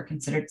students who are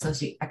considered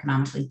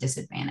socioeconomically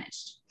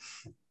disadvantaged.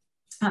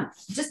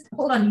 Just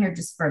hold on here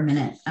just for a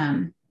minute,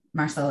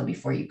 Marcella,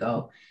 before you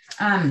go.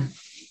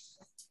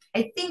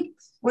 I think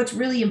what's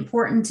really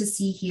important to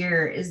see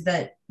here is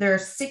that there are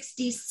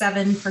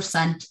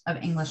 67% of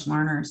English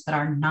learners that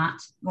are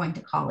not going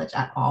to college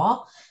at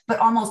all, but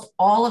almost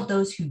all of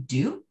those who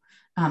do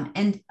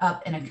end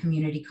up in a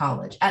community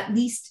college, at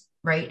least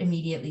right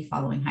immediately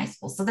following high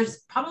school. So there's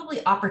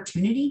probably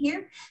opportunity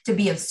here to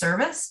be of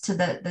service to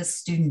the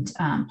student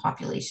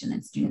population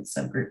and student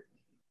subgroup.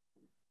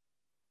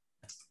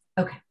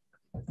 Okay.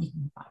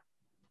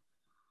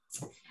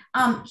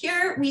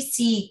 Here we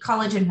see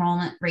college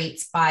enrollment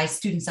rates by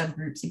student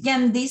subgroups.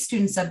 Again, these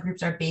student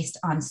subgroups are based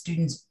on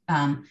students'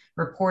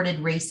 reported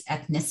race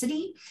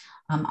ethnicity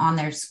on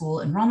their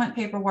school enrollment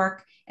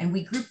paperwork, and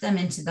we group them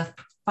into the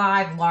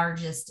 5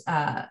 largest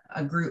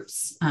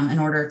groups in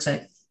order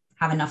to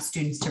have enough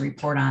students to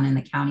report on in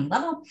the county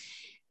level.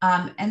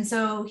 And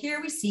so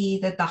here we see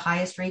that the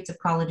highest rates of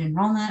college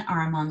enrollment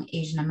are among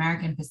Asian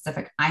American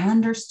Pacific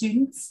Islander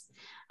students.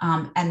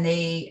 And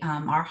they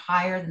are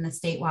higher than the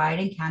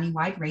statewide and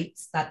countywide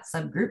rates, that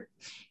subgroup.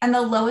 And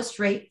the lowest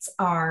rates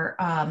are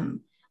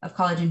of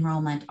college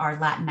enrollment are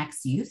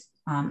Latinx youth.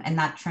 And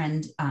that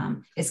trend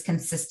is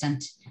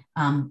consistent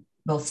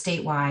both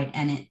statewide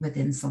and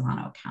within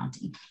Solano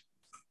County.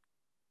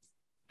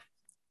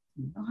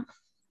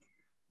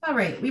 All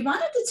right, we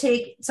wanted to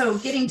take, so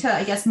getting to,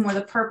 I guess, more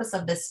the purpose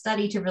of this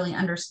study to really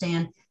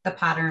understand the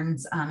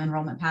patterns,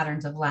 enrollment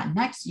patterns of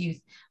Latinx youth,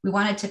 we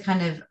wanted to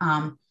kind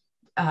of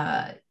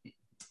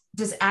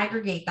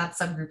disaggregate that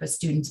subgroup of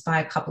students by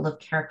a couple of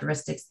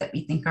characteristics that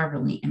we think are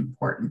really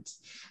important.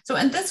 So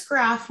in this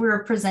graph,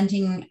 we're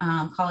presenting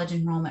college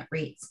enrollment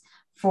rates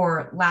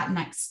for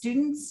Latinx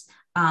students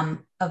and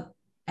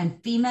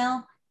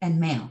female and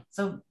male.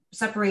 So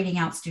separating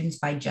out students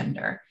by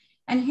gender.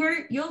 And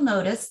here you'll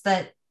notice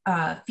that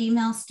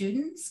female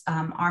students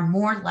are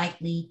more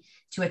likely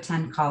to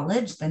attend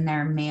college than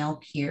their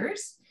male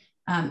peers.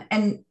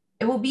 And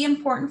it will be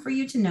important for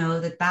you to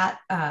know that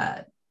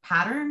that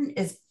pattern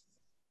is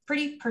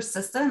pretty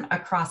persistent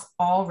across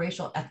all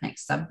racial ethnic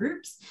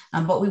subgroups.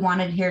 But we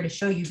wanted here to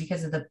show you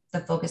because of the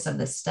focus of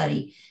this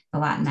study, the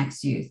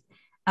Latinx youth.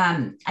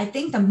 I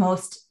think the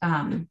most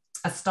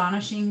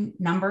astonishing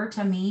number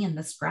to me in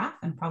this graph,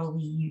 and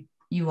probably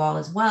you all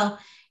as well,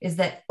 is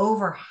that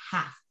over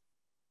half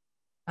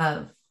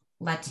of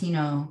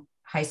Latino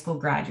high school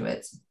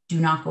graduates do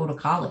not go to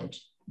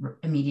college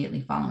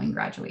immediately following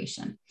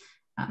graduation.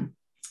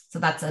 So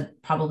that's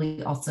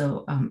probably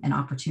also an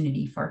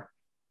opportunity for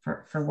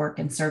work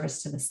and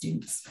service to the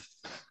students.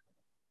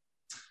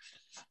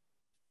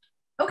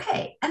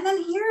 Okay, and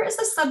then here is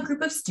a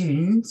subgroup of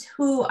students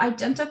who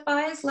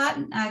identify as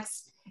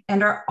Latinx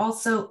and are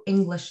also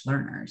English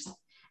learners.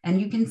 And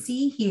you can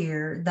see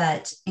here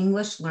that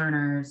English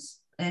learners,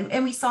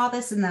 and we saw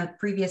this in the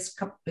previous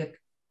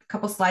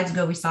couple slides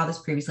ago, we saw this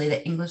previously,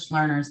 that English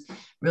learners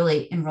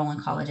really enroll in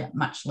college at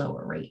much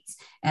lower rates.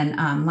 And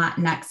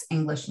Latinx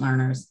English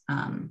learners,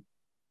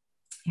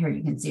 here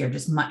you can see, are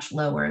just much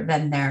lower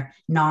than their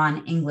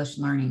non-English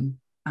learning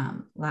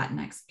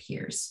Latinx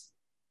peers.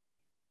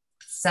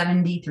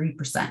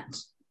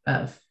 73%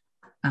 of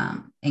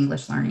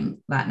English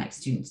learning Latinx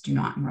students do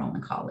not enroll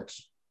in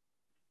college.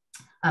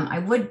 I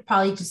would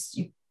probably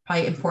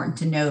important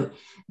to note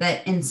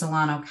that in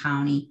Solano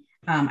County,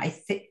 I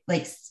think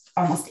like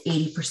almost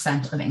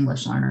 80% of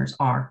English learners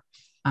are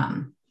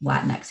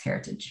Latinx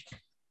heritage.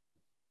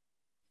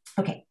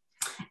 Okay,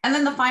 and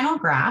then the final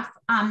graph.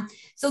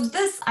 So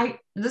this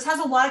has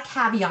a lot of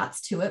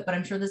caveats to it, but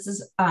I'm sure this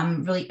is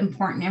really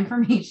important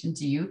information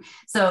to you.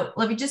 So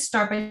let me just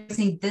start by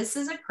saying this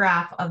is a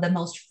graph of the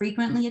most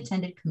frequently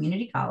attended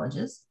community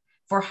colleges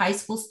for high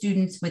school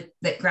students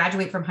that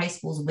graduate from high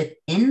schools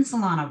within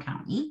Solano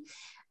County.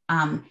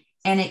 And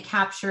it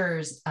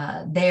captures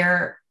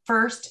their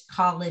first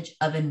college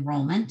of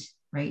enrollment,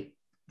 right?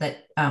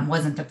 That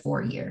wasn't a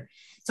 4-year.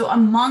 So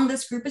among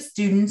this group of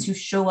students who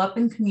show up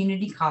in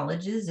community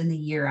colleges in the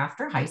year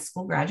after high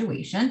school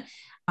graduation,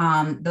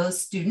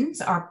 those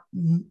students are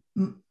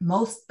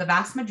the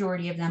vast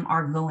majority of them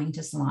are going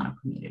to Solano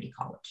Community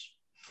College.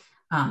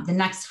 The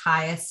next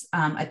highest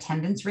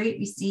attendance rate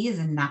we see is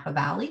in Napa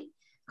Valley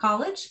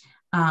College,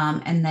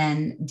 and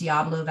then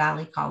Diablo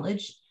Valley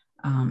College,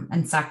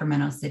 and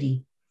Sacramento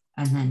City,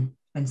 and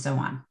so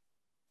on.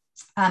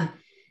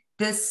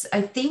 This,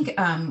 I think,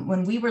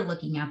 when we were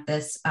looking at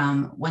this,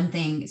 one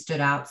thing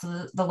stood out.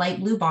 So the light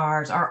blue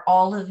bars are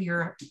all of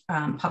your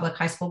public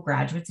high school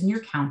graduates in your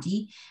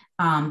county.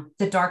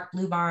 The dark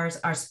blue bars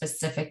are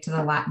specific to the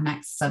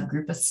Latinx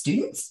subgroup of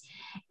students.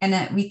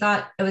 And we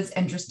thought it was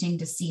interesting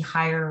to see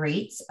higher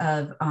rates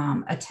of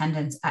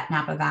attendance at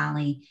Napa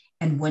Valley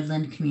and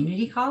Woodland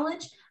Community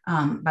College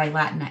by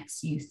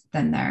Latinx youth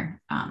than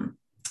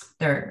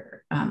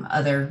their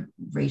other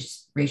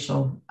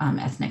racial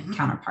ethnic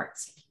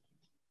counterparts.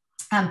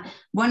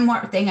 One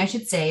more thing I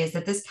should say is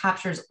that this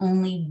captures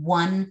only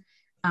one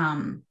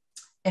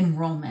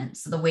enrollment.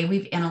 So the way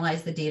we've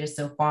analyzed the data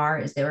so far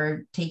is they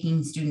were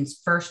taking students'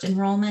 first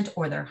enrollment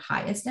or their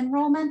highest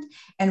enrollment.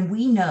 And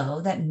we know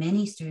that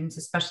many students,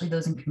 especially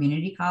those in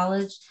community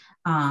college,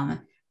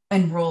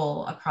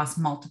 enroll across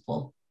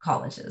multiple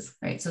colleges,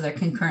 right? So they're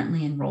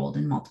concurrently enrolled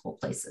in multiple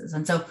places.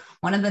 And so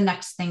one of the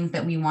next things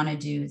that we want to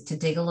do is to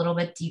dig a little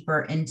bit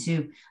deeper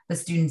into the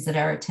students that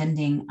are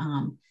attending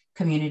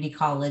community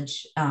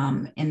college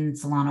in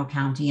Solano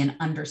County and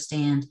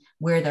understand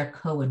where they're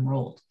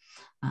co-enrolled,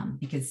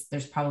 because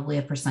there's probably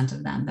a %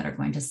 of them that are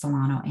going to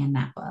Solano and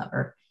Napa,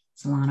 or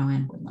Solano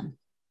and Woodland.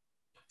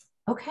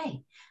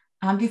 Okay,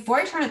 before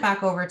I turn it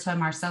back over to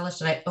Marcella,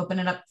 should I open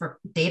it up for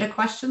data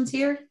questions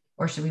here,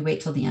 or should we wait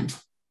till the end?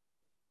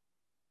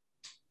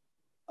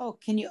 Oh,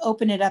 can you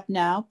open it up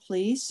now,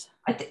 please?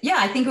 Yeah,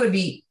 I think it would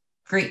be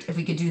great if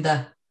we could do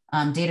the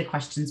data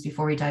questions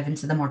before we dive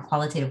into the more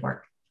qualitative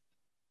work.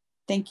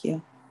 Thank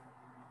you.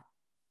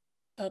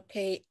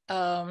 Okay,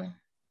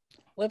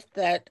 with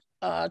that,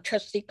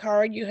 Trustee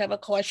Carr, you have a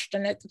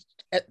question at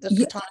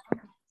this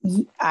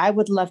time? I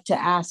would love to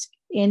ask,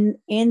 in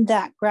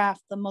that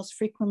graph, the most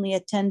frequently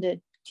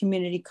attended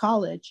community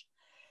college,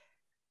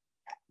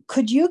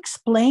 could you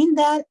explain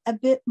that a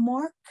bit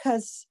more?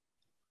 Because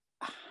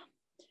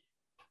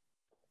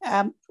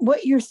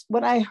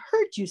what I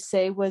heard you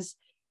say was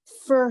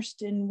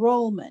first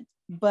enrollment,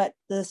 but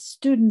the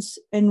students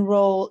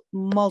enroll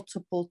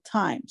multiple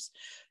times.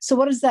 So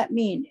what does that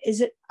mean?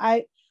 Is it,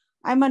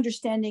 I'm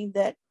understanding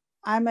that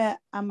I'm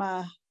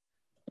a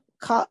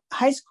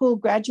high school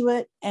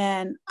graduate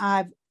and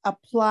I've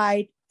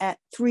applied at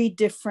 3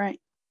 different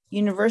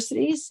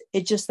universities.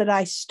 It's just that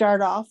I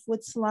start off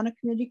with Solano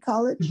Community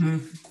College.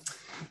 Mm-hmm.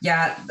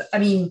 Yeah, I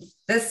mean,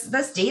 this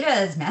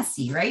data is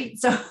messy, right?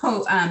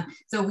 So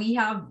so we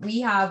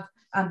have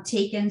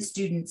taken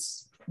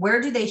students,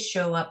 where do they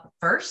show up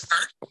first?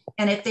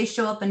 And if they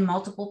show up in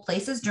multiple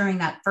places during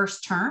that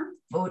first term,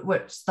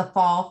 which the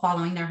fall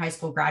following their high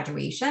school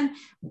graduation,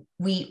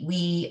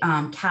 we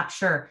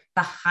capture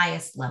the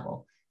highest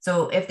level.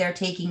 So if they're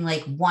taking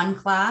like one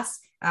class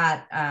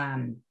at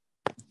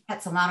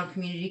Solano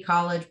Community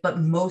College,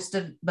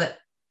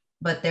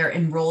 but they're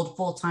enrolled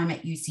full-time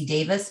at UC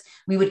Davis,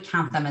 we would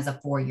count them as a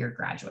 4-year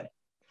graduate.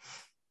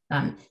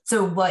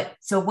 So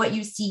what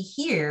you see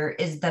here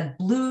is the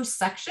blue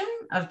section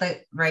of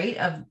the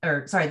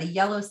the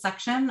yellow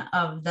section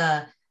of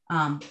the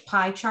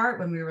pie chart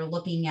when we were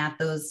looking at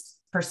those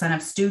 %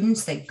 of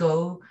students that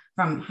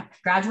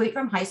graduate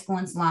from high school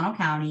in Solano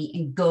County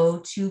and go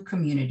to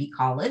community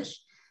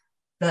college.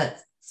 The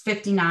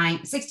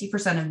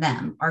 60% of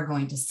them are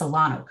going to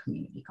Solano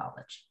Community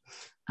College.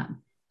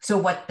 So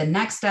what the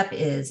next step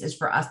is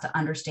for us to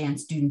understand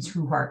students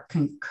who are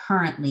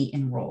concurrently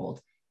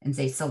enrolled and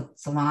say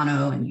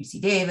Solano and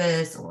UC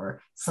Davis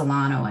or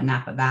Solano and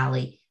Napa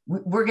Valley.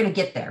 We're going to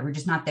get there. We're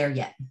just not there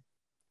yet.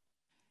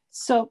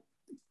 So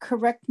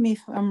correct me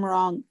if I'm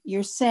wrong.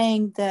 You're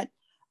saying that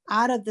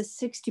out of the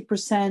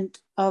 60%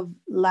 of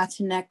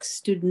Latinx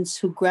students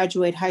who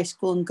graduate high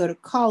school and go to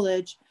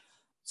college,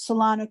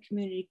 Solano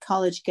Community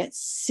College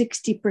gets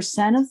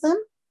 60% of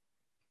them?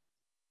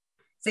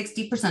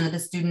 60% of the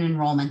student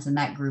enrollments in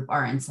that group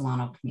are in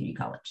Solano Community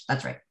College.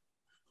 That's right.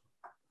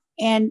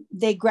 And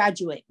they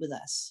graduate with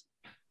us?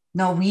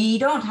 No, we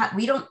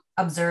don't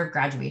observe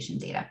graduation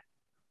data.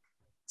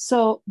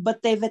 So,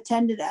 but they've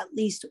attended at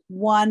least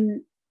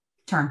one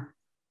term.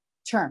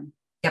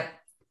 Yep.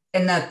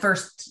 In their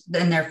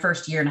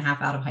first year and a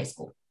half out of high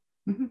school.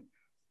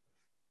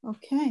 Mm-hmm.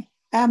 Okay.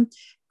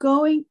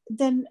 Going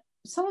then,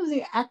 some of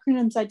the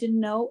acronyms I didn't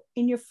know.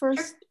 In your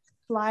first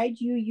slide,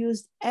 you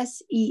used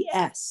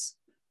SES.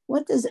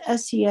 What does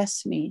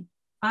SES mean?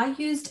 I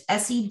used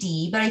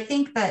SED, but I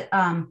think that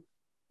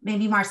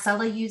maybe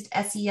Marcella used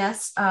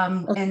SES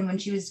and when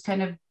she was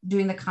kind of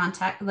doing the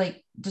context,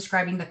 like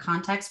describing the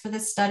context for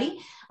this study.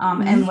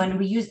 And when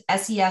we use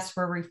SES,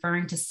 we're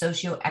referring to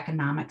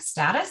socioeconomic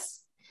status.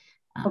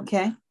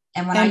 Okay.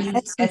 And when I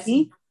use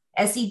SED,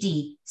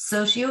 SED,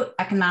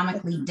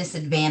 socioeconomically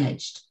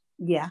disadvantaged.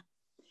 Yeah.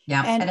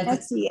 Yeah.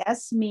 And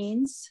SES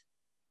means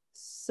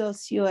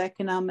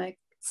socioeconomic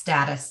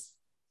status.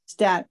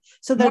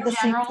 So they're more the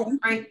general, same thing,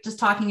 right? Just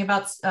talking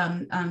about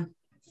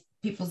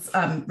people's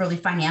really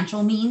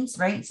financial means,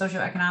 right?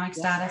 Socioeconomic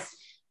status.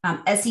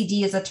 SED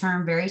is a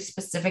term very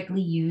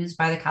specifically used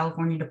by the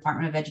California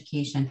Department of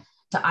Education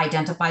to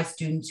identify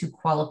students who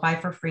qualify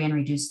for free and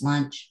reduced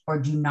lunch or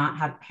do not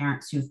have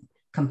parents who've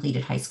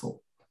completed high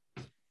school.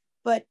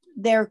 But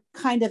they're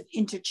kind of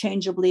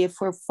interchangeably if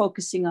we're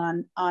focusing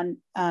on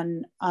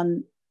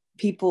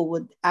people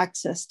with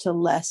access to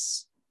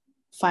less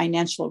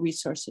financial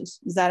resources.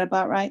 Is that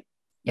about right?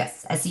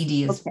 Yes, SED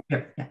is.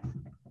 Okay. Yeah.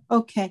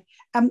 Okay.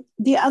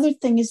 The other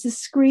thing is the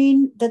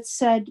screen that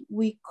said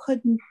we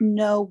couldn't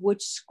know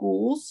which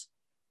schools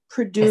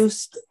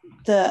produced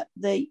the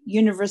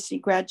university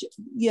graduate,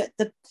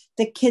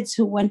 the kids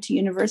who went to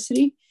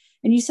university,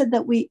 and you said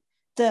that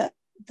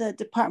the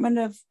Department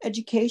of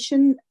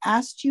Education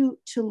asked you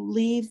to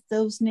leave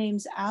those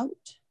names out.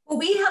 Well,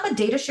 we have a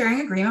data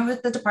sharing agreement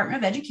with the Department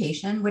of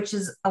Education, which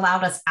has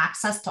allowed us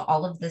access to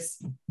all of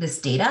this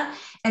data.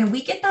 And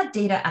we get that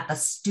data at the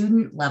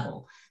student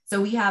level.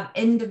 So we have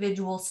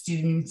individual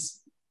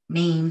students'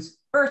 names,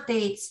 birth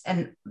dates,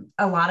 and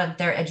a lot of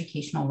their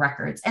educational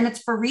records. And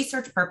it's for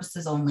research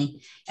purposes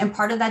only. And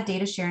part of that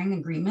data sharing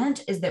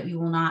agreement is that we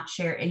will not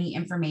share any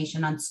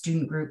information on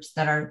student groups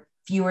that are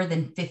fewer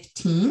than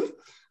 15,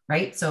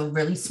 right? So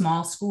really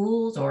small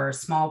schools or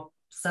small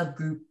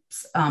subgroups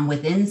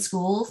within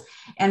schools.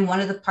 And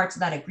one of the parts of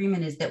that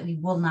agreement is that we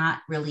will not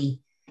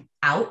really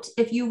out,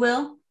 if you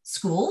will,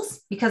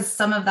 schools, because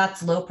some of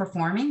that's low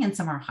performing and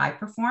some are high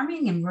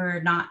performing. And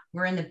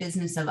we're in the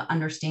business of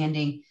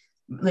understanding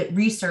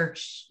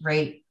research,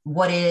 right?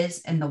 What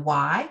is and the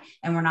why.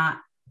 And we're not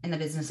in the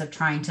business of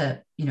trying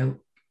to,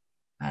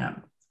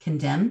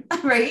 condemn,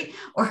 right?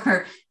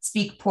 Or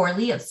speak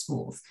poorly of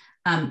schools.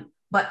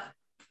 But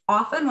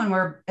often when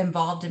we're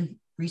involved in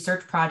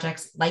research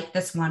projects like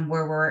this one,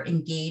 where we're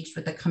engaged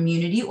with a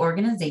community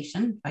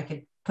organization, if I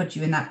could put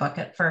you in that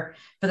bucket for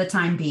the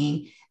time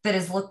being, that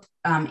is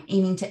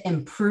aiming to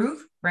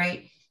improve,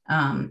 right?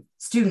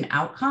 Student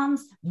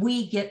outcomes,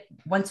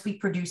 once we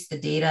produce the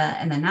data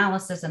and the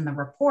analysis and the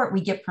report,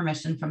 we get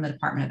permission from the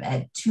Department of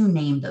Ed to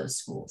name those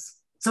schools.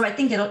 So I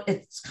think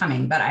it's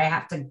coming, but I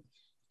have to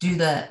do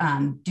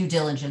the due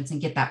diligence and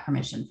get that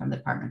permission from the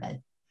Department of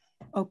Ed.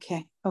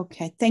 Okay,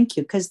 thank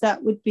you. Because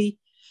that would be,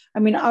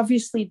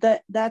 obviously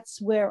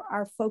that's where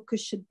our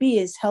focus should be,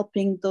 is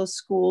helping those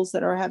schools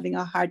that are having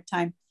a hard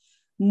time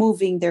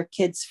moving their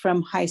kids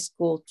from high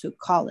school to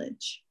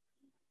college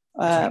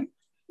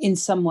in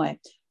some way.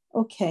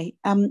 Okay.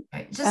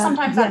 Just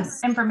sometimes that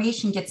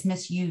information gets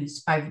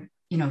misused by,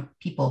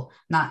 people,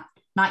 not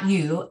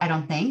you, I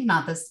don't think,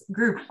 not this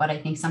group, but I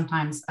think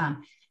sometimes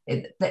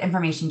the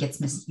information gets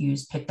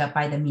misused, picked up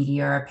by the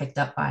media or picked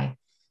up by,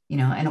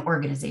 an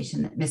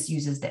organization that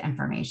misuses the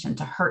information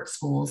to hurt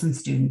schools and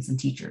students and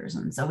teachers.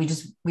 And so we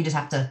just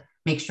have to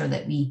make sure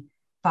that we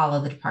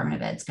follow the Department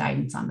of Ed's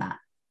guidance on that.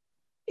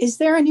 Is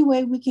there any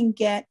way we can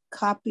get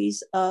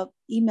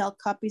email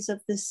copies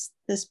of this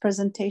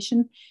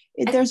presentation?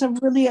 There's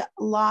really a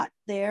lot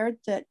there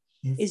that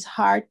is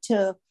hard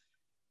to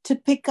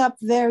pick up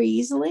very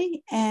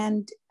easily.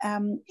 And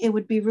it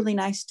would be really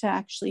nice to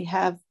actually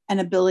have an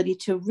ability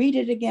to read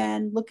it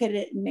again, look at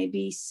it, and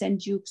maybe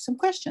send you some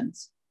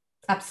questions.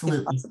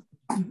 Absolutely.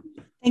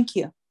 Thank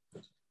you.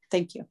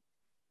 Thank you.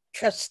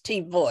 Trustee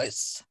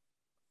Voice.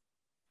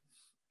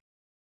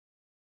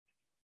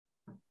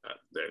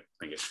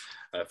 Thank you.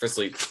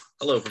 Firstly,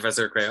 hello,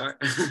 Professor Crayar.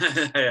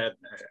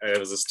 I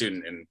was a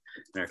student in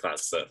our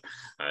class, so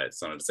I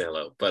just wanted to say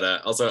hello.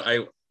 But also,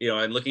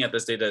 I'm looking at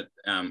this data.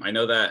 I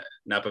know that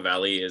Napa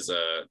Valley is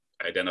a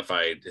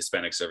identified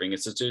Hispanic serving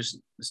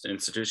institution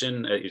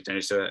at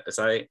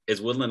UTSI.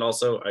 Is Woodland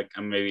also?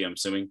 I'm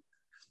assuming.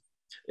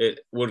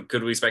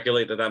 Could we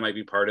speculate that might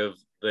be part of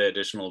the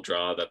additional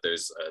draw, that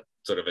there's a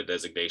sort of a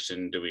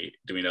designation? Do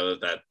we know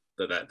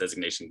that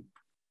designation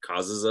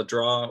causes a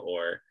draw,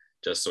 or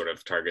just sort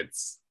of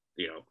targets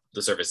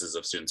the services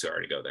of students who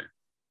already go there?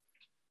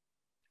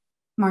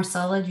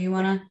 Marcella, do you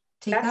want to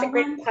take that? That's a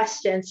great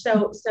question.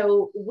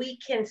 So we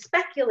can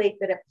speculate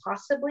that it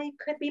possibly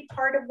could be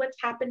part of what's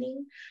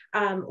happening.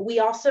 We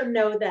also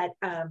know that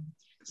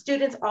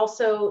students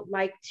also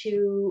like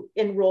to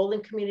enroll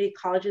in community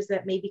colleges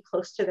that may be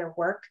close to their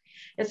work.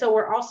 And so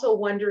we're also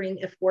wondering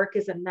if work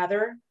is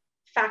another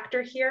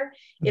factor here.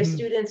 If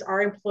students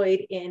are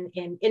employed in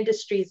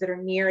industries that are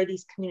near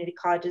these community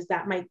colleges,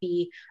 that might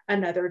be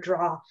another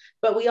draw.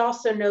 But we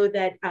also know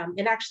that,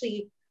 and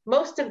actually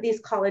most of these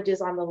colleges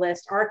on the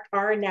list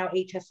are now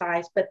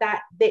HSIs, but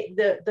that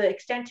the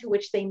extent to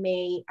which they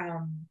may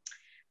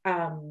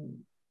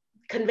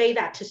convey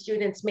that to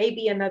students may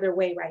be another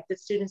way, right? That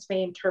students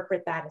may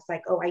interpret that as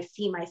like, oh, I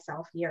see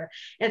myself here.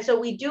 And so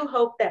we do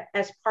hope that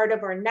as part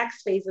of our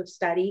next phase of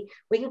study,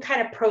 we can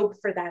kind of probe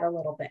for that a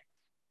little bit.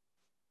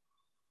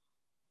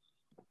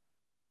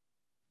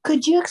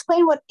 Could you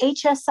explain what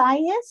HSI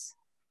is?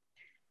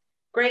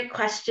 Great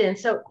question.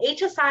 So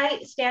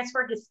HSI stands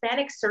for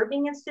Hispanic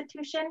Serving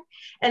Institution,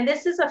 and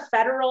this is a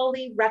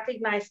federally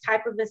recognized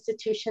type of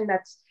institution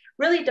that's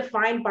really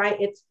defined by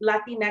its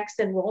Latinx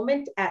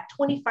enrollment at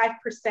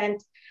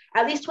 25%,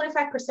 at least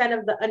 25%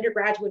 of the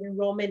undergraduate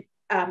enrollment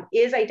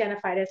is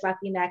identified as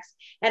Latinx,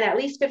 and at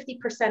least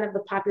 50% of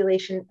the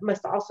population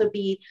must also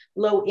be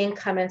low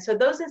income. And so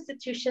those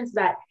institutions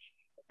that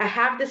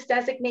have this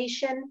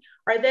designation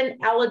are then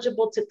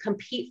eligible to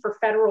compete for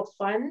federal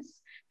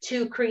funds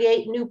to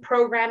create new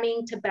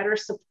programming to better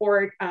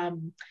support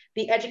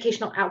the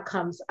educational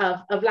outcomes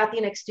of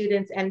Latinx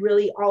students and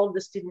really all of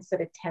the students that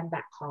attend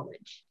that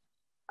college.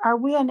 Are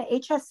we an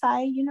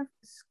HSI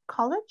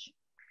college?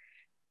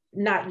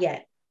 Not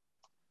yet.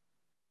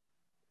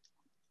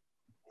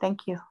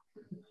 Thank you.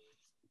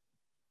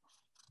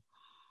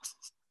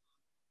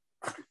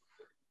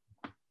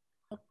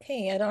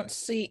 Okay, I don't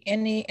see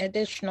any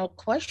additional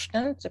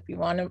questions if you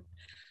want to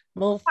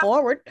move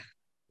forward.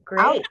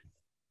 Great.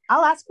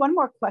 I'll ask one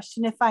more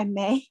question if I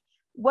may.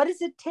 What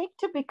does it take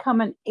to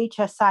become an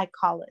HSI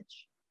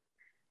college?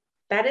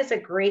 That is a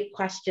great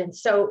question.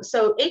 So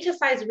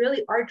HSIs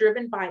really are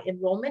driven by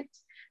enrollment,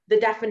 the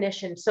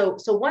definition. So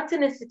once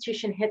an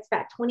institution hits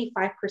that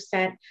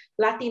 25%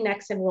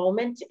 Latinx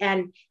enrollment,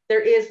 and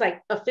there is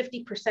like a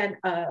 50%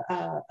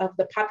 of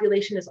the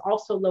population is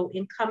also low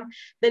income,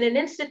 then an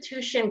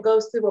institution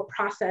goes through a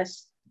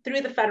process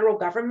through the federal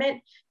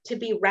government to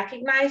be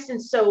recognized.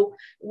 And so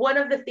one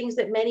of the things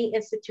that many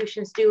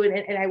institutions do,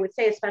 and I would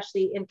say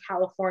especially in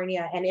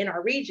California and in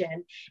our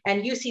region,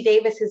 and UC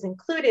Davis is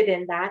included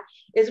in that,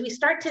 is we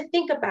start to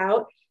think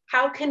about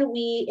how can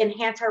we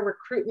enhance our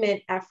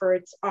recruitment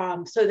efforts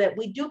so that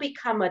we do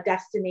become a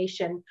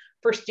destination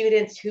for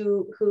students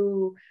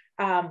who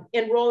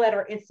enroll at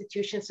our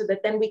institution, so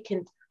that then we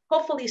can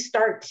hopefully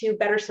start to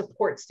better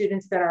support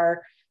students that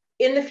are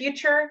in the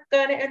future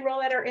going to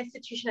enroll at our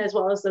institution, as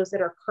well as those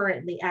that are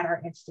currently at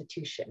our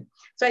institution.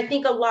 So I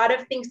think a lot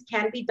of things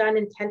can be done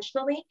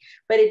intentionally,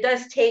 but it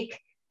does take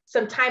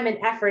some time and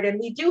effort. And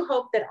we do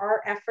hope that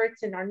our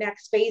efforts in our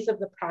next phase of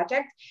the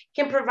project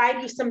can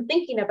provide you some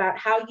thinking about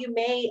how you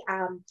may,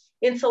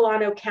 in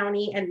Solano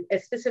County and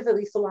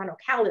specifically Solano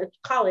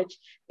College,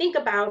 think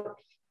about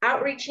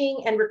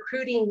outreaching and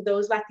recruiting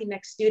those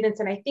Latinx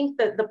students. And I think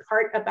that the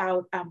part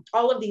about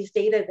all of these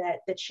data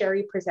that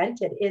Sherry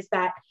presented is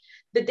that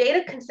the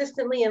data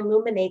consistently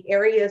illuminate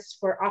areas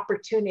for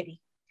opportunity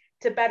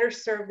to better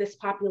serve this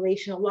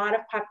population. A lot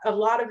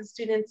of the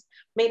students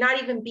may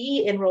not even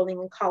be enrolling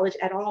in college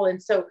at all.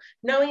 And so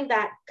knowing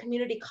that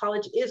community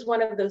college is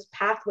one of those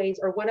pathways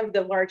or one of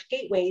the large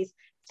gateways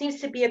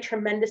seems to be a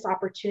tremendous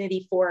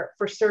opportunity for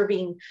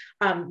serving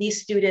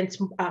these students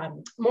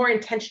more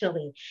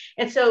intentionally.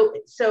 And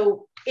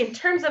so in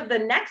terms of the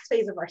next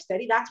phase of our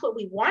study, that's what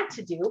we want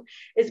to do,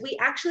 is we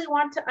actually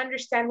want to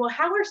understand, well,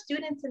 how are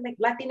students in the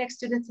Latinx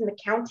students in the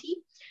county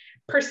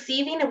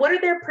perceiving, and what are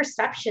their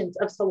perceptions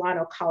of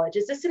Solano College?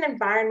 Is this an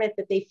environment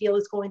that they feel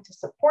is going to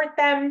support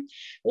them?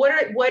 What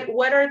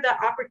are the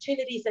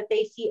opportunities that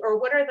they see, or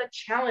what are the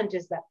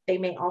challenges that they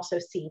may also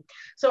see?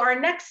 So our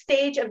next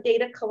stage of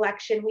data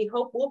collection, we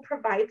hope will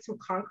provide some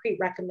concrete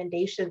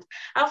recommendations.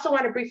 I also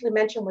want to briefly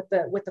mention with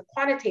the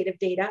quantitative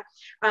data,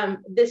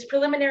 this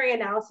preliminary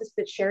analysis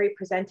that Sherry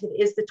presented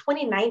is the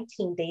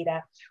 2019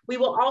 data. We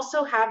will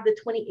also have the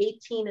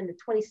 2018 and the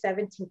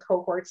 2017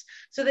 cohorts,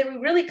 so that we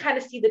really kind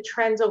of see the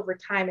trends over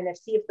time and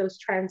see if those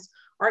trends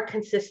are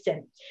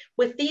consistent.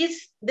 With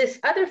this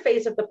other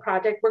phase of the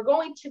project, we're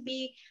going to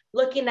be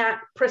looking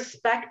at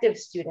prospective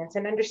students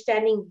and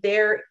understanding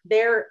their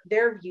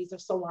views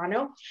of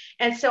Solano.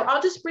 And so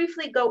I'll just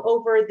briefly go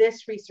over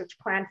this research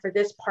plan for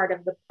this part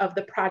of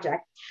the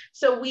project.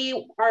 So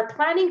we are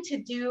planning to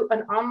do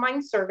an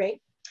online survey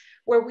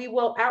where we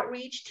will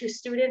outreach to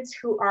students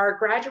who are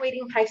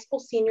graduating high school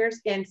seniors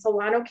in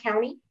Solano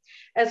County,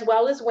 as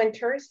well as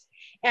Winters.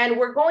 And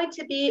we're going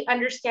to be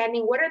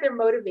understanding what are their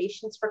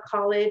motivations for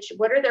college,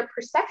 what are their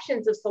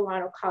perceptions of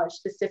Solano College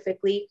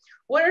specifically,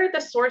 what are the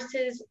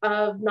sources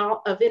of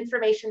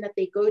information that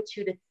they go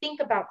to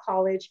think about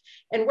college,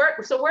 and where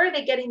are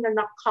they getting their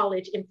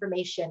college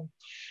information.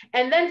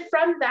 And then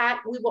from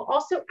that, we will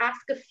also ask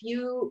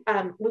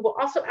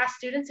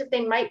students if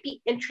they might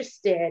be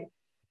interested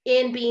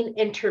in being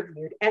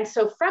interviewed. And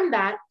so from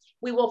that,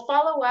 we will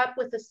follow up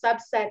with a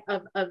subset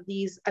of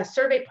these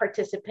survey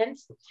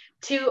participants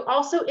to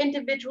also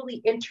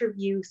individually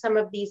interview some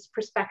of these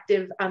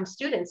prospective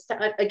students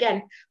to,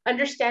 again,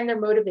 understand their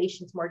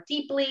motivations more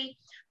deeply,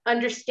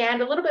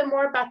 understand a little bit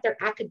more about their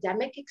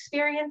academic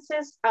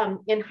experiences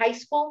in high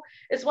school,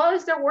 as well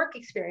as their work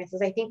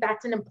experiences. I think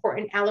that's an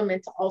important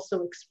element to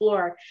also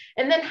explore.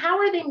 And then how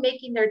are they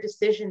making their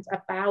decisions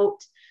about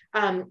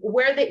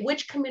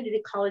which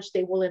community college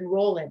they will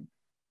enroll in?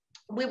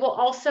 We will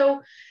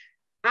also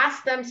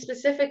ask them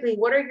specifically,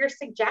 what are your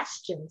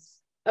suggestions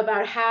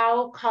about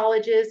how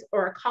colleges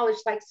or a college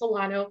like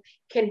Solano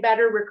can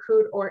better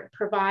recruit or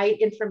provide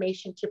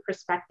information to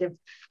prospective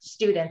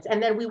students.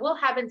 And then we will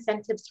have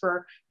incentives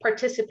for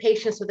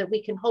participation so that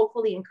we can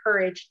hopefully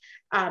encourage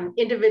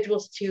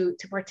individuals to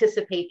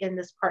participate in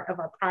this part of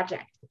our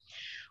project.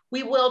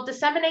 We will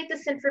disseminate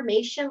this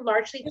information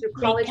largely through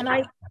college.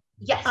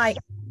 Yes.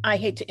 I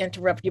hate to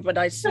interrupt you, but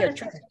I see a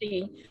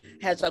trustee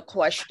has a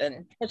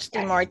question.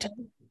 Trustee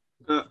Martin.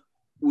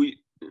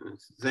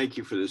 Thank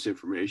you for this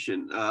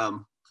information.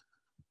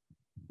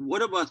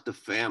 What about the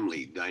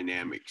family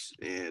dynamics?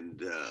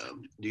 And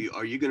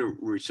are you going to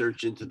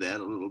research into that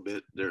a little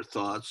bit? Their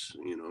thoughts?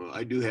 You know,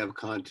 I do have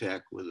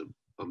contact with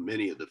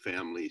many of the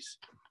families.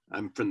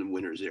 I'm from the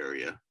Winters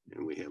area,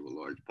 and we have a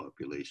large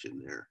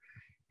population there.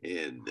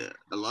 And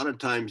a lot of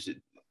times,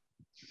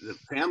 the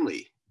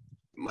family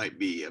might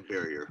be a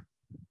barrier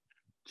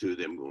to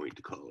them going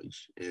to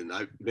college. And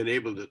I've been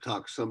able to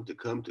talk some to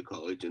come to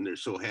college, and they're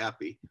so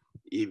happy.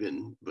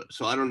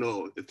 So I don't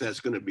know if that's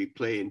going to be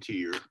play into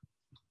your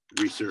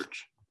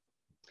research.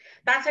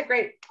 That's a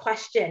great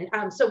question.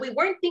 So we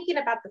weren't thinking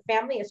about the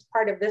family as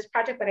part of this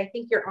project, but I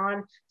think you're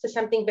on to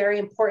something very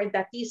important,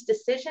 that these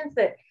decisions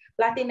that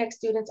Latinx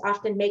students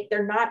often make,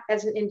 they're not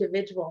as an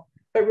individual,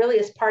 but really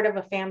as part of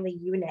a family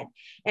unit.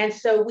 And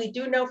so we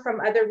do know from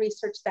other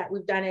research that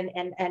we've done,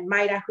 and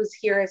Mayra, who's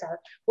here, is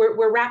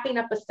we're wrapping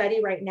up a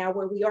study right now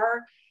where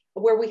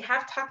we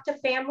have talked to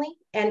family,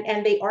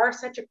 and they are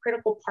such a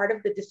critical part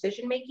of the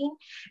decision making.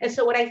 And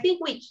so what I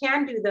think we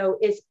can do though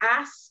is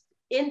ask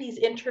in these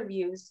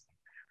interviews,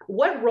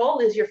 what role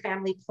is your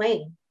family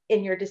playing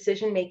in your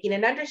decision making,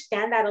 and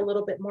understand that a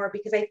little bit more,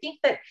 because I think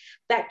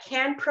that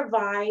can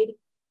provide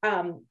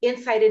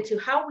insight into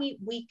how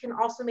we can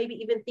also maybe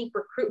even think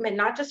recruitment,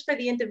 not just for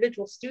the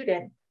individual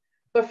student,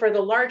 but for the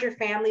larger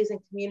families and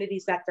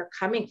communities that they're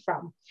coming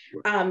from.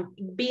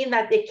 Being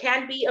that it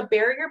can be a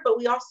barrier, but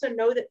we also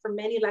know that for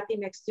many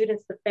Latinx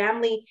students, the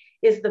family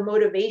is the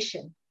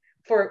motivation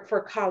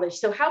for college.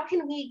 So how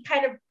can we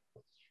kind of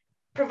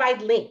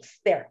provide links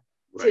there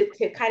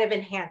to kind of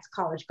enhance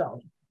college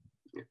going?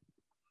 Yeah.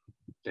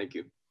 Thank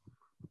you.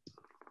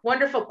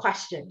 Wonderful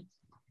question.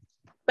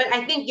 But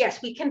I think,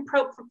 yes, we can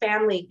probe for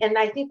family. And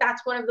I think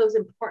that's one of those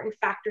important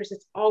factors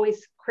that's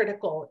always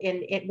critical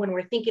when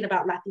we're thinking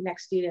about Latinx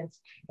students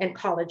and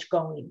college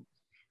going.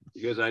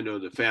 Because I know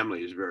the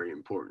family is very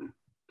important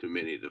to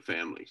many of the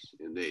families,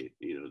 and they,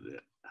 you know,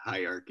 the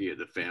hierarchy of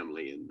the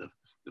family, and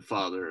the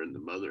father and the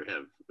mother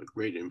have a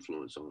great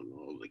influence on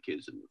all the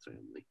kids in the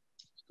family.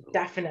 So.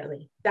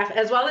 Definitely,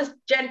 as well as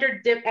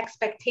gender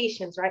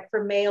expectations, right,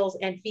 for males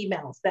and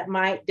females that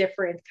might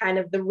differ in kind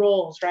of the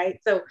roles, right?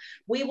 So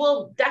we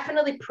will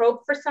definitely probe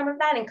for some of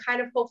that and kind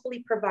of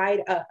hopefully provide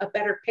a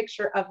better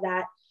picture of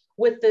that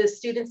with the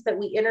students that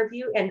we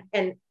interview,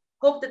 and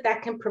hope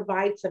that can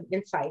provide some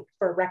insight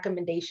for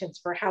recommendations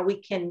for how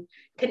we can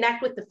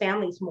connect with the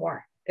families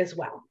more as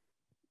well.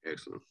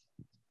 Excellent.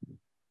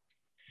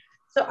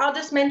 So I'll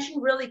just mention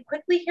really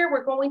quickly here,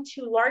 we're going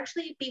to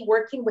largely be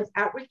working with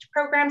outreach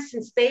programs,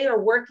 since they are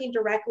working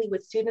directly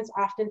with students,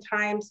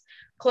 oftentimes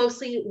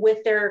closely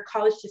with their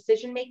college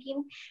decision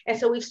making. And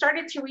so we've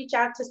started to reach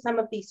out to some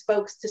of these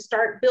folks to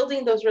start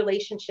building those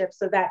relationships,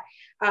 so that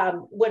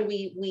when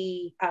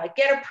we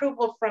get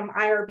approval from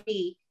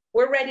IRB,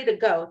 we're ready to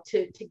go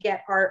to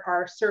get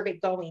our survey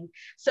going.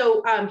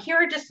 So here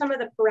are just some of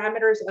the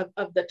parameters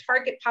of the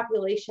target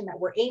population that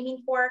we're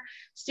aiming for.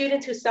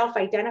 Students who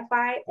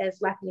self-identify as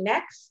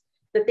Latinx,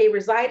 that they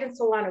reside in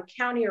Solano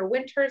County or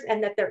Winters,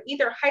 and that they're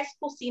either high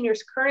school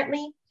seniors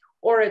currently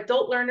or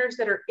adult learners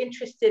that are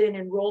interested in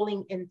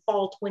enrolling in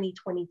fall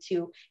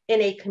 2022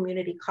 in a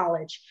community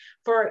college.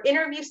 For our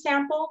interview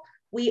sample,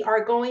 we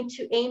are going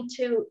to aim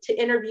to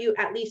interview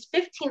at least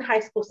 15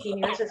 high school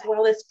seniors as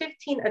well as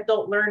 15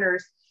 adult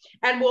learners.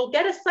 And we'll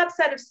get a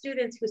subset of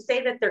students who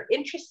say that they're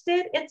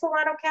interested in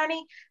Solano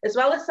County, as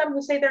well as some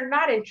who say they're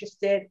not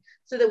interested,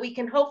 so that we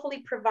can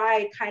hopefully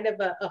provide kind of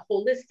a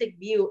holistic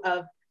view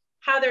of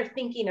how they're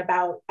thinking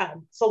about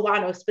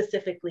Solano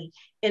specifically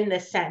in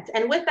this sense.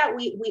 And with that,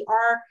 we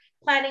are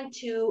planning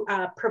to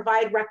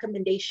provide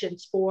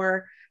recommendations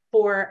for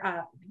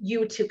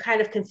you to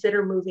kind of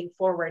consider moving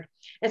forward.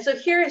 And so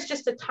here is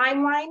just a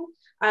timeline.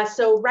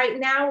 So right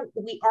now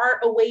we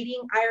are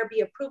awaiting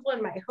IRB approval,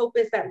 and my hope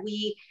is that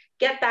we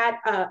get that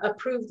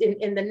approved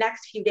in the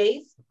next few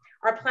days.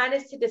 Our plan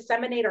is to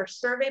disseminate our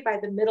survey by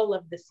the middle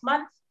of this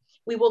month.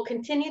 We will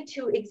continue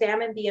to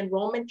examine the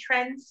enrollment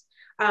trends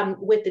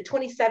with the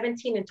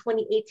 2017 and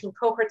 2018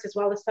 cohorts, as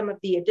well as some of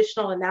the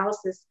additional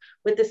analysis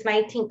with this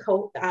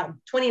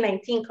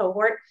 2019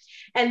 cohort.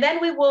 And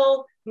then we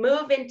will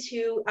move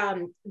into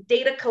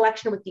data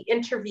collection with the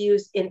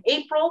interviews in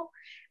April,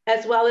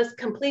 as well as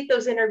complete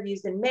those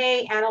interviews in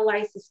May,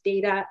 analyze this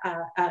data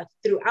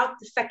throughout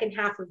the second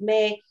half of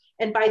May,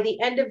 and by the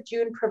end of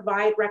June,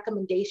 provide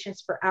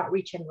recommendations for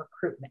outreach and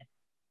recruitment.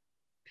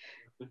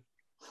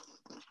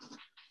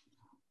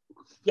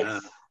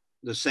 Yes.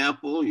 The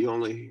sample,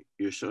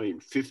 you're showing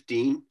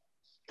 15?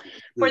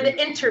 For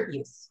the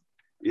interviews.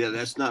 Yeah,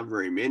 that's not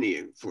very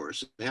many for a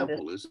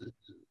sample, is it?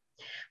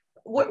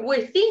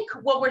 we're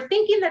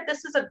thinking that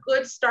this is a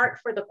good start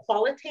for the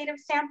qualitative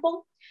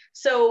sample,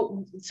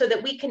 so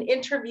that we can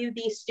interview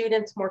these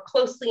students more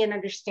closely and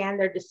understand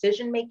their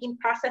decision-making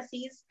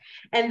processes.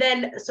 And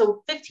then,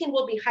 so 15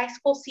 will be high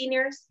school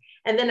seniors,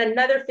 and then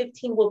another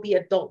 15 will be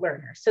adult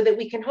learners, so that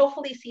we can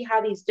hopefully see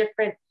how these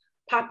different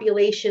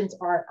populations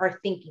are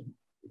thinking.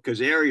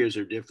 Because areas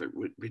are different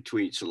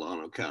between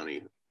Solano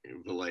County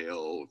and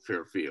Vallejo,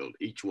 Fairfield.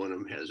 Each one of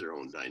them has their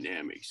own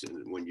dynamics.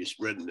 And when you're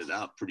spreading it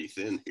out pretty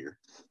thin here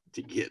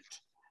to get,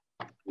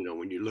 you know,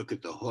 when you look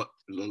at the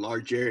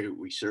large area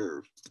we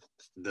serve,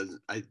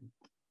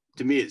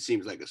 to me, it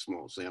seems like a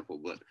small sample,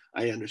 but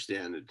I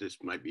understand that this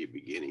might be a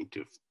beginning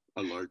to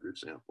a larger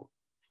sample.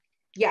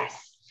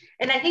 Yes.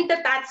 And I think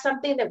that that's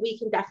something that we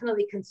can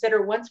definitely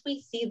consider once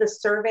we see the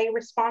survey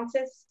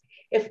responses.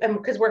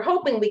 Because we're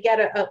hoping we get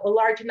a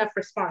large enough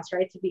response,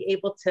 right, to be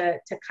able to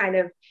kind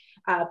of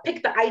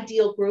pick the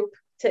ideal group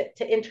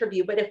to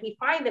interview. But if we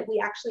find that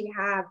we actually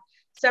have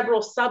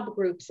several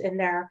subgroups in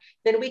there,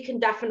 then we can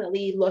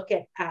definitely look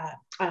at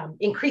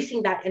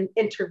increasing that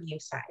interview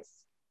size.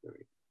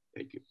 Great.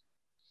 Thank you.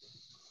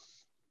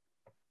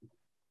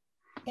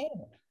 Okay.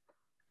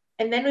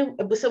 And then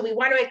so we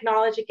want to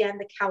acknowledge again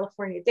the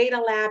California Data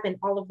Lab and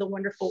all of the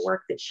wonderful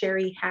work that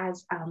Sherry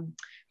has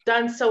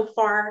done so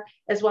far,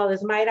 as well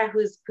as Mayra,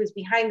 who's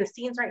behind the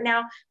scenes right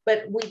now.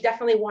 But we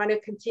definitely want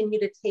to continue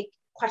to take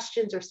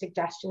questions or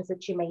suggestions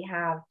that you may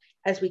have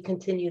as we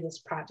continue this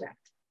project.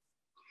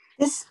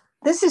 This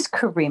is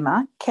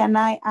Karima. Can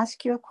I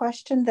ask you a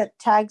question that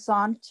tags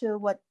on to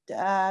what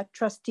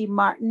Trustee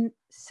Martin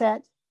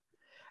said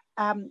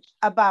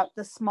about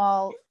the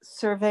small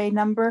survey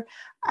number?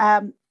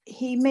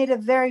 He made a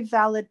very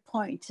valid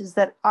point, is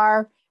that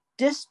our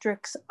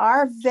districts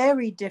are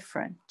very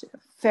different.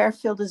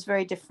 Fairfield is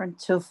very different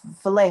to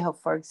Vallejo,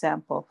 for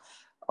example,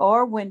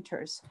 or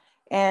Winters.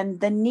 And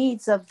the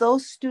needs of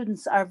those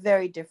students are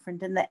very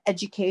different, and the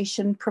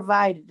education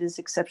provided is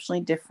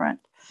exceptionally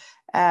different.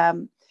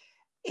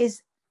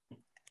 Is,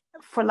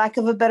 for lack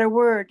of a better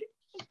word,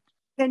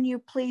 can you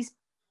please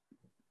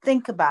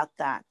think about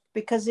that?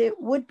 Because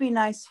it would be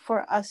nice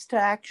for us to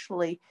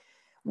actually,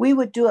 we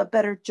would do a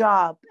better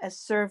job as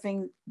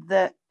serving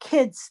the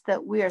kids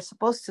that we are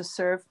supposed to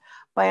serve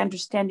by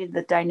understanding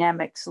the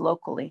dynamics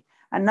locally.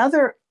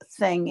 Another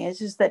thing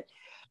is that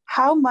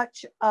how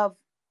much of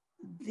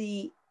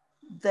the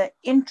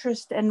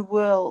interest and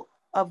will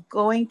of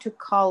going to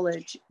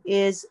college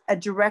is a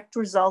direct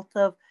result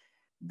of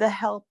the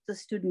help the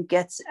student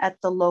gets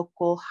at the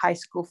local high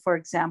school, for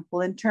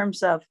example, in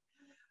terms of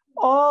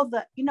all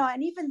the, you know,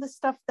 and even the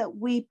stuff that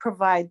we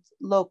provide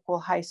local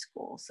high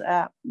schools,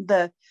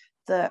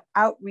 the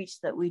outreach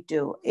that we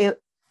do,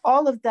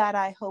 all of that,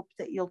 I hope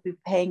that you'll be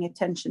paying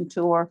attention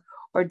to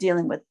or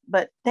dealing with.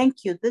 But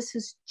thank you. This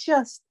is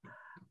just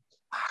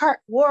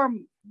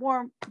warm,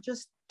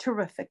 just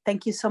terrific.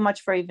 Thank you so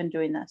much for even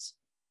doing this.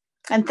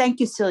 And thank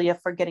you, Celia,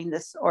 for getting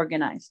this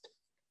organized.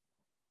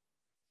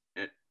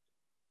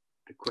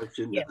 A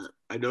question. Yes.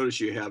 I notice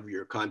you have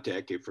your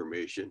contact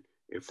information.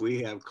 If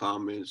we have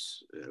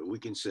comments, we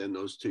can send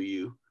those to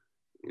you.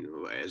 You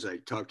know, as I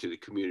talk to the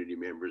community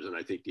members, and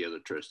I think the other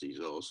trustees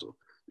also,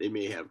 they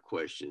may have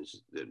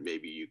questions that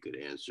maybe you could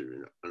answer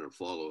in a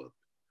follow-up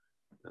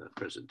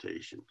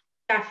presentation.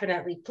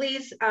 Definitely.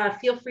 Please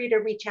feel free to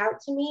reach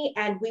out to me,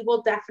 and we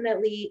will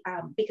definitely,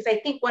 because I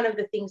think one of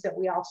the things that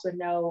we also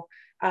know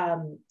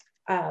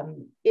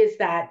is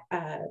that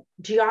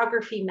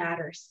geography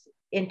matters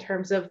in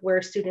terms of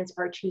where students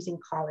are choosing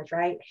college,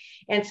 right?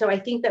 And so I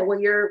think that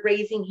what you're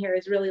raising here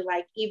is really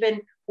like,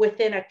 even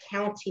within a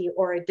county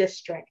or a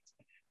district,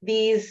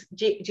 these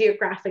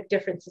geographic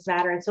differences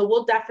matter. And so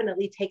we'll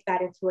definitely take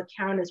that into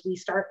account as we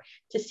start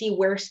to see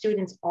where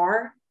students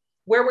are,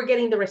 where we're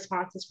getting the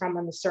responses from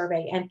on the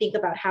survey, and think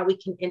about how we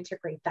can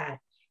integrate that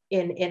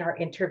in our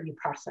interview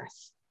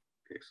process.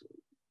 Excellent.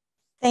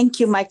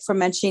 Thank you, Mike, for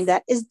mentioning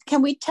that.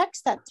 Can we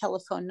text that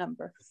telephone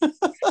number?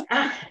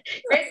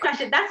 Great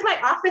question. That's my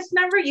office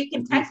number. You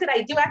can text it.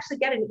 I do actually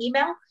get an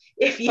email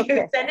if you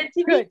send it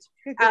to me.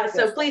 Good.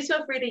 So please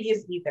feel free to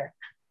use either.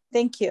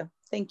 Thank you.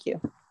 Thank you.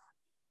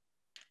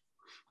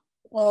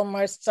 Well,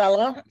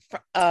 Marcella,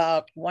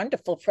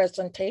 wonderful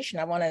presentation.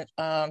 I want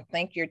to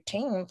thank your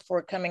team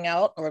for coming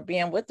out or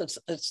being with us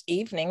this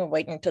evening,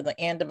 waiting to the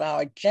end of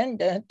our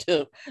agenda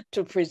to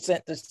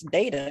present this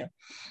data.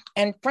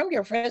 And from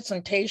your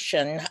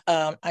presentation,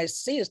 I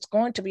see it's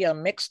going to be a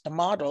mixed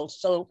model.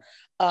 So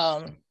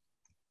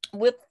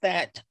with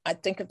that, I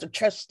think of the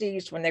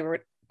trustees, when they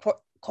were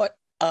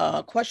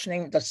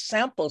questioning the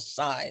sample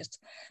size,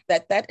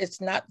 that is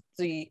not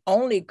the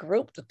only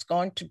group that's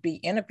going to be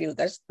interviewed.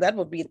 That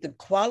will be the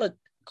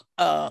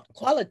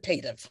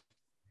qualitative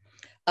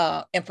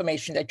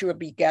information that you will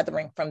be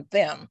gathering from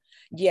them.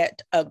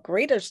 Yet a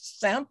greater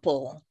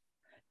sample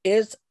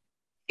is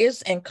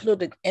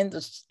included in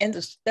the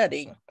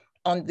study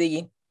on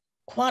the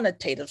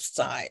quantitative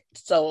side.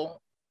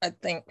 So I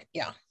think,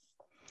 yeah.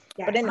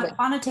 But anyway, on the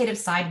quantitative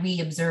side,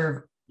 we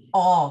observe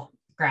all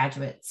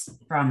graduates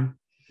from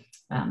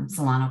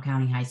Solano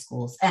County high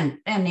schools and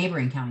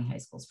neighboring county high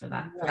schools for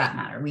that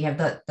matter. We have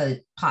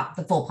the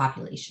full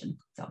population.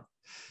 So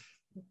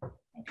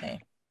okay,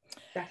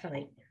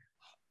 definitely.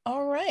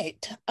 All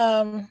right.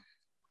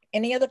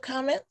 Any other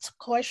comments,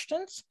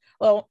 questions?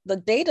 Well, the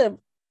data,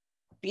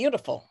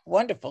 beautiful,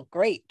 wonderful,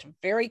 great,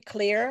 very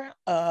clear.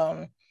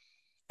 And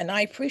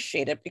I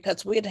appreciate it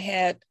because we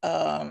had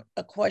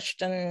a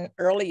question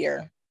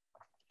earlier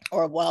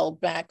or a while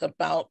back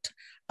about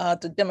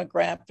the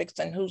demographics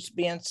and who's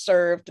being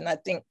served. And I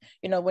think,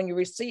 you know, when you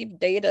receive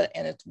data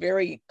and it's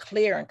very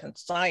clear and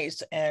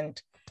concise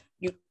and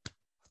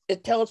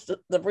it tells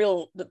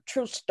the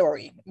true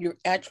story, you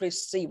actually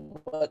see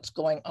what's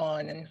going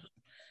on. And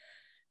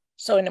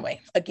so anyway,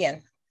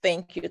 again,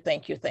 thank you,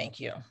 thank you, thank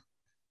you.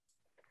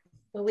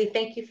 Well, we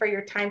thank you for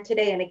your time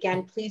today. And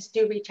again, please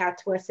do reach out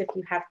to us if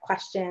you have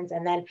questions.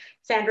 And then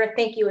Sandra,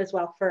 thank you as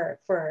well for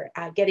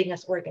getting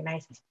us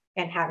organized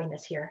and having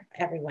us here,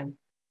 everyone.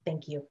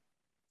 Thank you.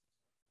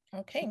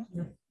 Okay,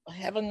 well,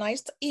 have a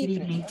nice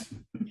evening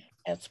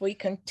as we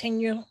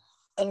continue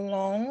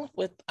along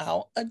with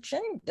our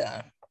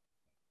agenda.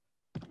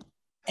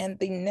 And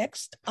the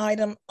next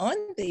item on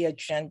the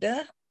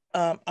agenda,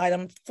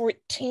 item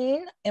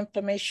 14,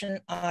 information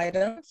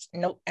items,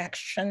 no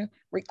action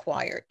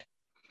required.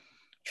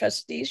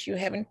 Trustees, you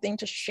have anything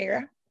to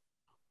share?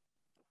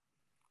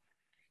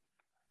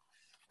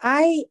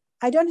 I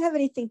don't have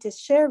anything to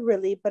share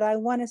really, but I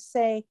want to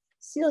say,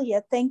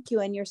 Celia, thank you,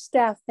 and your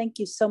staff, thank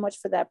you so much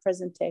for that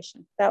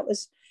presentation. That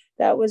was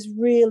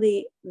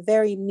really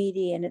very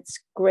meaty, and it's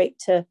great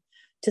to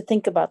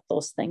think about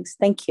those things.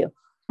 Thank you.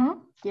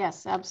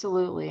 Yes,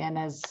 absolutely. And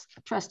as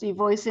Trustee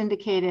Voice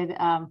indicated,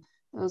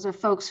 those are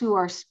folks who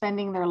are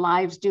spending their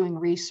lives doing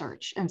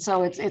research. And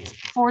so it's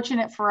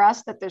fortunate for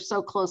us that they're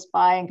so close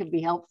by and could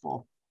be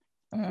helpful.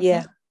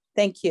 Yeah,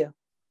 thank you.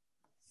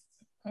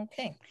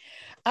 Okay,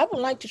 I would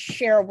like to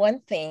share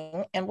one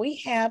thing, and we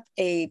have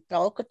a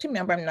faculty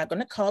member, I'm not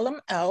going to call him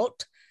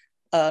out,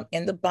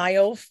 in the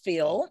bio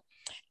field.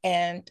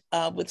 And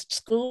with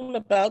school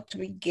about to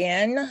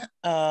begin,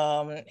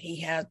 he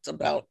has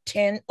about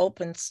 10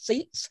 open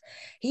seats.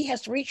 He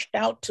has reached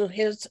out to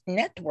his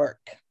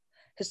network,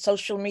 his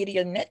social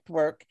media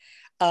network,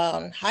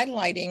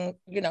 highlighting,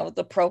 you know,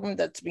 the program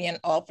that's being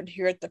offered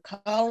here at the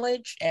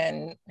college,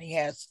 and he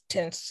has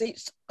 10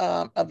 seats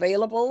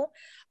available.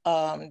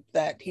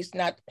 That he's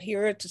not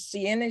here to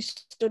see any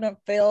student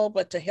fail,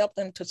 but to help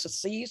them to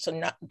succeed.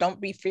 So don't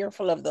be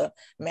fearful of the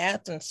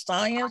math and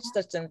science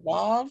that's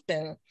involved.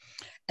 And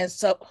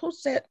so who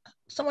said,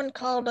 someone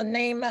called a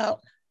name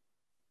out?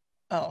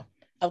 Oh,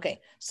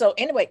 okay. So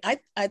anyway, I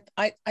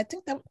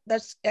think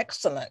that's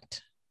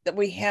excellent that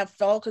we have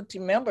faculty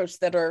members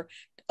that are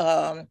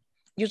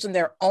using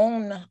their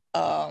own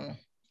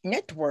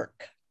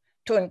network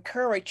to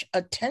encourage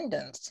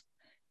attendance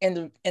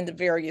in the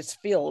various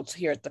fields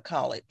here at the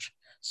college.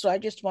 So I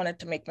just wanted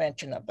to make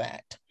mention of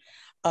that.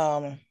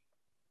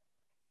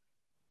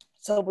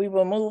 So we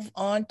will move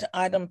on to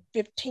item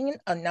 15,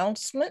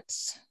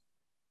 announcements.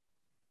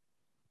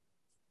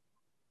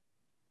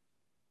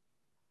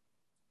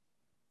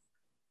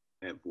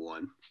 I have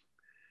one.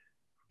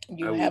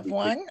 You have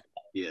one?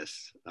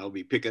 Yes, I'll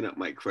be picking up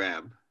my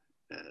crab.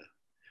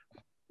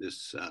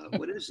 This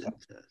what is it?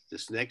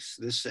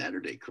 This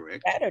Saturday,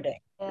 correct?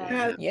 Saturday.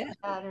 Yeah.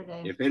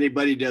 Saturday. If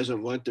anybody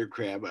doesn't want their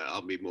crab,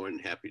 I'll be more than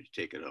happy to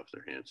take it off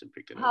their hands and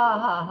pick it up. Ha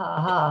ha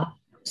ha ha.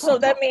 So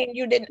that means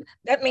you didn't.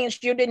 That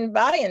means you didn't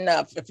buy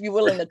enough. If you're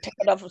willing to take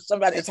it off of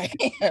somebody's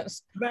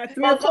hands.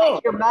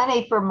 Take your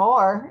money for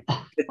more.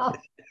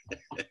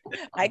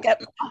 I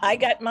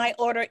got my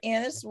order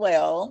in as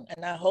well,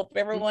 and I hope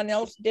everyone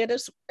else did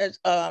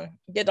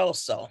did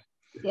also.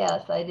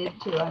 Yes, I did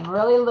too. I'm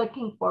really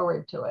looking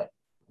forward to it.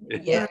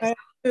 Yes.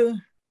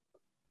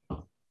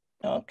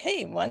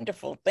 Okay,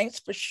 wonderful. Thanks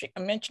for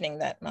mentioning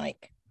that,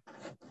 Mike.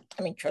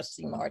 I mean,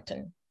 Trustee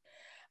Martin.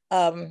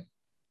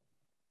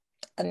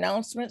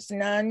 Announcements,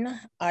 none.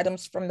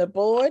 Items from the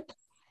board.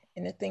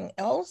 Anything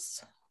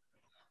else?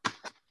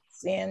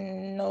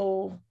 Seeing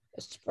no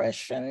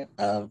expression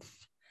of,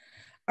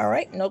 all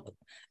right, no.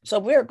 So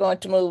we're going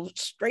to move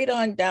straight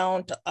on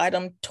down to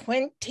item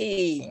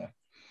 20.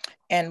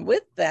 And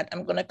with that,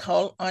 I'm going to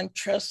call on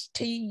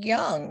Trustee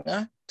Young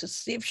to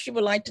see if she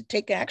would like to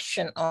take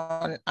action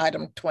on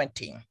item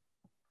 20.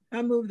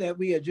 I move that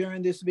we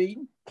adjourn this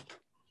meeting.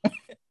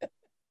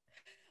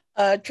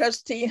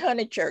 Trustee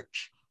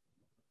Honeychurch.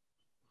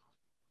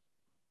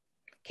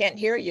 Can't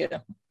hear you.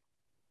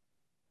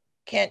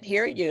 Can't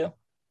hear you.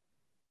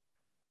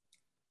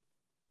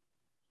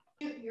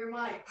 Your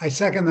mic. I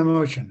second the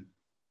motion.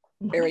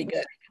 Very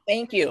good.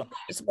 Thank you.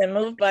 It's been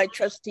moved by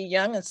Trustee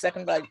Young and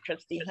seconded by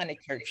Trustee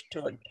Honeychurch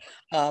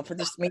for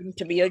this meeting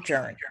to be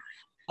adjourned.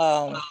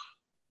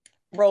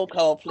 Roll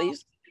call,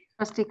 please.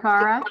 Trustee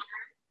Cara.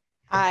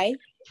 Aye.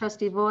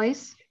 Trustee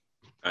Voice.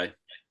 Aye.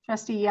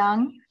 Trustee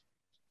Young.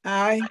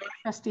 Aye.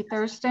 Trustee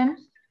Thurston.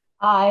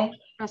 Aye.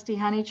 Trustee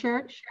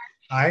Honeychurch.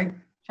 Aye.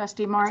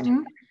 Trustee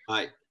Martin.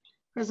 Aye.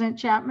 President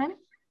Chapman.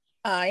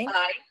 Aye.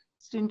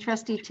 Student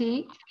Trustee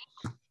Teague.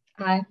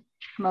 Aye.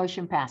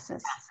 Motion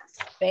passes.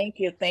 Thank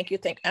you, thank you,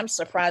 thank you. I'm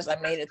surprised I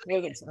made it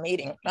through this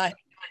meeting.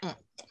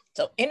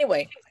 So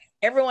anyway,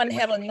 everyone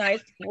have a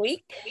nice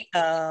week.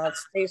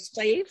 Stay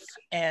safe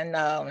and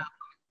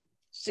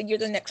see you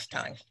the next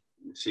time.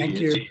 Thank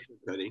you.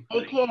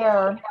 Take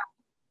care.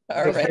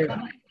 All right.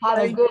 Have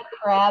a good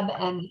crab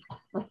and